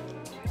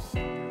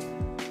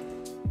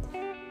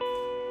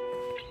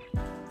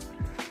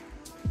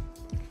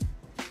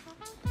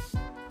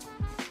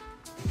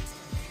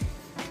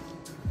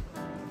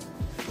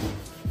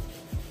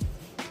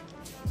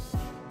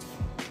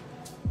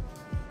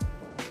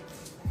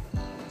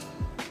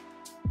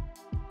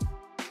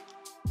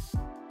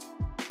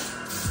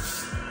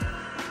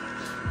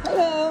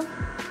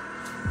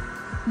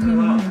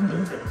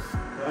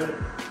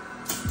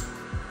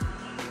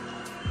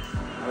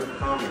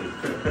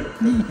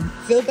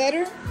 Feel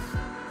better?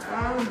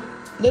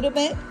 Little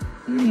bit?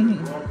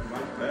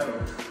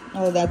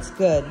 Oh, that's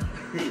good.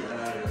 I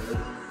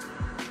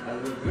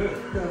look good.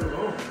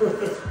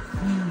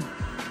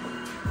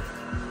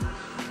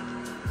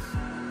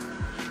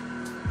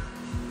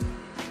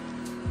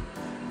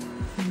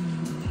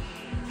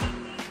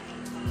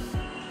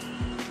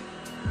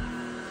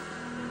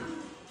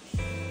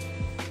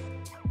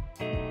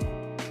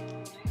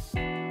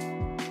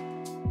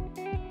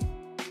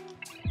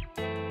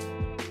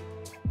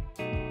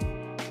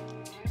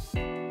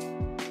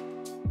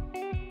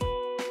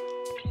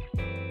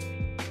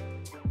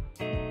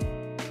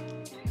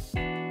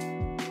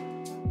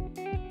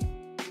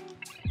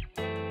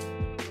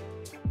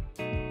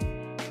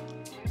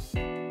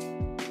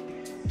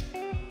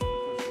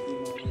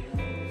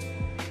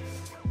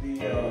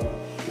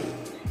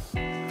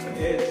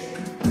 Edge.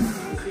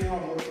 You see how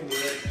I'm working the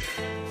edge?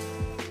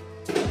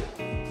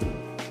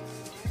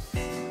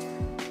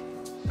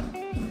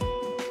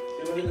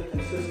 See, look at the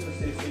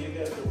consistency, so you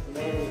guys are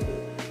familiar with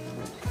it.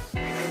 It's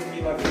going to be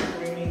like a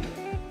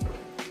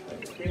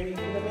creamy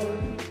peanut butter.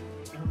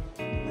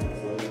 It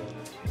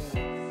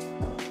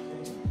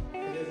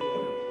is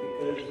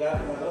butter, because that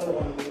other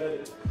one, we let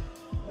it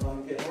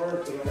get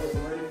hard, so I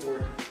wasn't ready for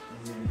it.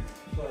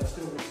 So I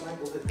still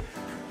recycled it.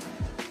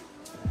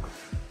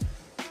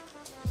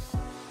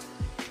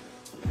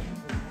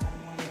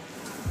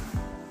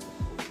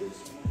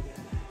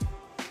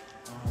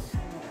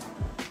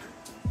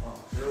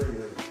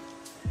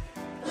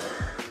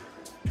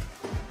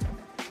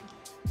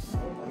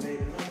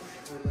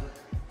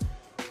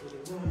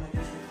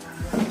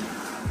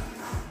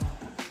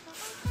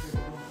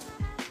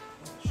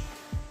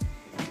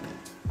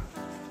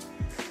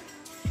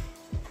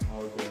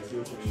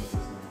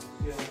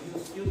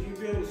 You'll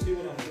be able to see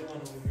what I'm doing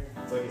over here.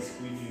 It's like a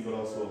squeegee, but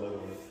also a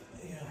level.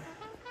 Yeah.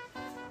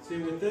 See,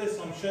 with this,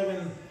 I'm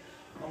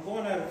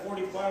going at a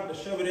 45 to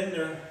shove it in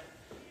there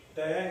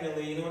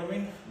diagonally, you know what I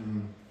mean?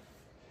 And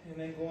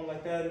then going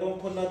like that. Don't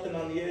put nothing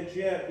on the edge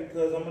yet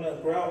because I'm gonna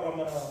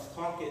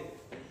caulk it.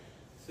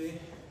 See?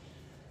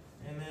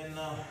 And then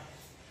I'm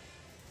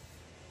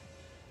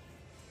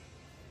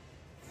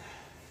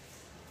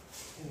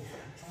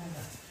trying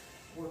to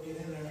work it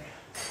in there.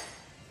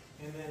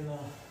 And then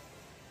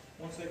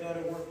once I got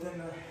it worked in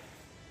there,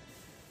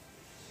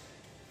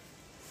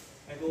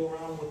 I go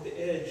around with the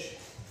edge,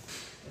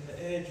 and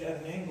the edge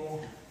at an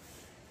angle,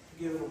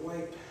 give it a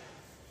wipe,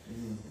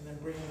 and then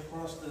bring it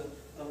across the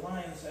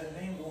lines at an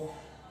angle.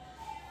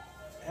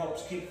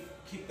 Helps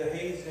keep the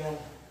haze down.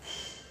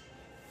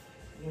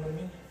 You know what I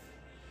mean?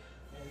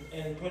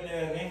 And putting it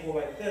at an angle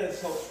like this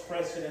helps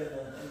press it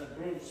in the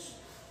grooves.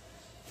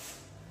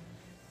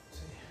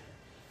 See?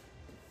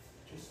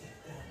 Just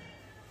like that.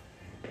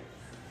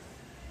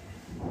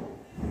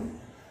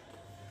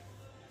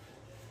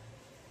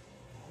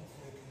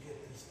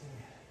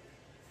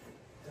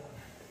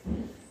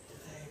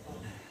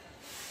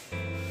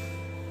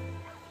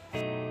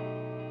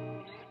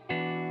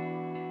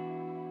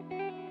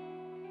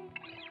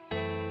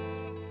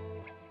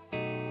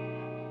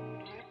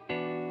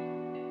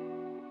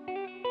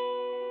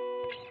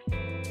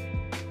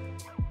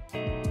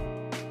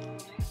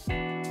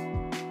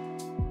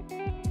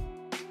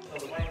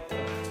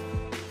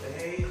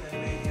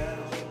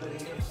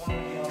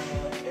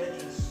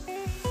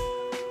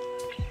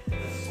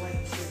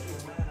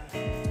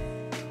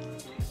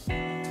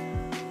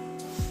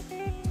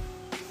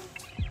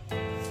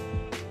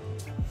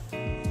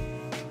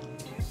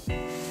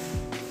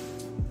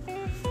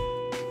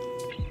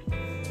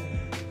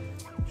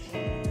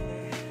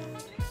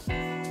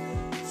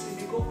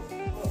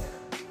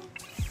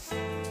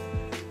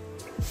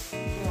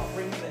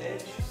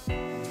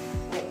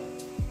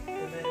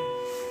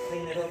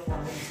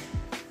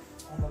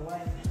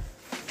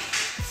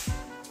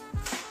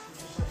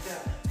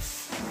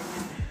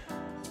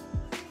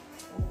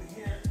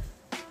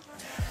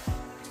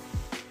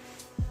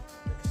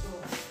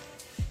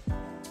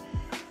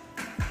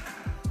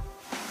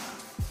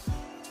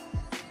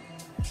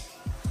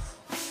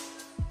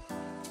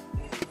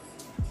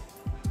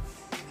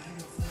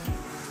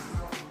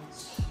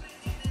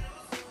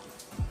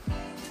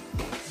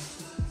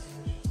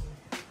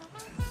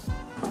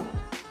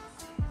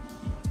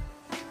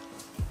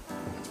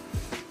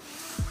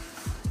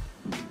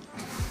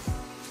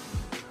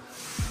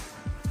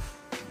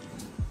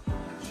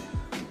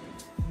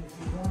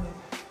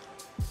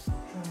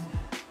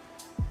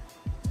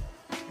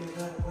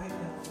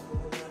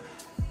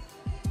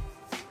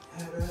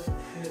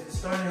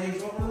 Starting to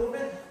haze off a little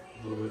bit?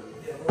 A little bit.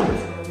 Yeah,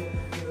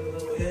 give it a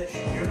little edge.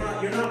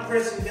 You're not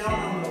pressing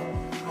down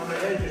on the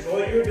edges.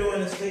 All you're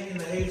doing is taking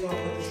the haze off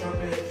with the sharp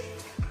edge.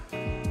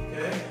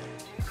 Okay?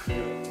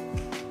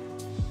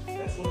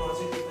 That's what I'll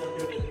see if I'm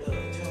doing with the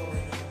tail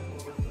right now.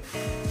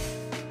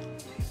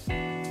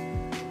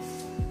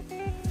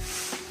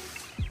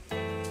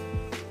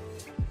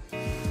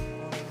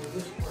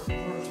 This part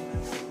first,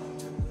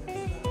 and then we'll go this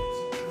stuff.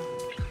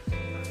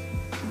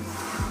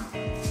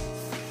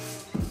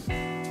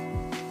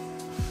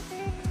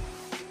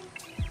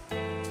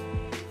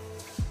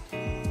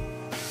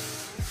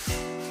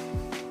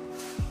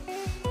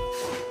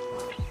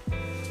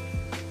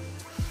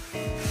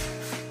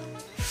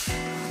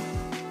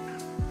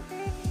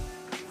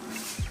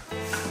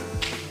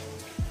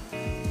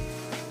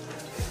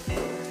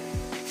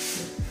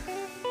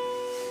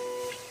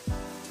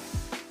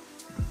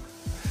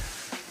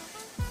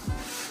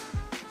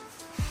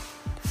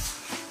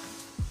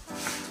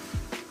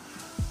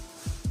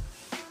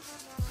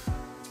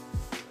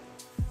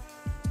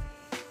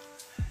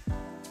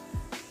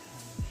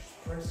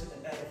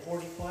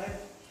 45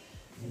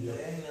 and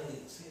diagonally,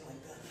 see,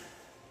 like that.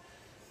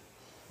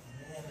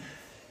 And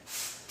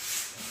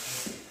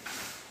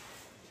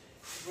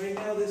right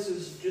now this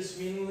is just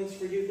meaningless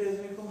for you guys,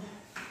 Nickel.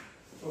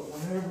 But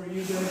whenever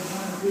you guys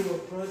want to do a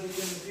project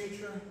in the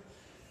future,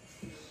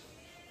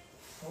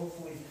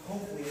 hopefully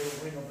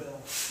it'll ring a bell.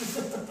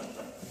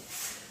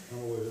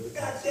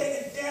 God dang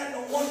it, Dad,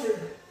 no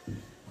wonder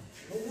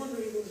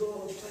he was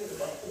all uptight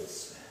about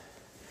this.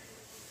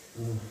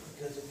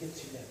 Because it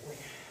gets you that way.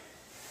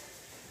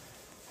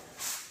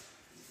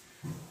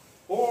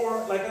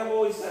 Or, like I've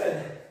always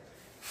said,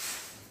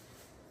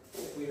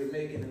 if we were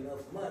making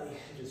enough money,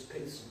 just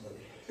pay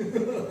somebody.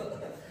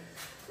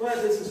 But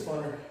this is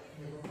funner,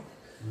 you know.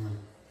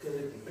 Because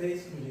if you pay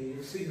somebody,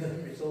 you see the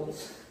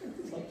results.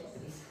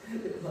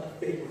 Sometimes it's not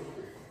favorable.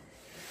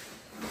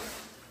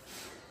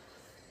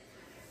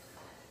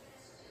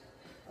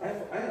 I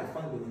have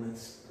fun doing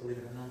this, believe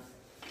it or not.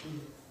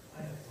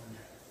 I have fun.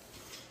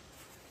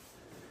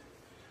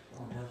 I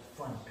don't have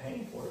fun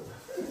paying for it.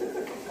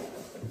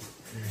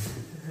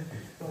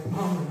 Like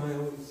Mom and I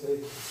always say,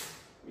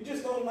 we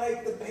just don't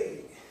like the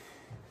pay.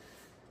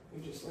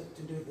 We just like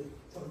to do the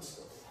fun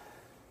stuff.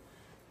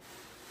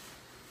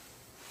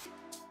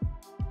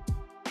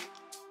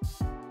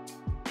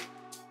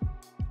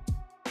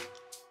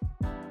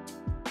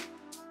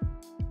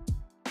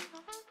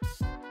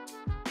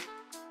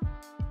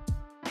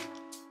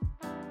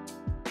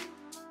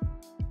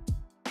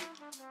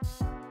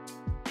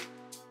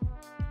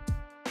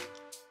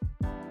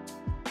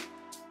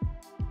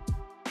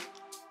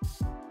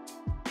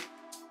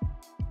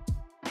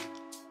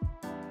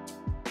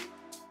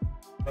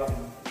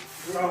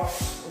 Drops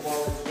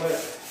while it's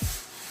wet.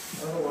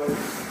 Otherwise,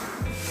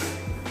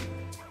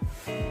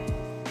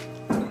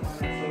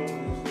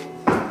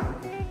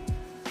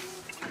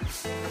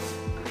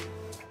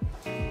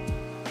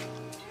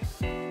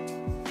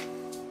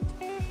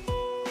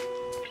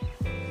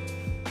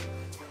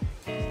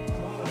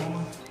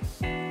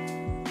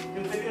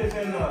 you think it's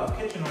in the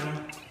kitchen right now?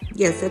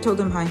 Yes, I told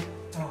him hi.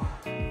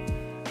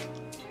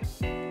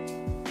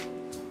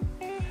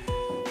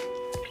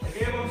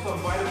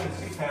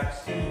 Packs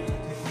too. Take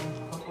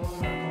a couple of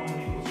them. I told him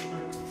he was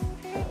strict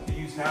to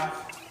use half.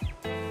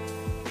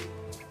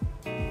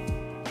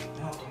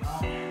 Help him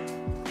out.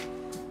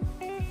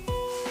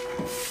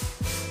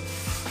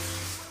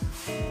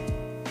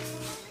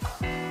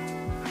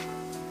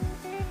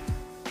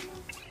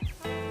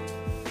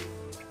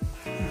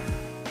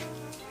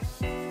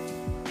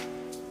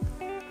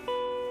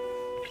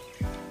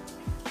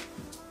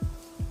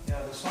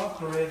 Yeah, the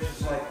softer edge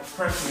is like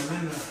pressing them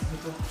in there.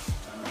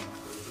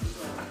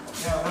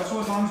 Yeah, that's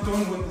what Mom's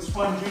doing with the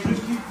sponge. You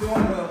just keep doing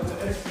the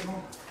extra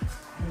one.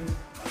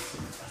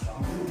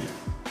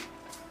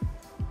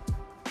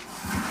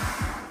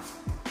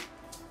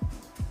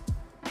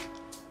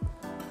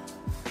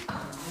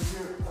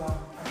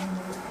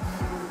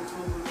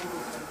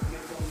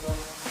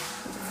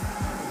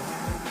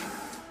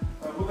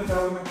 Look at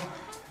that one.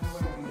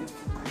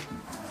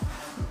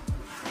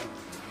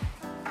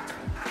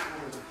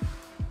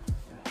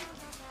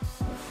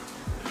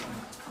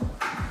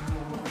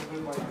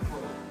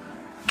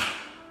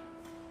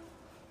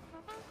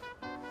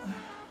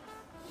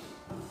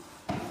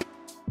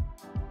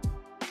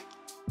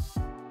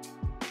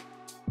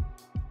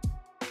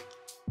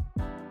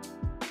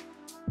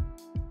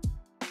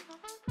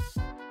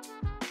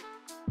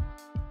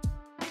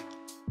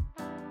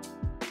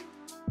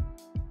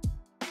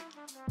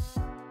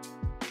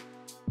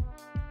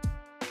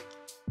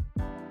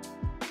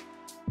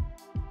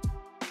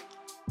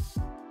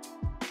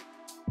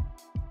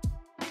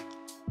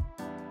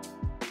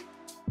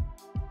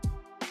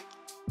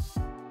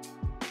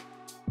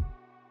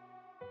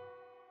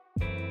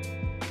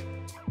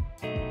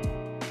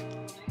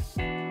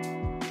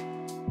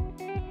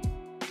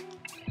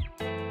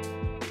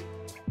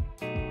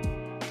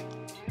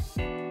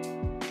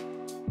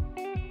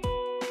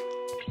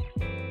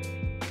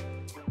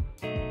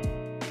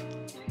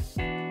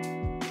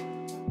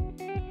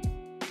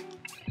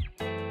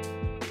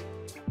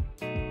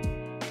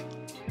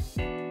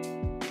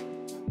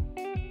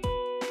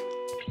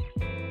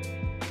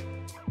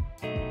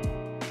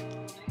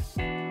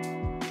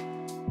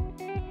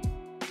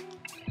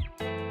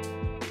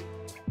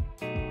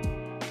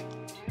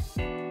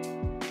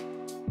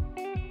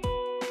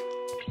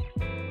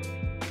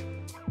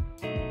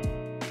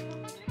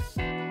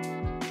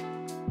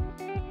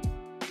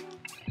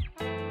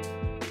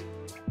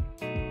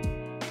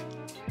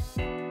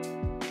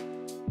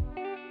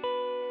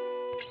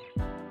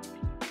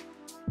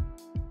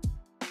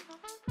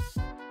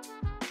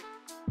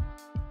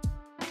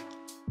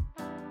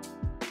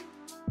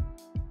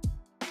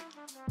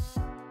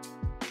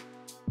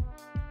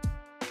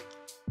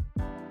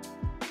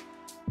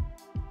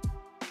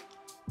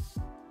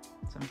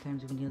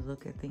 Sometimes when you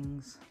look at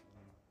things,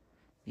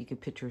 you can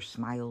picture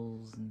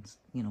smiles and,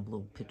 you know,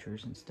 little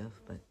pictures and stuff,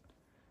 but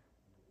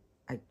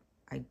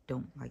I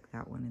don't like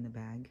that one in the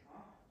bag.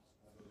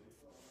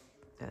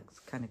 That's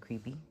kind of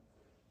creepy,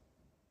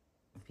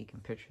 if you can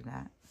picture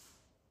that.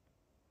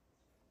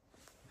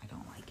 I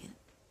don't like it.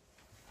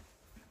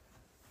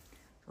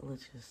 So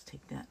let's just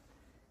take that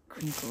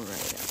crinkle right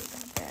out of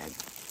that bag.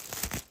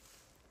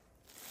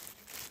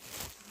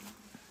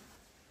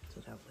 So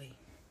that way,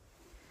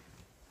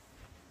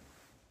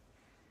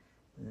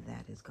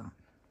 that is gone.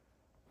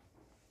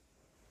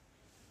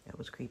 That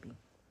was creepy.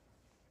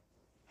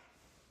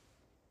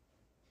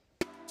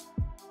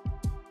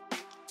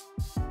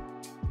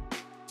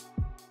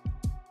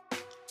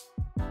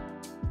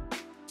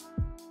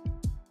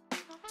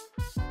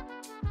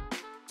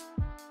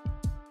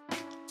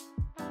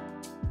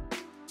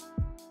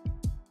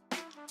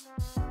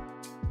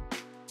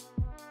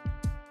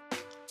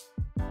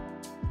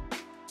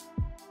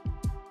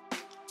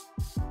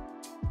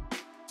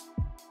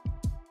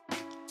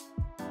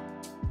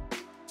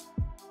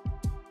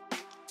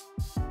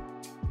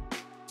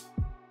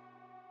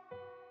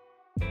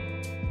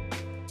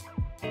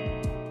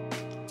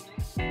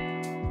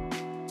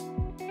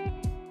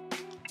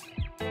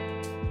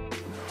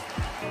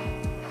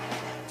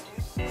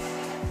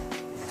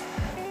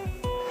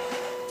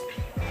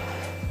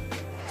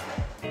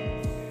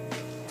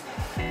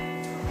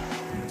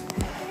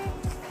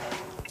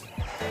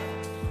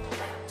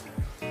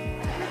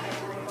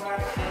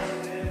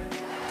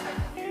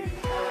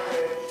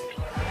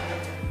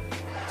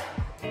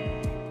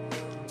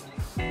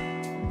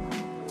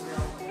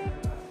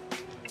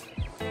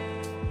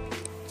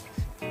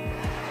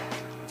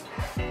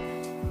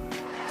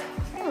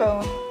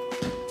 Hello.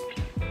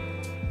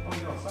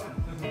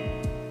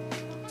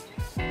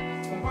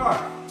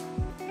 Compa,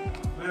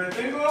 ¿le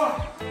detengo?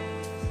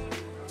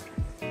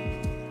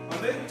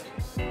 ¿Dónde?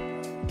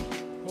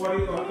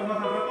 ¿Ahorita más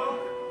al rato?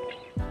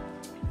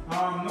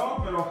 No,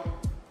 pero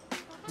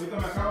ahorita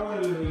me acabo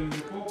el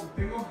poco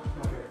que tengo.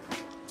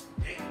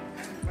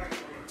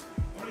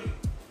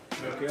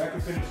 Okay, I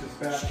can finish this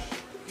batch.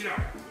 Get out.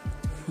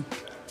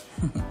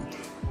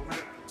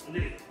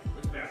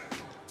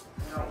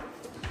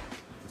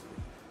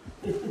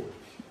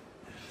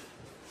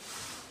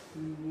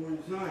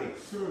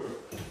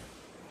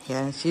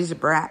 Yeah, she's a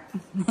brat.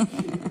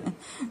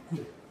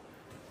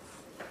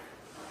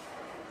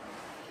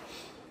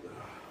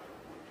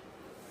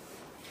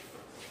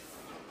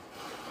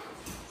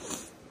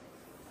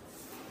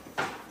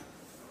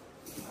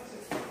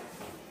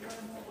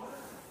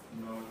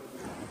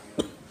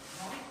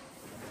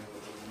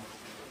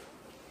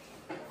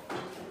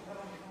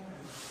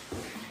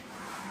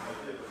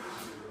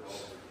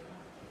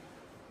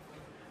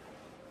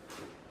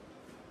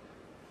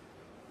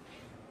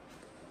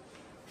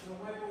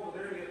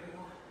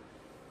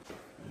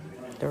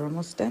 They're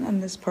almost done on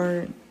this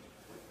part.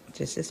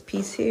 Just this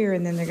piece here,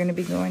 and then they're going to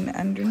be going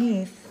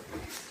underneath.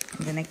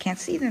 And then I can't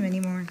see them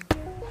anymore.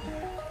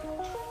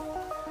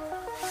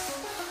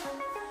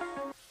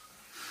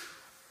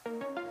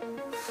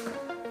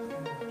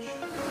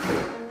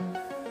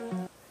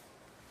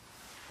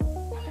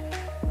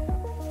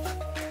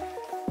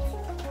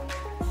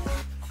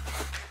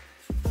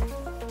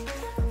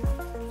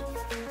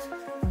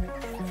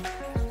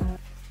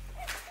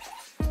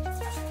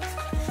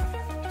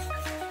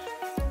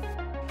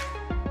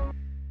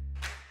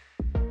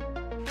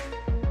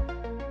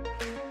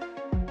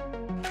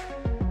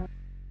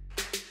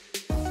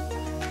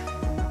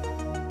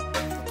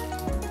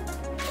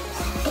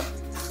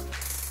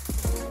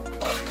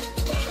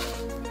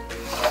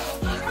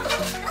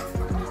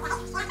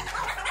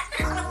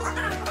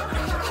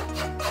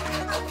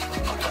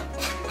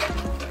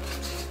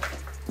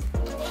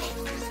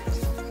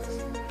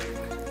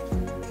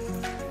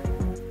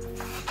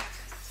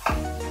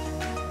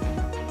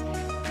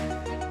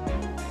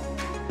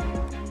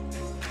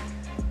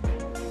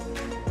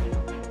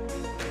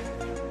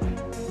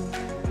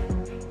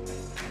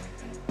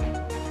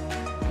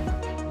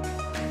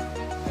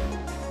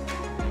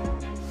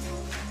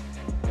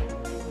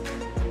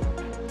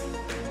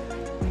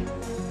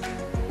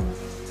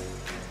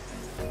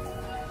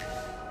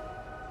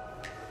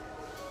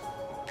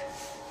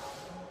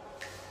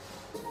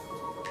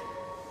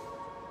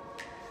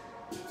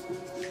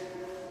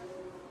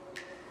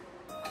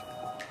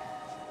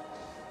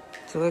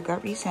 So it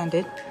got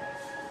resanded.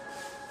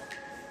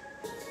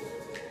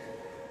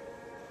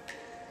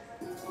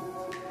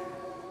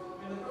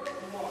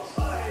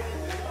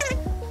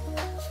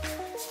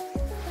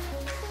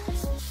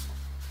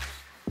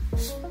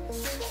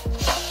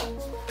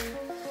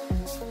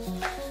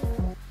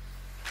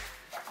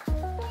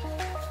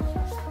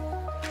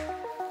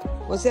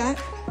 What's that?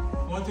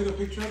 Want to take a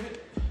picture of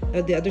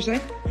it? The other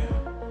side? Yeah.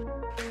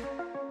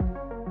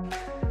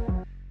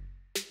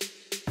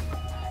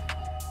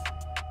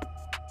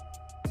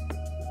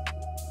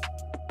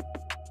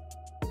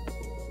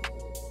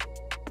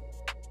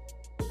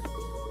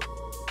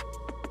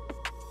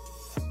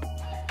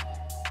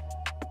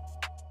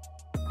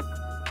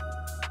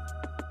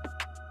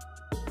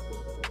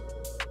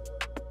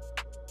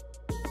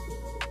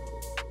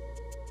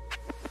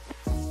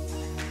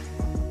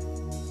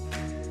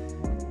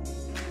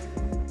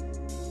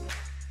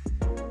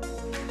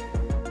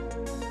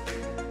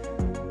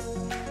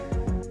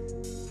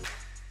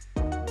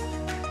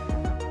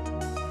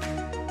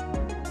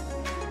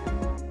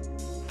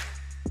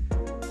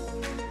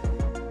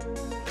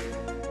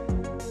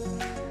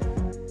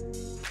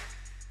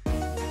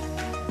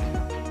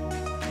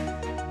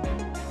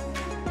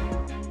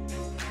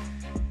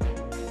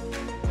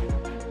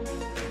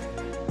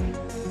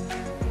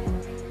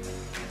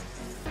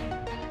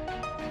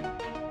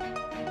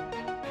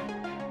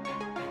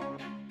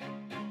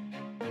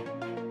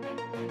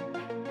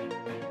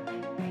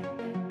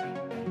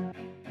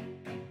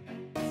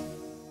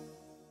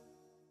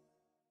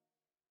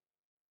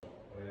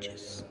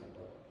 inches.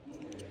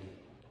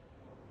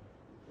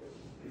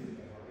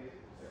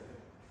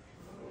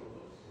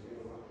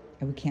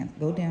 And we can't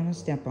go down and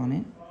step on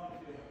it.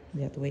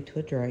 We have to wait till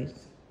it dries.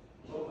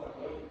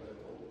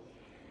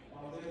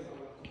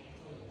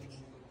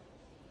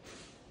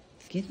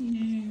 It's getting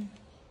there.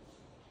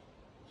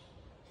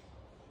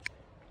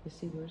 You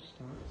see where it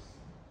stops?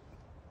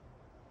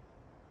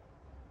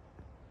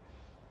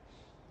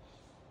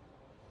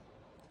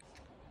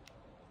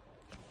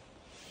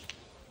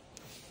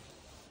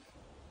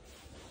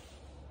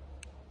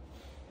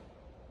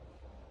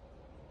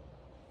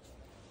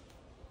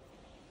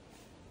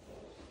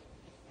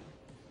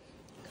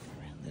 Come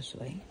around this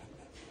way.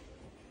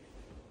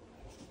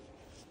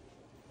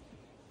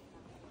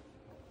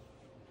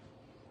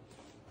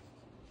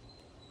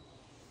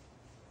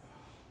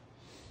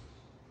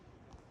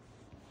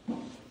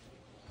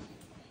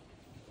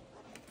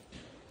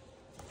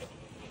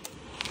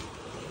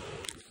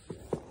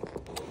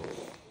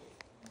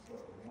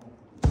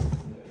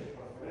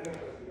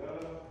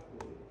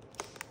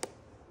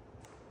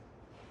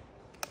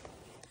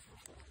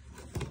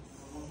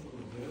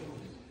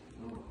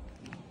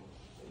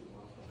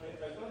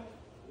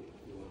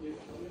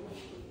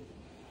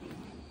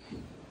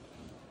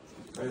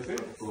 Ahí sí.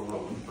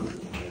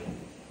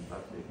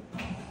 Así.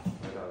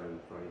 Era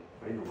dentro ahí.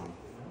 Ahí nomás.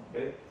 ¿Ok?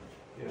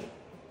 Ya.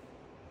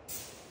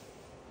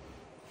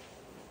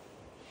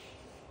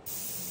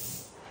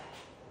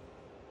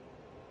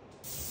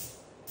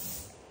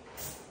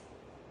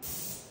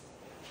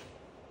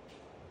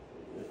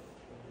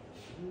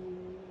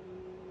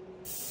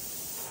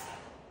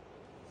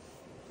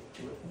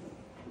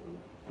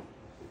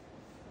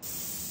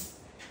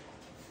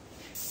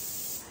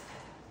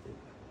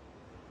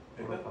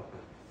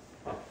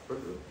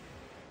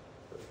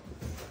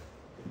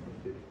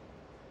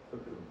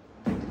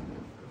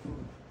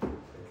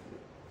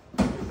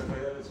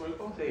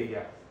 ¿Suelto? Sí,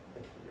 ya.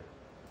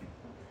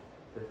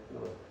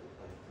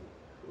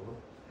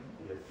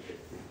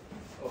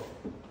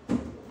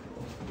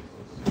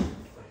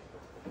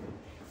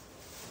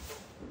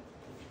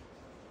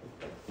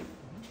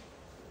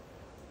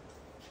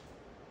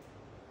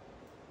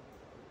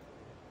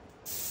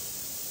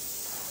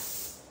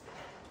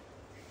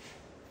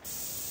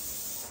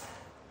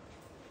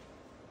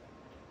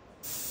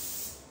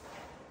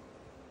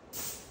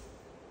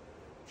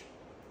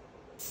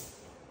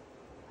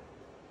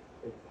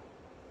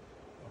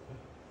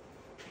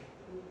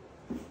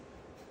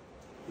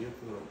 Y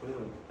esto lo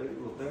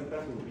tengo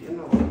casi bien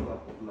abajo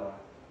la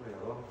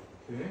fregadora.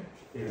 Sí.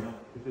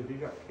 Si se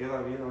fija,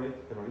 queda bien ahorita,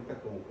 pero ahorita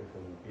como que se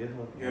empieza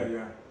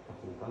a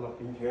juntar la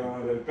pinche. Ya,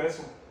 del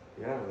peso.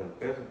 Ya, del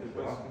peso que El se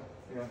peso. baja.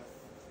 Ya.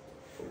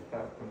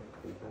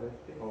 Pintar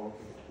este. Oh,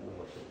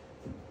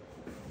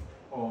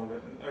 oh,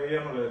 ahí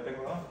ya no le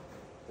detengo nada.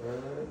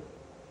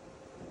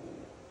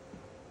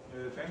 ¿Le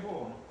detengo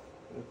o no?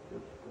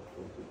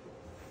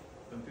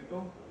 ¿Tantito?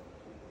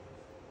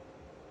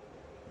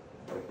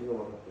 Aquí lo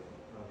vamos a hacer.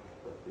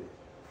 Así.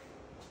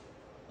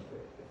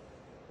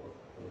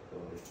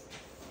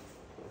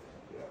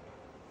 Ya.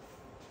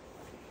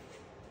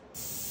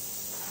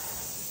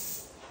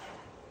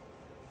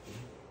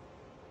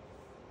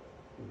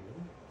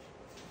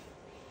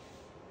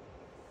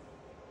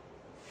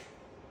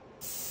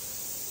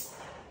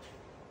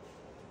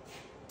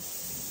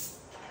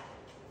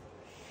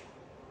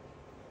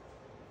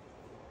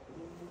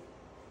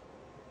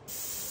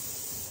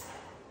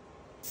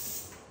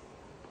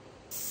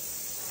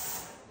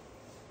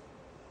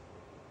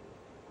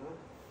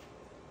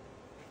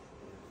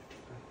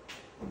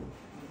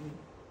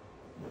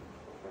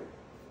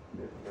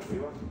 De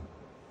arriba,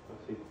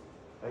 así,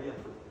 ahí ya.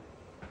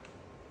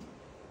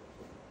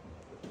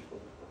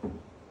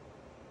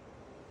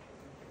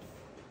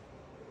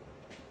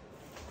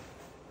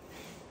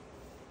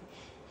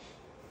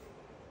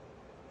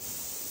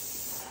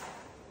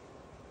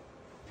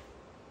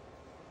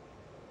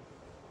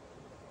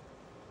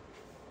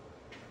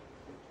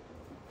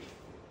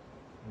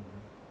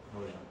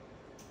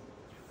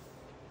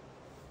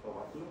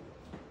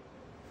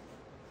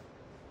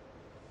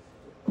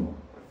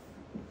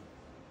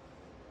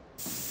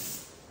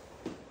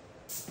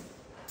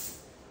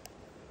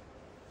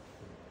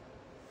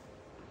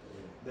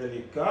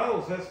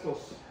 Delicados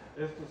estos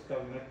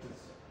gabinetes.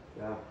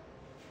 Ya.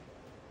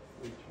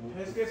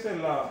 Es que es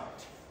la...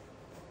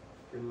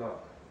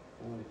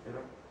 como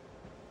dijera.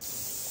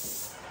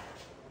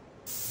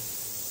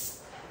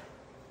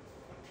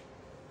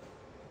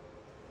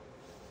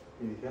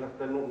 Y dijera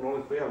usted, no le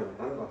estoy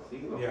aventando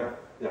así, o sea,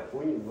 de a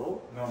puño,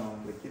 ¿no?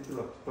 No. Le quito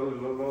la pistola y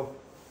luego.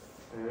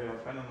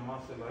 Apenas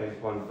nomás el En aire.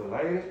 cuanto al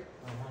aire.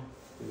 Ajá.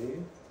 Sí.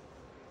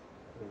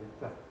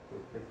 Ahorita,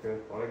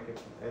 ahora que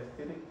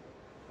estire.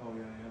 Oh,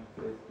 ya.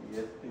 Y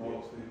este,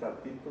 Oh, sí. y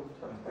tantito,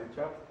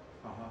 echar.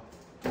 Ajá.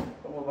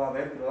 ¿Cómo va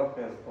adentro, verdad?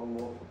 Pero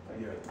como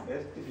Ya.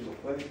 este, si lo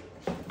puede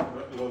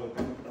Lo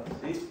detengo.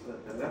 así,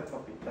 detener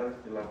para picar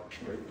este lado.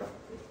 Ahorita.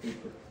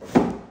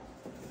 Así.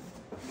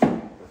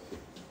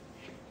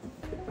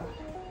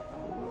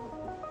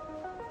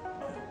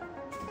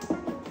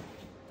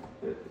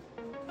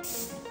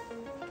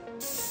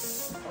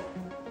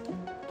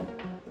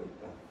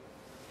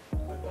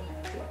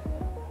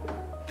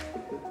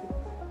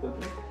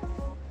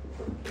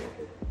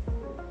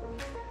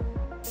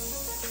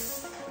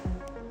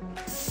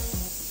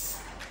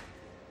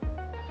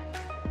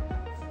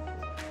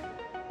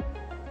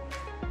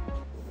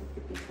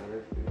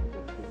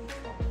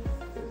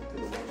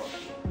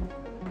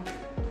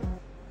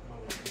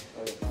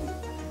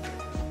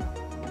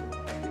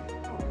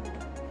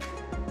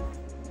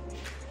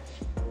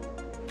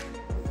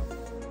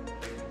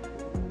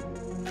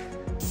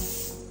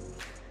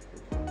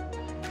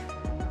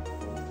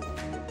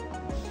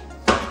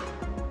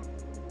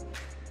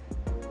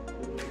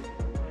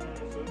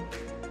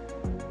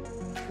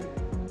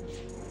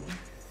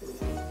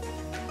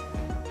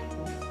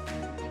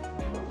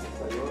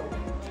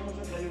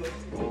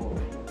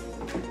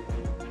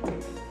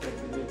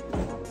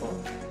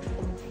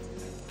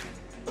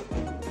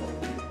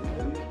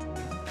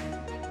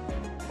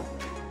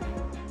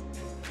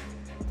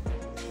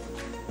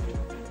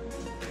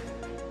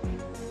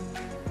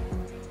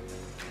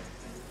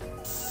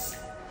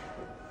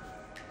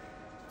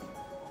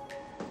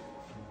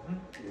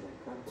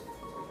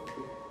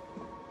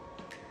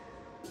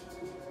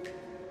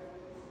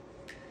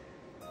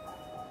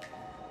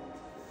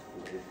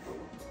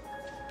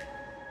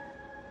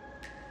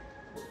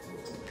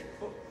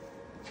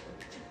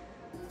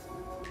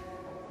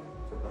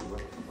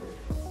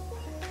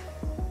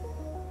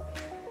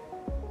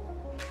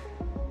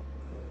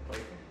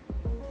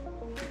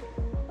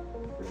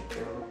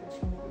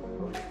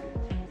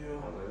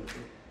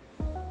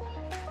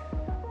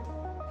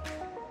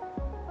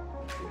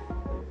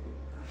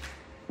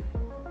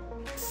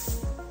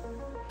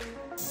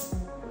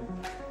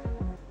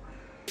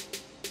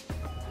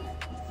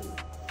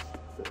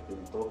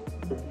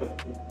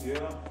 Yeah.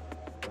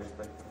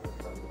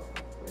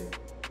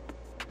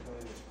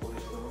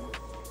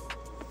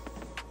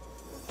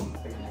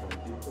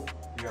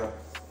 Yeah.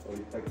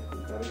 Ahorita hay que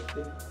quitar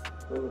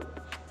todo,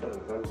 para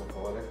entrar a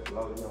acomodar este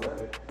lado de una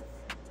vez.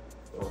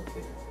 Ok.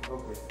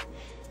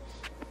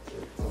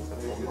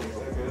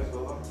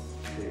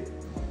 Sí.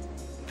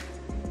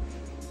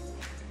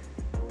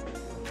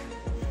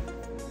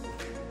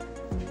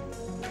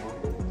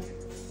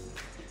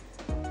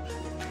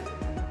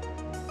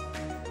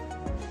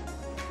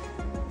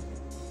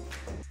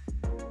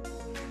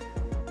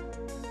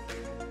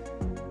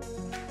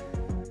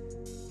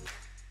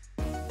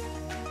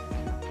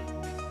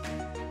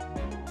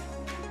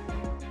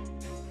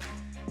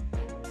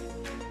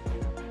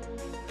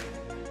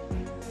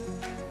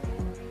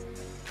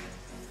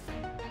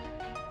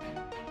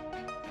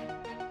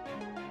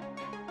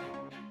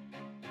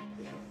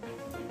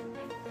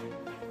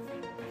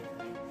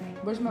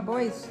 Where's my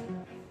boys?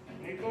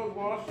 Nico's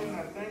washing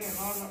that thing and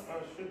on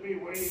should be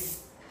waiting.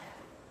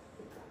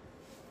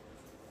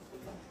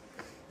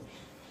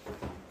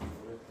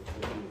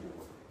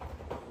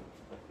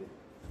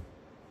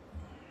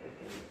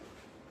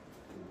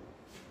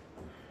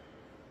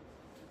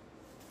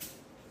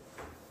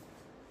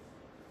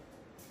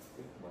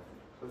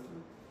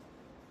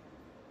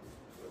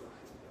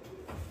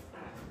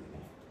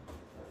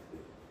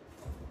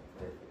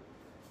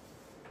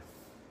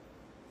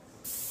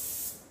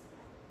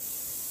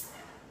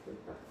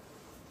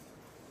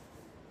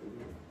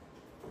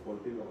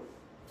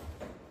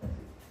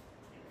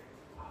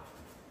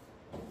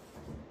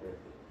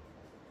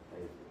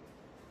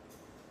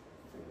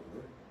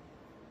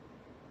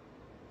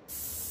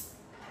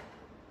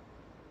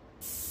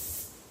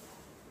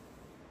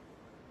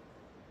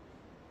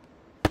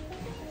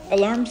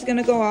 Alarm's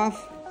gonna go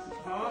off.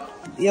 Huh?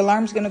 The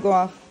alarm's gonna go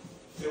off.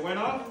 It went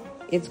off?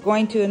 It's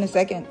going to in a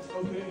second.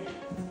 Okay.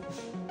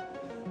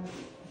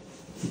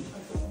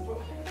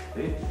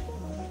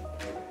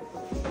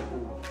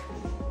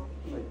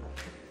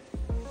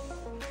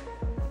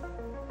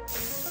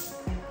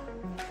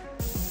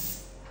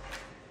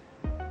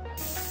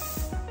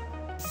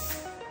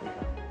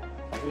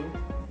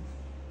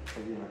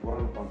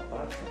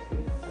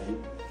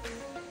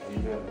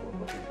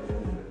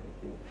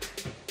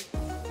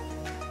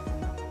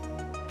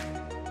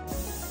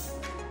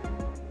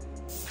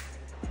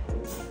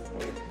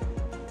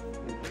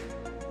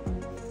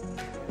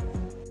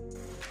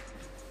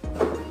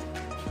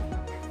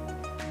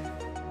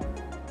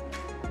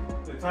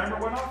 The timer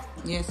went off?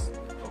 Yes.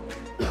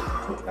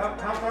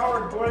 Half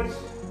hour, boys.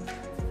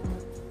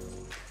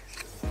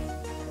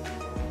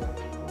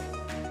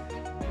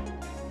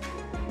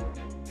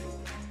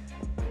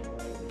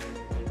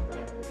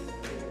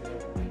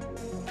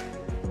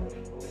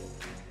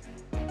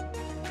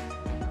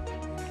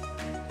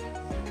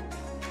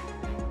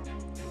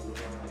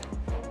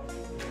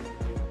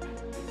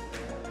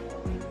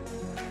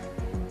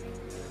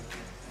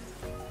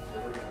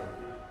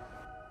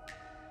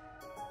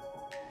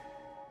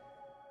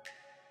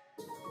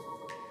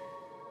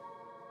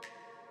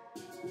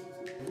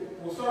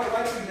 We'll start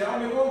wiping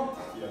down, you know?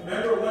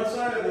 Remember one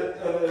side of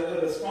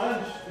the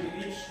sponge for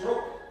each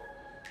stroke.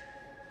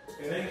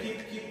 And then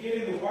keep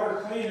getting the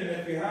water clean, and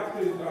if you have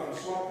to,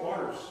 swap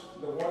waters.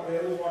 The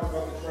other water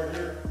bucket's right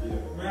here. Yeah.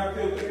 I'm gonna have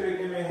to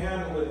give me a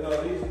hand with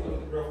these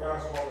real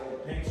fast while the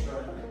paint's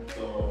dry.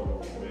 So,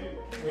 wait.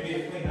 We need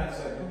to clean that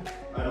side,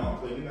 huh? I know, I'm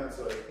cleaning that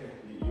side.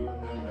 You and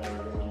them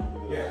are going to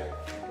do this. Yeah.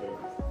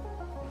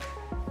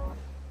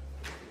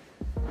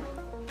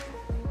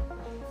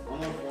 I don't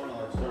know if you want to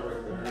like start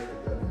right there,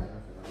 take that in half,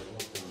 and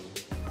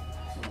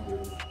I'll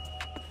look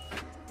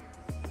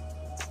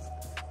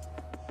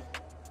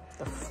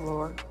The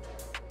floor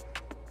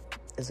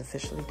is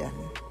officially done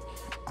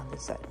on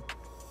this side.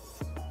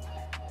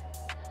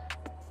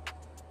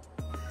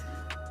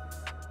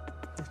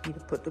 Just need to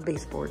put the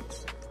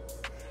baseboards.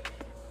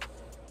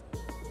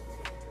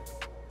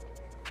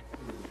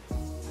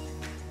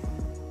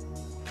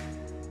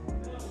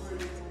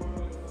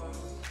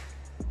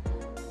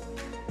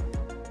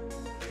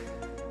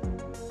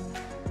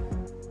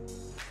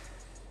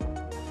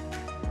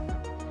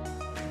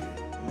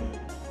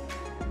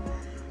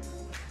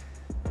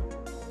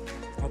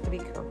 Have to be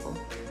careful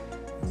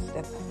and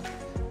step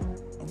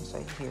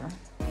inside here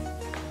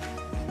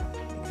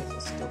because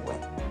it's still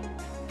wet.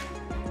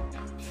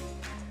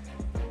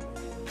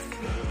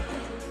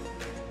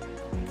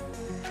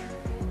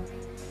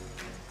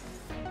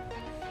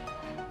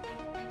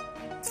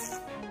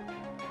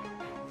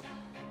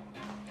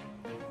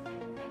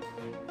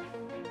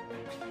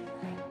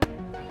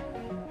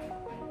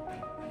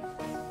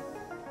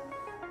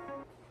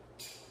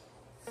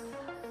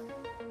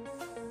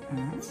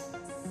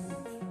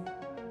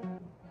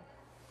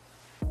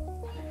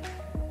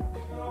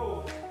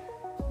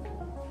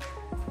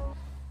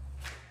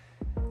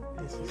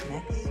 This is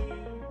next.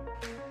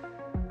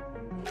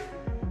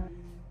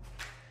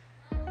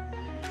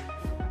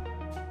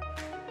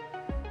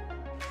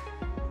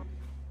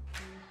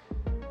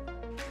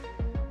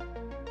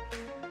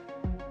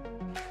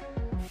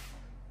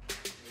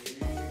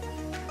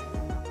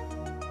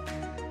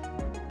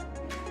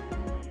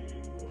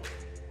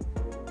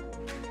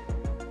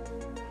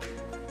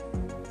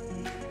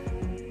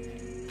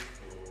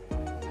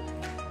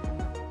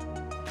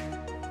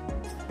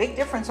 Big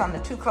difference on the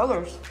two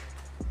colors.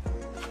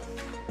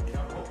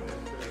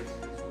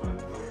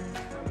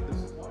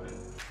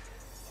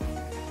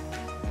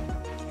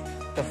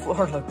 The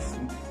floor looks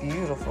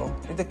beautiful.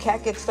 Did the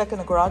cat get stuck in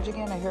the garage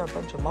again? I hear a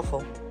bunch of muffle.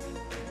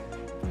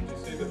 Did you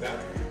see the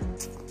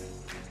bathroom?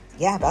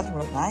 Yeah, bathroom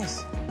looked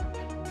nice.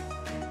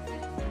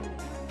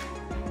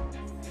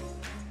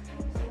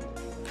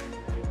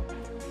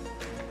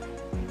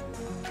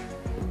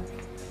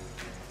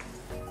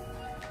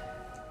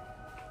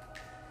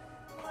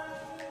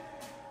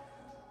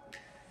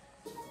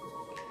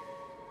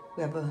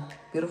 We have a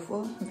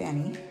beautiful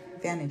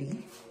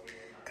vanity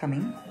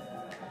coming.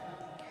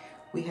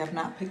 We have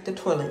not picked the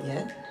toilet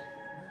yet.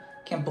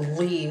 Can't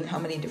believe how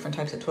many different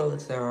types of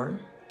toilets there are.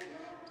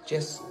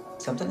 Just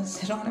something to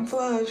sit on and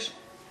flush.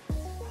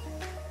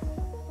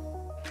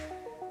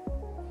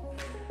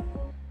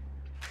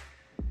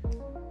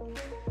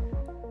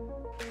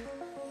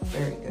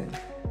 Very good.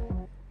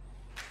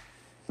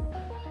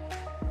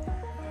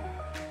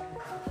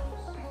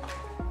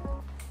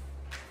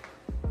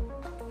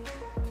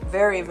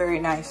 Very, very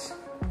nice.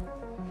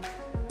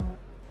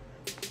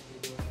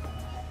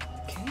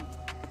 Okay,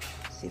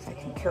 see if I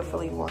can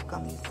carefully walk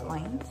on these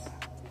lines.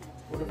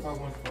 What if I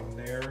went from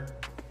there?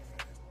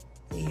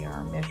 We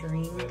are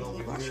measuring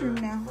the washroom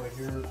now. Right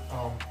here,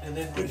 and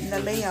then Getting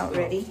the layout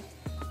ready.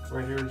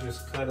 Right here,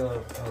 just cut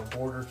a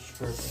border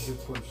strip and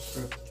just put a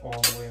strip all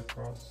the way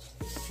across.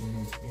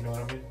 You know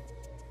what I mean?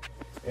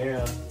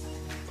 And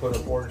put a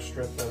border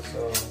strip that's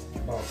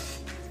about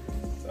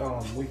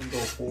we can go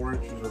 4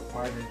 inches or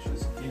 5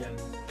 inches in.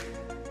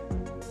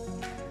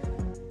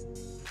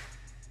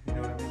 You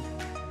know what I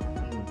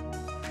mean?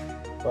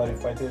 But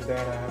if I did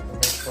that, I have to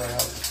make sure I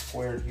have it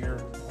squared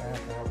here. I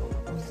have to have it.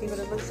 We'll see what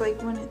it looks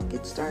like when it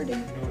gets started.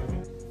 You know what I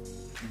mean?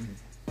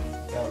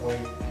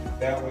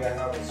 That way I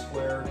have it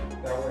squared.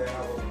 That way I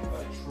have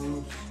a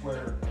true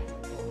square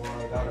where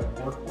I gotta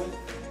work with.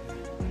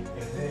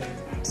 And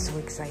then So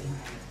exciting.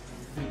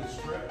 do the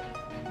strip.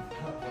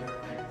 Cut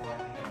whatever angle I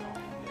need.